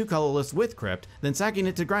 adding 2 colorless with Crypt, then sacking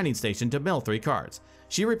it to Grinding Station to mill 3 cards.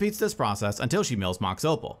 She repeats this process until she mills Mox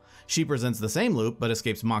Opal. She presents the same loop but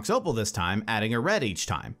escapes Mox Opal this time, adding a red each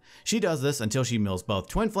time. She does this until she mills both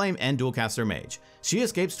Twin Flame and Dualcaster Mage. She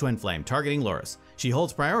escapes Twin Flame, targeting Luris. She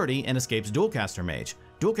holds priority and escapes Dualcaster Mage.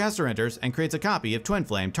 Dualcaster enters and creates a copy of Twin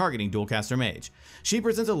Flame, targeting Dualcaster Mage. She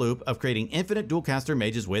presents a loop of creating infinite Dualcaster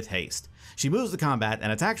Mages with haste. She moves to combat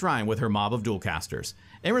and attacks Ryan with her mob of Dualcasters.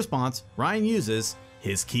 In response, Ryan uses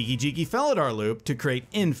his Kiki-Jiki Felidar loop to create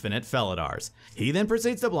infinite Felidars. He then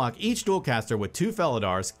proceeds to block each Dualcaster with 2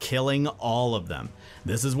 Felidars, killing all of them.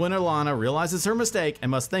 This is when Alana realizes her mistake and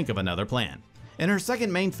must think of another plan. In her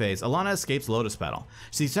second main phase, Alana escapes Lotus Petal.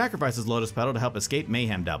 She sacrifices Lotus Petal to help escape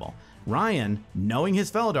Mayhem Devil. Ryan, knowing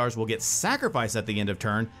his Felidars will get sacrificed at the end of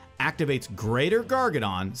turn, activates Greater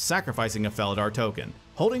Gargadon, sacrificing a Felidar token.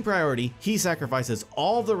 Holding priority, he sacrifices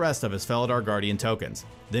all the rest of his Felidar Guardian tokens.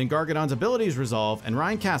 Then Gargadon's abilities resolve and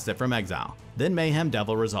Ryan casts it from exile. Then Mayhem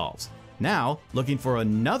Devil resolves. Now, looking for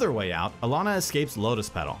another way out, Alana escapes Lotus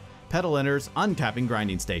Petal. Petal enters, untapping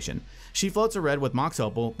Grinding Station. She floats a red with Mox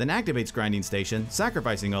Opal, then activates Grinding Station,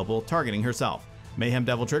 sacrificing Opal, targeting herself. Mayhem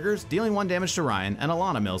Devil triggers, dealing 1 damage to Ryan, and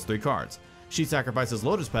Alana mills 3 cards. She sacrifices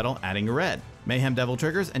Lotus Petal, adding a red. Mayhem Devil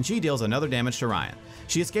triggers, and she deals another damage to Ryan.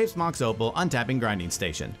 She escapes Mox Opal, untapping Grinding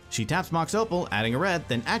Station. She taps Mox Opal, adding a red,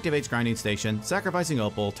 then activates Grinding Station, sacrificing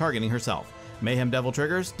Opal, targeting herself. Mayhem Devil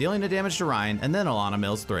triggers, dealing a damage to Ryan, and then Alana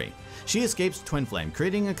mills 3. She escapes Twin Flame,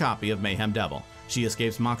 creating a copy of Mayhem Devil. She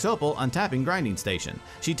escapes Mox Opal, untapping Grinding Station.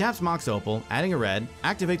 She taps Mox Opal, adding a red,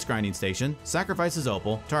 activates Grinding Station, sacrifices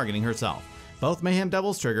Opal, targeting herself. Both Mayhem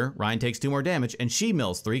Devils trigger, Ryan takes 2 more damage, and she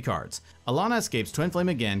mills 3 cards. Alana escapes Twin Flame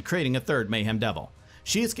again, creating a 3rd Mayhem Devil.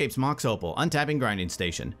 She escapes Mox Opal, untapping Grinding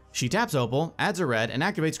Station. She taps Opal, adds a red, and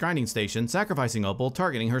activates Grinding Station, sacrificing Opal,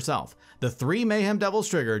 targeting herself. The 3 Mayhem Devils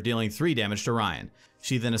trigger, dealing 3 damage to Ryan.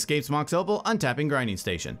 She then escapes Mox Opal, untapping Grinding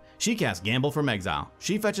Station. She casts Gamble from exile.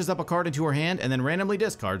 She fetches up a card into her hand and then randomly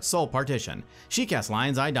discards Soul Partition. She casts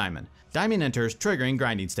Lion's Eye Diamond. Diamond enters, triggering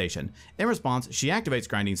Grinding Station. In response, she activates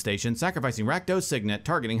Grinding Station, sacrificing Rakdos Signet,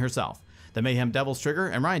 targeting herself. The Mayhem Devils trigger,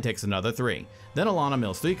 and Ryan takes another 3. Then Alana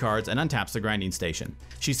mills 3 cards and untaps the Grinding Station.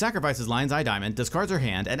 She sacrifices Lion's Eye Diamond, discards her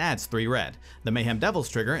hand, and adds 3 red. The Mayhem Devils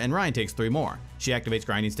trigger, and Ryan takes 3 more. She activates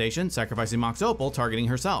Grinding Station, sacrificing Mox Opal, targeting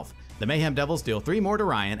herself. The Mayhem Devils deal 3 more to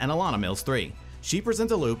Ryan, and Alana mills 3. She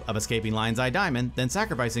presents a loop of escaping Lion's Eye Diamond, then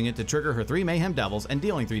sacrificing it to trigger her 3 Mayhem Devils and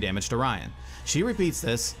dealing 3 damage to Ryan. She repeats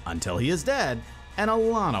this until he is dead, and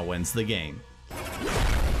Alana wins the game.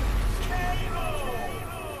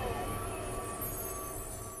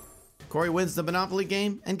 Corey wins the Monopoly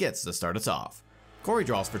game and gets to start us off. Corey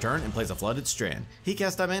draws for turn and plays a Flooded Strand. He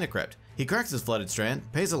casts a Mana Crypt. He cracks his Flooded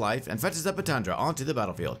Strand, pays a life, and fetches up a Tundra onto the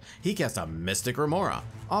battlefield. He casts a Mystic Remora.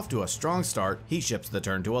 Off to a strong start, he ships the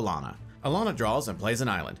turn to Alana. Alana draws and plays an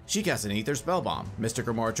island. She casts an Aether Spellbomb. Mystic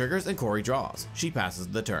Remora triggers and Corey draws. She passes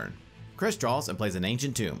the turn. Chris draws and plays an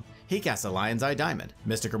Ancient Tomb. He casts a Lion's Eye Diamond.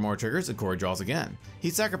 Mystic Remora triggers and Corey draws again.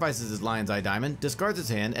 He sacrifices his Lion's Eye Diamond, discards his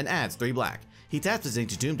hand, and adds 3 black. He taps his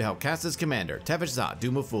Ancient Tomb to help cast his commander, Tevesh Zot,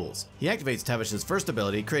 Doom of Fools. He activates Tevesh's first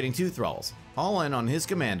ability, creating 2 Thralls. All in on his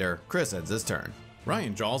commander, Chris ends his turn.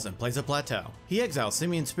 Ryan draws and plays a Plateau. He exiles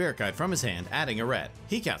Simeon Spirit Guide from his hand, adding a red.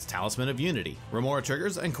 He casts Talisman of Unity. Remora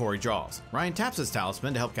triggers and Corey draws. Ryan taps his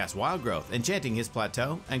Talisman to help cast Wild Growth, enchanting his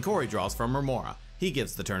Plateau, and Corey draws from Remora. He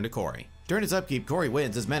gives the turn to Corey. During his upkeep, Corey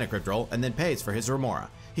wins his Mana Crypt roll and then pays for his Remora.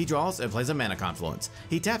 He draws and plays a Mana Confluence.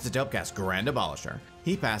 He taps it to help cast Grand Abolisher.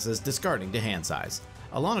 He passes, discarding to hand size.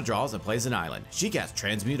 Alana draws and plays an island. She casts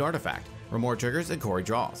Transmute Artifact. Remora triggers and Corey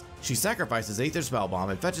draws. She sacrifices Aether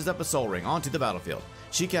Spellbomb and fetches up a Soul Ring onto the battlefield.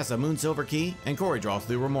 She casts a Moon Silver Key and Corey draws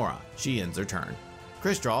through Remora. She ends her turn.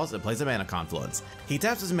 Chris draws and plays a Mana Confluence. He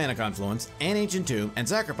taps his Mana Confluence and Ancient Tomb and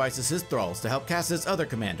sacrifices his Thralls to help cast his other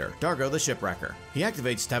commander, Dargo the Shipwrecker. He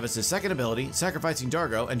activates Tevish's second ability, sacrificing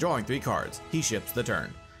Dargo and drawing 3 cards. He ships the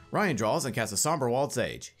turn. Ryan draws and casts a Somberwalled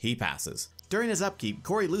Sage. He passes. During his upkeep,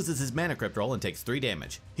 Corey loses his Mana Crypt roll and takes 3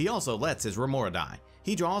 damage. He also lets his Remora die.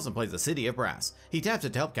 He draws and plays the City of Brass. He taps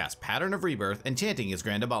it to help cast Pattern of Rebirth, enchanting his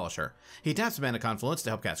Grand Abolisher. He taps Mana Confluence to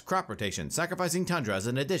help cast Crop Rotation, sacrificing Tundra as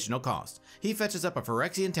an additional cost. He fetches up a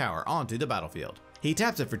Phyrexian Tower onto the battlefield. He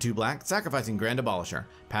taps it for 2 black, sacrificing Grand Abolisher.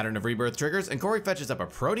 Pattern of Rebirth triggers, and Corey fetches up a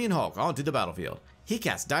Protean Hulk onto the battlefield. He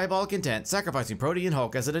casts Diabolic Intent, sacrificing Protean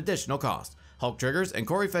Hulk as an additional cost. Hulk triggers, and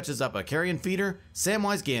Corey fetches up a Carrion Feeder,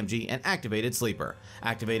 Samwise Gamgee, and Activated Sleeper.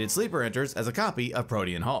 Activated Sleeper enters as a copy of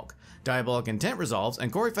Protean Hulk. Diabolic Intent resolves,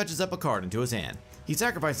 and Corey fetches up a card into his hand. He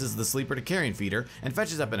sacrifices the Sleeper to Carrion Feeder, and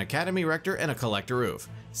fetches up an Academy Rector and a Collector Roof.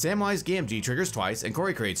 Samwise Gamgee triggers twice, and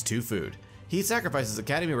Corey creates 2 food. He sacrifices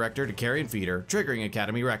Academy Rector to Carrion Feeder, triggering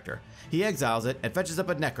Academy Rector. He exiles it and fetches up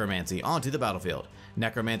a Necromancy onto the battlefield.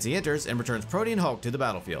 Necromancy enters and returns Protean Hulk to the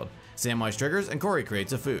battlefield. Samwise triggers and Corey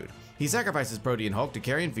creates a food. He sacrifices Protean Hulk to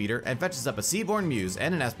Carrion Feeder and fetches up a Seaborn Muse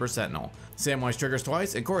and an Esper Sentinel. Samwise triggers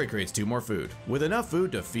twice and Corey creates 2 more food. With enough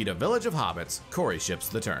food to feed a village of hobbits, Corey ships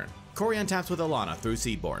the turn. Corey untaps with Alana through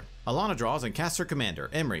Seedborn. Alana draws and casts her commander,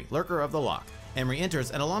 Emry, Lurker of the Loch. Emry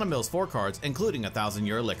enters and Alana mills 4 cards, including a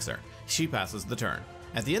 1000-year elixir. She passes the turn.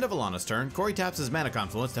 At the end of Alana's turn, Corey taps his Mana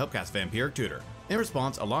Confluence to help cast Vampiric Tutor. In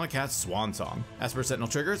response, Alana casts Swan Song. Esper Sentinel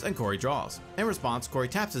triggers and Corey draws. In response, Corey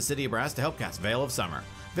taps his City of Brass to help cast Veil of Summer.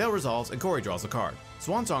 Veil resolves and Corey draws a card.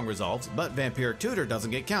 Swan Song resolves, but Vampiric Tutor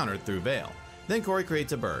doesn't get countered through Veil. Then Corey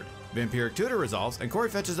creates a bird. Vampiric Tutor resolves, and Corey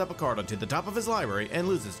fetches up a card onto the top of his library and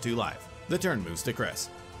loses 2 life. The turn moves to Chris.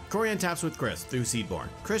 Corey untaps with Chris through Seedborn.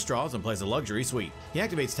 Chris draws and plays a Luxury Suite. He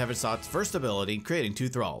activates Tevish's first ability, creating 2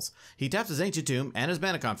 Thralls. He taps his Ancient Tomb and his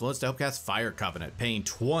Mana Confluence to help cast Fire Covenant, paying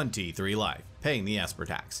 23 life, paying the Esper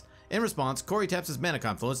tax. In response, Corey taps his Mana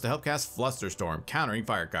Confluence to help cast Flusterstorm, countering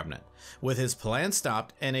Fire Covenant. With his plan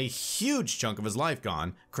stopped and a huge chunk of his life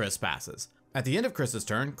gone, Chris passes. At the end of Chris's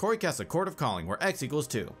turn, Corey casts a Court of Calling where X equals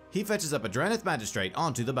 2. He fetches up a Drannith Magistrate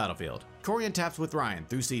onto the battlefield. Corey untaps with Ryan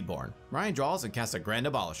through Seedborn. Ryan draws and casts a Grand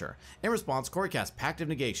Abolisher. In response, Corey casts Pact of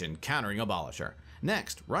Negation, countering Abolisher.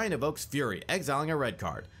 Next, Ryan evokes Fury, exiling a red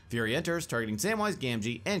card. Fury enters, targeting Samwise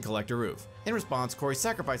Gamgee and Collector Roof. In response, Corey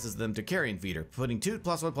sacrifices them to Carrion Feeder, putting 2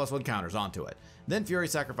 +1/+1 counters onto it. Then Fury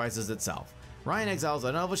sacrifices itself. Ryan exiles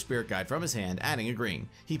an Elvish Spirit Guide from his hand, adding a green.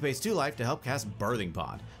 He pays 2 life to help cast Birthing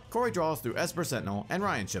Pod. Corey draws through Esper Sentinel, and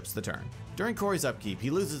Ryan ships the turn. During Corey's upkeep,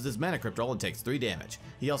 he loses his Mana Crypt roll and takes 3 damage.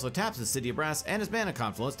 He also taps his City of Brass and his Mana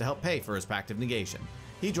Confluence to help pay for his Pact of Negation.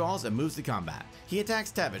 He draws and moves to combat. He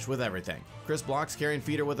attacks Tevish with everything. Chris blocks Carrion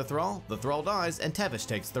Feeder with a Thrall, the Thrall dies, and Tevish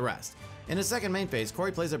takes the rest. In his second main phase,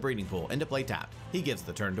 Corey plays a Breeding Pool into play tapped. He gives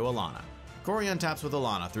the turn to Alana. Corey untaps with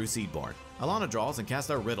Alana through Seedborn. Alana draws and casts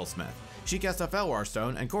a Riddlesmith. She casts a Felwar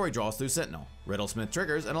Stone, and Corey draws through Sentinel. Riddlesmith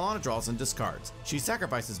triggers, and Alana draws and discards. She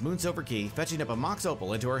sacrifices Moonsilver Key, fetching up a Mox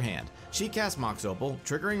Opal into her hand. She casts Mox Opal,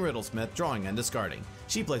 triggering Riddlesmith, drawing and discarding.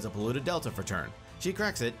 She plays a Polluted Delta for turn. She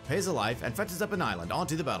cracks it, pays a life, and fetches up an island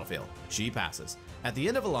onto the battlefield. She passes. At the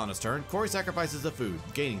end of Alana's turn, Corey sacrifices a food,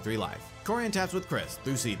 gaining 3 life. Corey untaps with Chris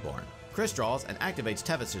through Seedborn. Chris draws and activates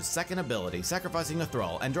Tevish's second ability, sacrificing a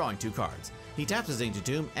Thrall and drawing 2 cards. He taps his Ancient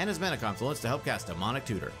Tomb and his Mana Confluence to help cast Demonic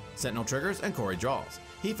Tutor. Sentinel triggers and Corey draws.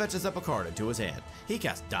 He fetches up a card into his hand. He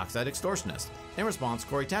casts Dockside Extortionist. In response,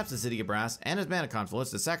 Corey taps the City of Brass and his Mana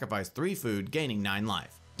Confluence to sacrifice 3 food, gaining 9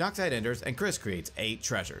 life. Dockside enters and Chris creates 8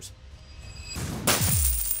 treasures.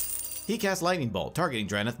 He casts Lightning Bolt, targeting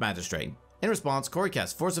Drannith Magistrate. In response, Corey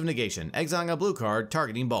casts Force of Negation, exiling a blue card,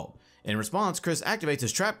 targeting Bolt. In response, Chris activates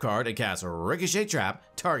his Trap card and casts Ricochet Trap,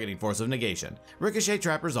 targeting Force of Negation. Ricochet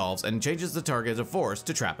Trap resolves and changes the target of Force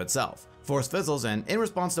to Trap itself. Force fizzles, and in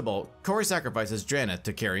response to Bolt, Corey sacrifices Drannith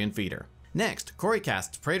to Carrion Feeder. Next, Corey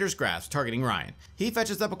casts Praetor's Grasp, targeting Ryan. He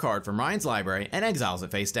fetches up a card from Ryan's library and exiles it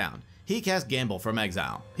face down. He casts Gamble from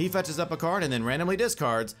exile. He fetches up a card and then randomly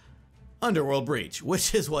discards Underworld Breach,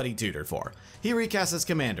 which is what he tutored for. He recasts his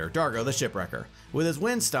commander, Dargo the Shipwrecker. With his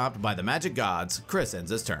wind stopped by the magic gods, Chris ends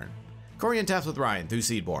his turn. Corey untaps with Ryan through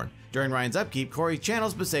Seedborn. During Ryan's upkeep, Corey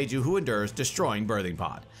channels Beseiju, who endures, destroying Birthing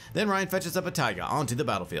Pod. Then Ryan fetches up a Taiga onto the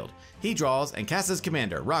battlefield. He draws and casts his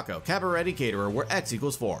commander, Rocco, Cabaretti Caterer, where X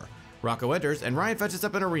equals 4. Rocco enters, and Ryan fetches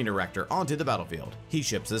up an Arena Rector onto the battlefield. He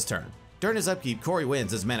ships his turn. During his upkeep, Corey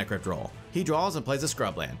wins his Mana Crypt roll. He draws and plays a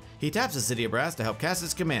Scrubland. He taps the City of Brass to help cast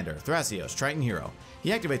his commander, Thrasios, Triton Hero.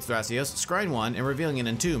 He activates Thrasios, scrying 1 and revealing an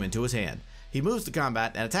Entomb into his hand. He moves to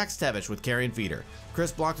combat and attacks Tevish with Carrion Feeder.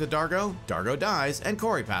 Chris blocks with Dargo, Dargo dies, and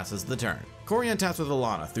Corey passes the turn. Corey untaps with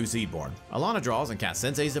Alana through Seedborn. Alana draws and casts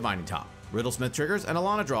Sensei's Divining Top. Riddlesmith triggers, and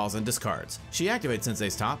Alana draws and discards. She activates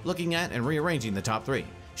Sensei's Top, looking at and rearranging the top 3.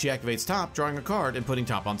 She activates Top, drawing a card and putting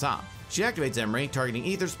Top on top. She activates Emery, targeting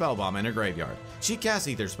Ether Spellbomb in her graveyard. She casts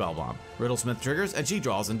Ether Spellbomb. Riddlesmith triggers, and she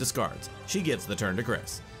draws and discards. She gives the turn to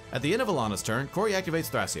Chris. At the end of Alana's turn, Corey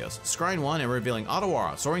activates Thrasios, scrying 1 and revealing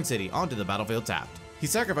Otawara, Soaring City, onto the battlefield tapped. He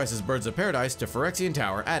sacrifices Birds of Paradise to Phyrexian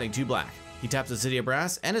Tower, adding 2 black. He taps the City of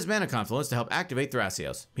Brass and his Mana Confluence to help activate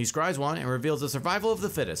Thrasios. He scries 1 and reveals the Survival of the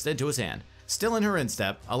Fittest into his hand. Still in her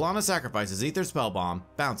instep, Alana sacrifices Ether Spellbomb,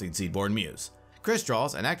 bouncing Seedborn Muse. Chris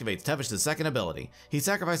draws and activates Tevish's second ability. He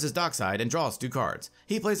sacrifices Dockside and draws 2 cards.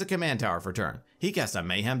 He plays a Command Tower for turn. He casts a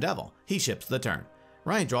Mayhem Devil. He ships the turn.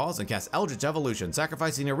 Ryan draws and casts Eldritch Evolution,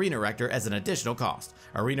 sacrificing Arena Rector as an additional cost.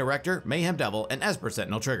 Arena Rector, Mayhem Devil, and Esper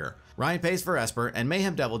Sentinel trigger. Ryan pays for Esper, and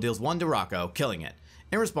Mayhem Devil deals 1 to Rocco, killing it.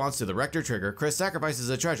 In response to the Rector trigger, Chris sacrifices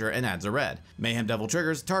a treasure and adds a red. Mayhem Devil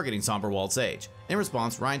triggers, targeting Somberwalled Sage. In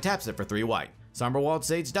response, Ryan taps it for 3 white. Somberwalled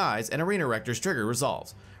Sage dies, and Arena Rector's trigger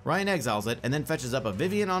resolves. Ryan exiles it and then fetches up a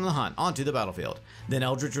Vivian on the Hunt onto the battlefield. Then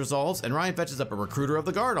Eldritch resolves, and Ryan fetches up a Recruiter of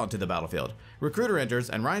the Guard onto the battlefield. Recruiter enters,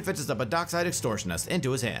 and Ryan fetches up a Dockside Extortionist into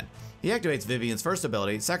his hand. He activates Vivian's first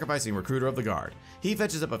ability, sacrificing Recruiter of the Guard. He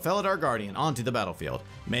fetches up a Felidar Guardian onto the battlefield.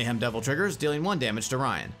 Mayhem Devil triggers, dealing 1 damage to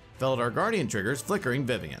Ryan. Felidar Guardian triggers, flickering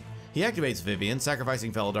Vivian. He activates Vivian,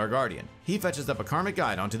 sacrificing Felidar Guardian. He fetches up a Karmic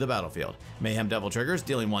Guide onto the battlefield. Mayhem Devil triggers,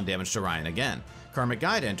 dealing 1 damage to Ryan again. Karmic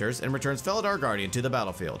Guide enters and returns Felidar Guardian to the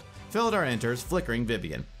battlefield. Felidar enters, flickering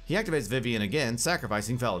Vivian. He activates Vivian again,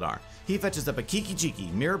 sacrificing Felidar. He fetches up a Kiki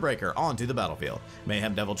Cheeky Mirror Breaker onto the battlefield.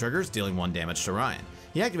 Mayhem Devil triggers, dealing 1 damage to Ryan.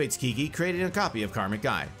 He activates Kiki, creating a copy of Karmic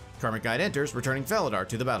Guide. Karmic Guide enters, returning Felidar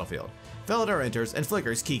to the battlefield. Felidar enters and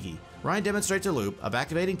flickers Kiki. Ryan demonstrates a loop of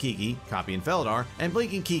activating Kiki, copying Felidar, and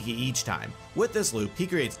blinking Kiki each time. With this loop, he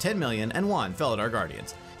creates 10,000,001 Felidar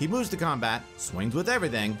Guardians. He moves to combat, swings with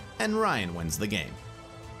everything, and Ryan wins the game.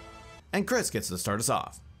 And Chris gets to start us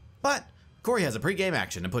off. But Corey has a pre-game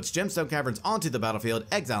action and puts Gemstone Caverns onto the battlefield,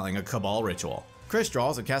 exiling a Cabal Ritual. Chris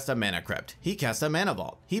draws and casts a Mana Crypt. He casts a Mana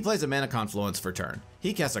Vault. He plays a Mana Confluence for turn.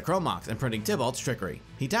 He casts a Chrome Mox, imprinting Tybalt's Trickery.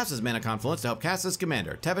 He taps his Mana Confluence to help cast his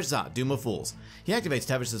commander, Tevesh Szat, Doom of Fools. He activates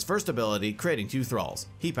Tevesh's first ability, creating 2 Thralls.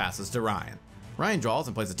 He passes to Ryan. Ryan draws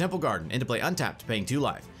and plays a Temple Garden into play untapped, paying 2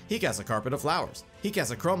 life. He casts a Carpet of Flowers. He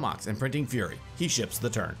casts a Chrome Mox, imprinting Fury. He ships the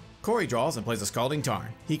turn. Corey draws and plays a Scalding Tarn.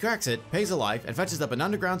 He cracks it, pays a life, and fetches up an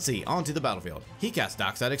Underground Sea onto the battlefield. He casts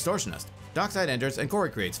Dockside Extortionist. Dockside enters and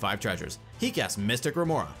Corey creates 5 treasures. He casts Mystic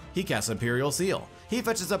Remora. He casts Imperial Seal. He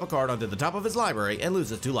fetches up a card onto the top of his library and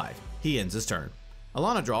loses 2 life. He ends his turn.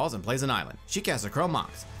 Alana draws and plays an island. She casts a Chrome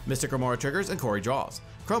Mox. Mystic Remora triggers and Corey draws.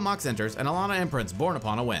 Chrome Mox enters and Alana imprints Born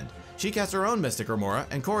Upon a Wind. She casts her own Mystic Remora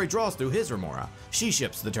and Corey draws through his Remora. She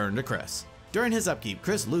ships the turn to Chris. During his upkeep,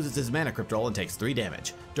 Chris loses his Mana Crypt roll and takes 3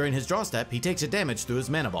 damage. During his draw step, he takes a damage through his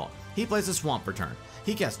Mana Vault. He plays a Swamp for turn.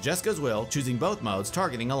 He casts Jessica's Will, choosing both modes,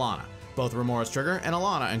 targeting Alana. Both Remoras trigger, and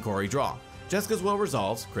Alana and Corey draw. Jessica's Will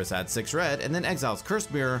resolves, Chris adds 6 red, and then exiles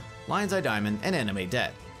Cursed Mirror, Lion's Eye Diamond, and Animate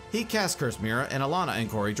Dead. He casts Cursed Mirror, and Alana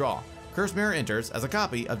and Corey draw. Cursed Mirror enters as a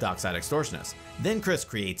copy of Dockside Extortionist. Then Chris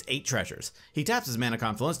creates 8 treasures. He taps his Mana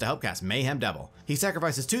Confluence to help cast Mayhem Devil. He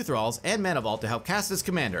sacrifices 2 Thralls and Mana Vault to help cast his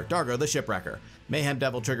commander, Dargo the Shipwrecker. Mayhem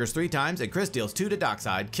Devil triggers 3 times and Chris deals 2 to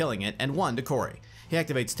Dockside, killing it, and 1 to Corey. He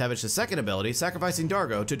activates Tevesh's second ability, sacrificing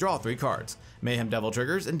Dargo to draw 3 cards. Mayhem Devil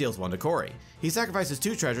triggers and deals 1 to Corey. He sacrifices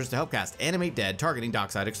 2 treasures to help cast Animate Dead, targeting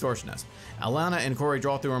Dockside Extortionist. Alana and Corey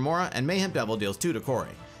draw through Remora, and Mayhem Devil deals 2 to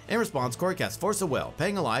Corey. In response, Corey casts Force of Will,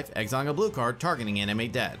 paying a life, exiling a blue card, targeting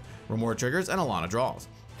Animate Dead. Remora triggers and Alana draws.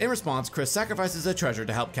 In response, Chris sacrifices a treasure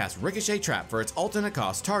to help cast Ricochet Trap for its alternate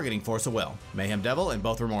cost, targeting Force of Will. Mayhem Devil and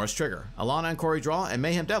both Remoras trigger. Alana and Corey draw, and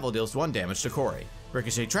Mayhem Devil deals 1 damage to Corey.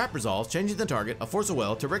 Ricochet Trap resolves, changing the target of Force of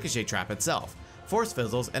Will to Ricochet Trap itself. Force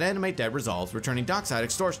fizzles and Animate Dead resolves, returning Dockside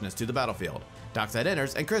Extortionist to the battlefield. Dockside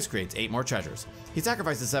enters and Chris creates 8 more treasures. He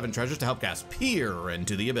sacrifices 7 treasures to help cast Peer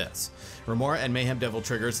into the Abyss. Remora and Mayhem Devil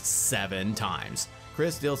triggers 7 times.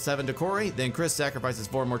 Chris deals 7 to Corey, then Chris sacrifices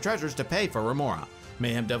 4 more treasures to pay for Remora.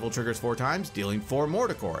 Mayhem Devil triggers 4 times, dealing 4 more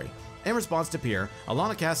to Corey. In response to Peer,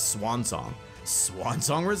 Alana casts Swan Song. Swan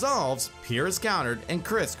Song resolves, Peer is countered, and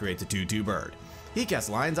Chris creates a 2/2 bird. He casts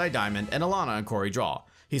Lion's Eye Diamond, and Alana and Corey draw.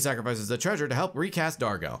 He sacrifices a treasure to help recast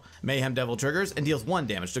Dargo. Mayhem Devil triggers and deals 1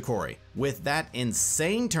 damage to Corey. With that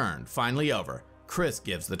insane turn finally over, Chris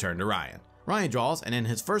gives the turn to Ryan. Ryan draws, and in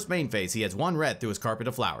his first main phase, he adds 1 red through his Carpet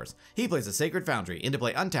of Flowers. He plays a Sacred Foundry into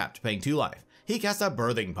play untapped, paying 2 life. He casts a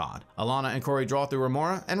Birthing Pod. Alana and Corey draw through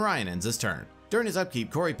Remora, and Ryan ends his turn. During his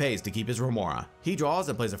upkeep, Corey pays to keep his Remora. He draws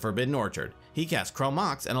and plays a Forbidden Orchard. He casts Chrome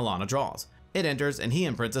Mox, and Alana draws. It enters, and he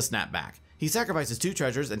imprints a Snapback. He sacrifices 2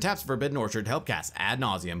 treasures and taps Forbidden Orchard to help cast Ad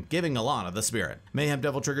Nauseam, giving Alana the Spirit. Mayhem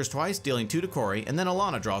Devil triggers twice, dealing 2 to Corey, and then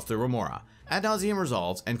Alana draws through Remora. Ad Nauseam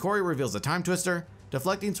resolves, and Corey reveals a Time Twister,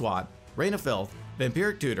 Deflecting Swat, Rain of Filth,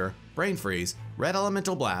 Vampiric Tutor, Brain Freeze, Red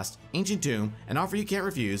Elemental Blast, Ancient Tomb, An Offer You Can't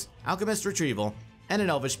Refuse, Alchemist Retrieval, and an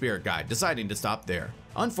Elvish Spirit Guide, deciding to stop there.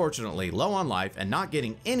 Unfortunately, low on life and not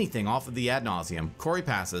getting anything off of the Ad Nauseam, Corey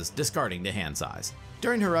passes, discarding to hand size.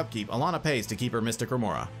 During her upkeep, Alana pays to keep her Mystic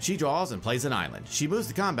Remora. She draws and plays an island. She moves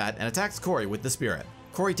to combat and attacks Corey with the Spirit.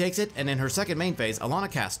 Corey takes it, and in her second main phase,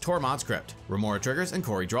 Alana casts Tormod's Crypt. Remora triggers and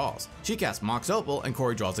Corey draws. She casts Mox Opal and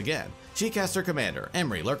Corey draws again. She casts her commander,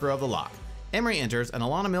 Emery, Lurker of the Loch. Emery enters and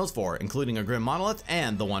Alana mills 4, including a Grim Monolith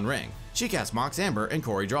and the One Ring. She casts Mox Amber and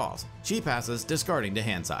Corey draws. She passes, discarding to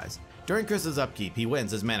hand size. During Chris's upkeep, he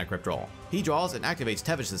wins his Mana Crypt roll. He draws and activates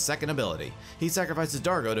Tevesh's second ability. He sacrifices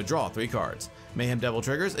Dargo to draw 3 cards. Mayhem Devil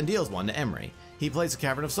triggers and deals 1 to Emery. He plays a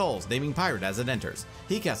Cavern of Souls, naming Pirate as it enters.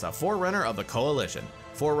 He casts a Forerunner of the Coalition.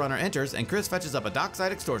 Forerunner enters, and Chris fetches up a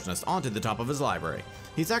Dockside Extortionist onto the top of his library.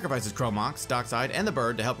 He sacrifices Chrome Mox, Dockside, and the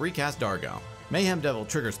Bird to help recast Dargo. Mayhem Devil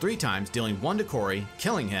triggers 3 times, dealing 1 to Corey,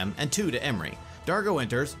 killing him, and 2 to Emery. Dargo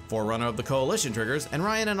enters, Forerunner of the Coalition triggers, and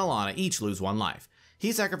Ryan and Alana each lose 1 life.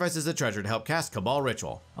 He sacrifices a treasure to help cast Cabal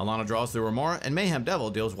Ritual. Alana draws through Remora, and Mayhem Devil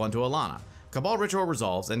deals 1 to Alana. Cabal Ritual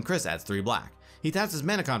resolves, and Chris adds 3 black. He taps his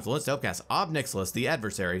Mana Confluence to help cast Ob Nixilis, the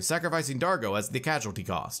adversary, sacrificing Dargo as the casualty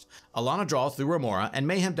cost. Alana draws through Remora, and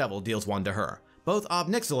Mayhem Devil deals 1 to her. Both Ob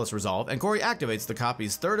Nixilis resolve, and Corey activates the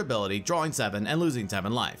copy's third ability, drawing 7 and losing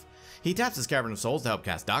 7 life. He taps his Cavern of Souls to help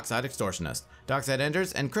cast Dockside Extortionist. Dockside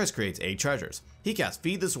enters, and Chris creates 8 treasures. He casts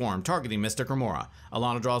Feed the Swarm, targeting Mystic Remora.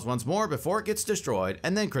 Alana draws once more before it gets destroyed,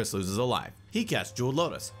 and then Chris loses a life. He casts Jeweled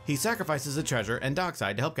Lotus. He sacrifices a treasure and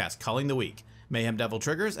Dockside to help cast Culling the Weak. Mayhem Devil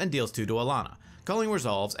triggers and deals 2 to Alana. Culling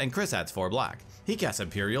resolves, and Chris adds 4 black. He casts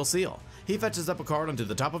Imperial Seal. He fetches up a card onto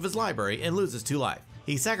the top of his library and loses 2 life.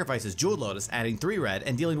 He sacrifices Jeweled Lotus, adding 3 red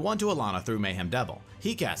and dealing 1 to Alana through Mayhem Devil.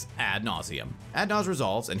 He casts Ad Nauseam. Ad Naus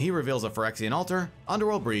resolves, and he reveals a Phyrexian Altar,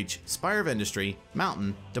 Underworld Breach, Spire of Industry,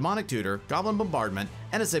 Mountain, Demonic Tutor, Goblin Bombardment,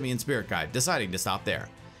 and a Simian Spirit Guide, deciding to stop there.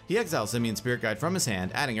 He exiles Simian Spirit Guide from his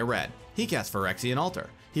hand, adding a red. He casts Phyrexian Altar.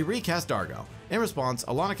 He recasts Dargo. In response,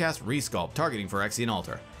 Alana casts Resculpt, targeting Phyrexian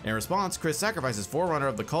Altar. In response, Chris sacrifices Forerunner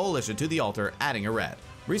of the Coalition to the altar, adding a red.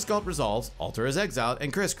 Resculpt resolves, Altar is exiled,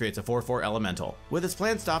 and Chris creates a 4/4 Elemental. With his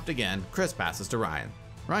plan stopped again, Chris passes to Ryan.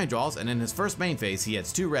 Ryan draws, and in his first main phase, he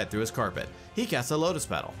adds 2 red through his carpet. He casts a Lotus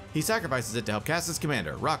Petal. He sacrifices it to help cast his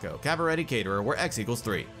commander, Rocco, Cabaretti Caterer, where X equals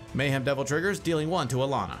 3. Mayhem Devil triggers, dealing 1 to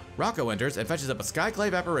Alana. Rocco enters and fetches up a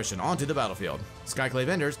Skyclave Apparition onto the battlefield. Skyclave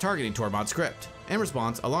enters, targeting Tormod's Crypt. In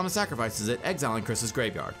response, Alana sacrifices it, exiling Chris's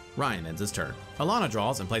graveyard. Ryan ends his turn. Alana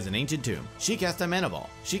draws and plays an Ancient Tomb. She casts a Mana Ball.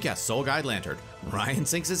 She casts Soul Guide Lantern. Ryan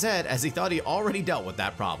sinks his head as he thought he already dealt with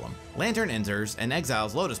that problem. Lantern enters and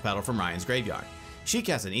exiles Lotus Petal from Ryan's graveyard. She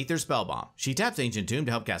casts an Ether Spellbomb. She taps Ancient Tomb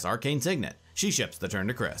to help cast Arcane Signet. She ships the turn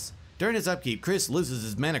to Chris. During his upkeep, Chris loses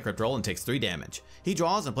his Mana Crypt roll and takes 3 damage. He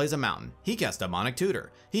draws and plays a Mountain. He casts Demonic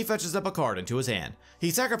Tutor. He fetches up a card into his hand. He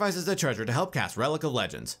sacrifices a treasure to help cast Relic of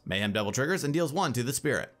Legends. Mayhem Devil triggers and deals 1 to the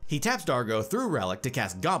Spirit. He taps Dargo through Relic to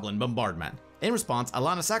cast Goblin Bombardment. In response,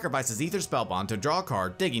 Alana sacrifices Ether Spellbond to draw a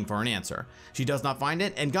card, digging for an answer. She does not find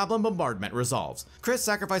it, and Goblin Bombardment resolves. Chris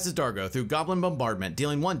sacrifices Dargo through Goblin Bombardment,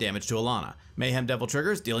 dealing 1 damage to Alana. Mayhem Devil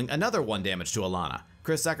triggers, dealing another 1 damage to Alana.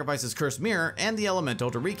 Chris sacrifices Cursed Mirror and the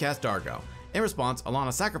Elemental to recast Dargo. In response,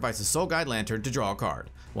 Alana sacrifices Soul Guide Lantern to draw a card.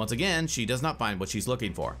 Once again, she does not find what she's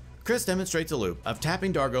looking for. Chris demonstrates a loop of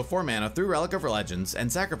tapping Dargo for mana through Relic of Legends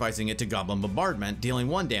and sacrificing it to Goblin Bombardment, dealing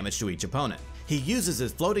 1 damage to each opponent. He uses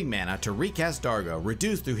his floating mana to recast Dargo,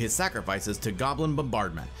 reduced through his sacrifices to Goblin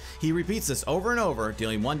Bombardment. He repeats this over and over,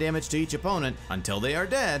 dealing 1 damage to each opponent until they are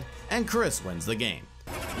dead, and Chris wins the game.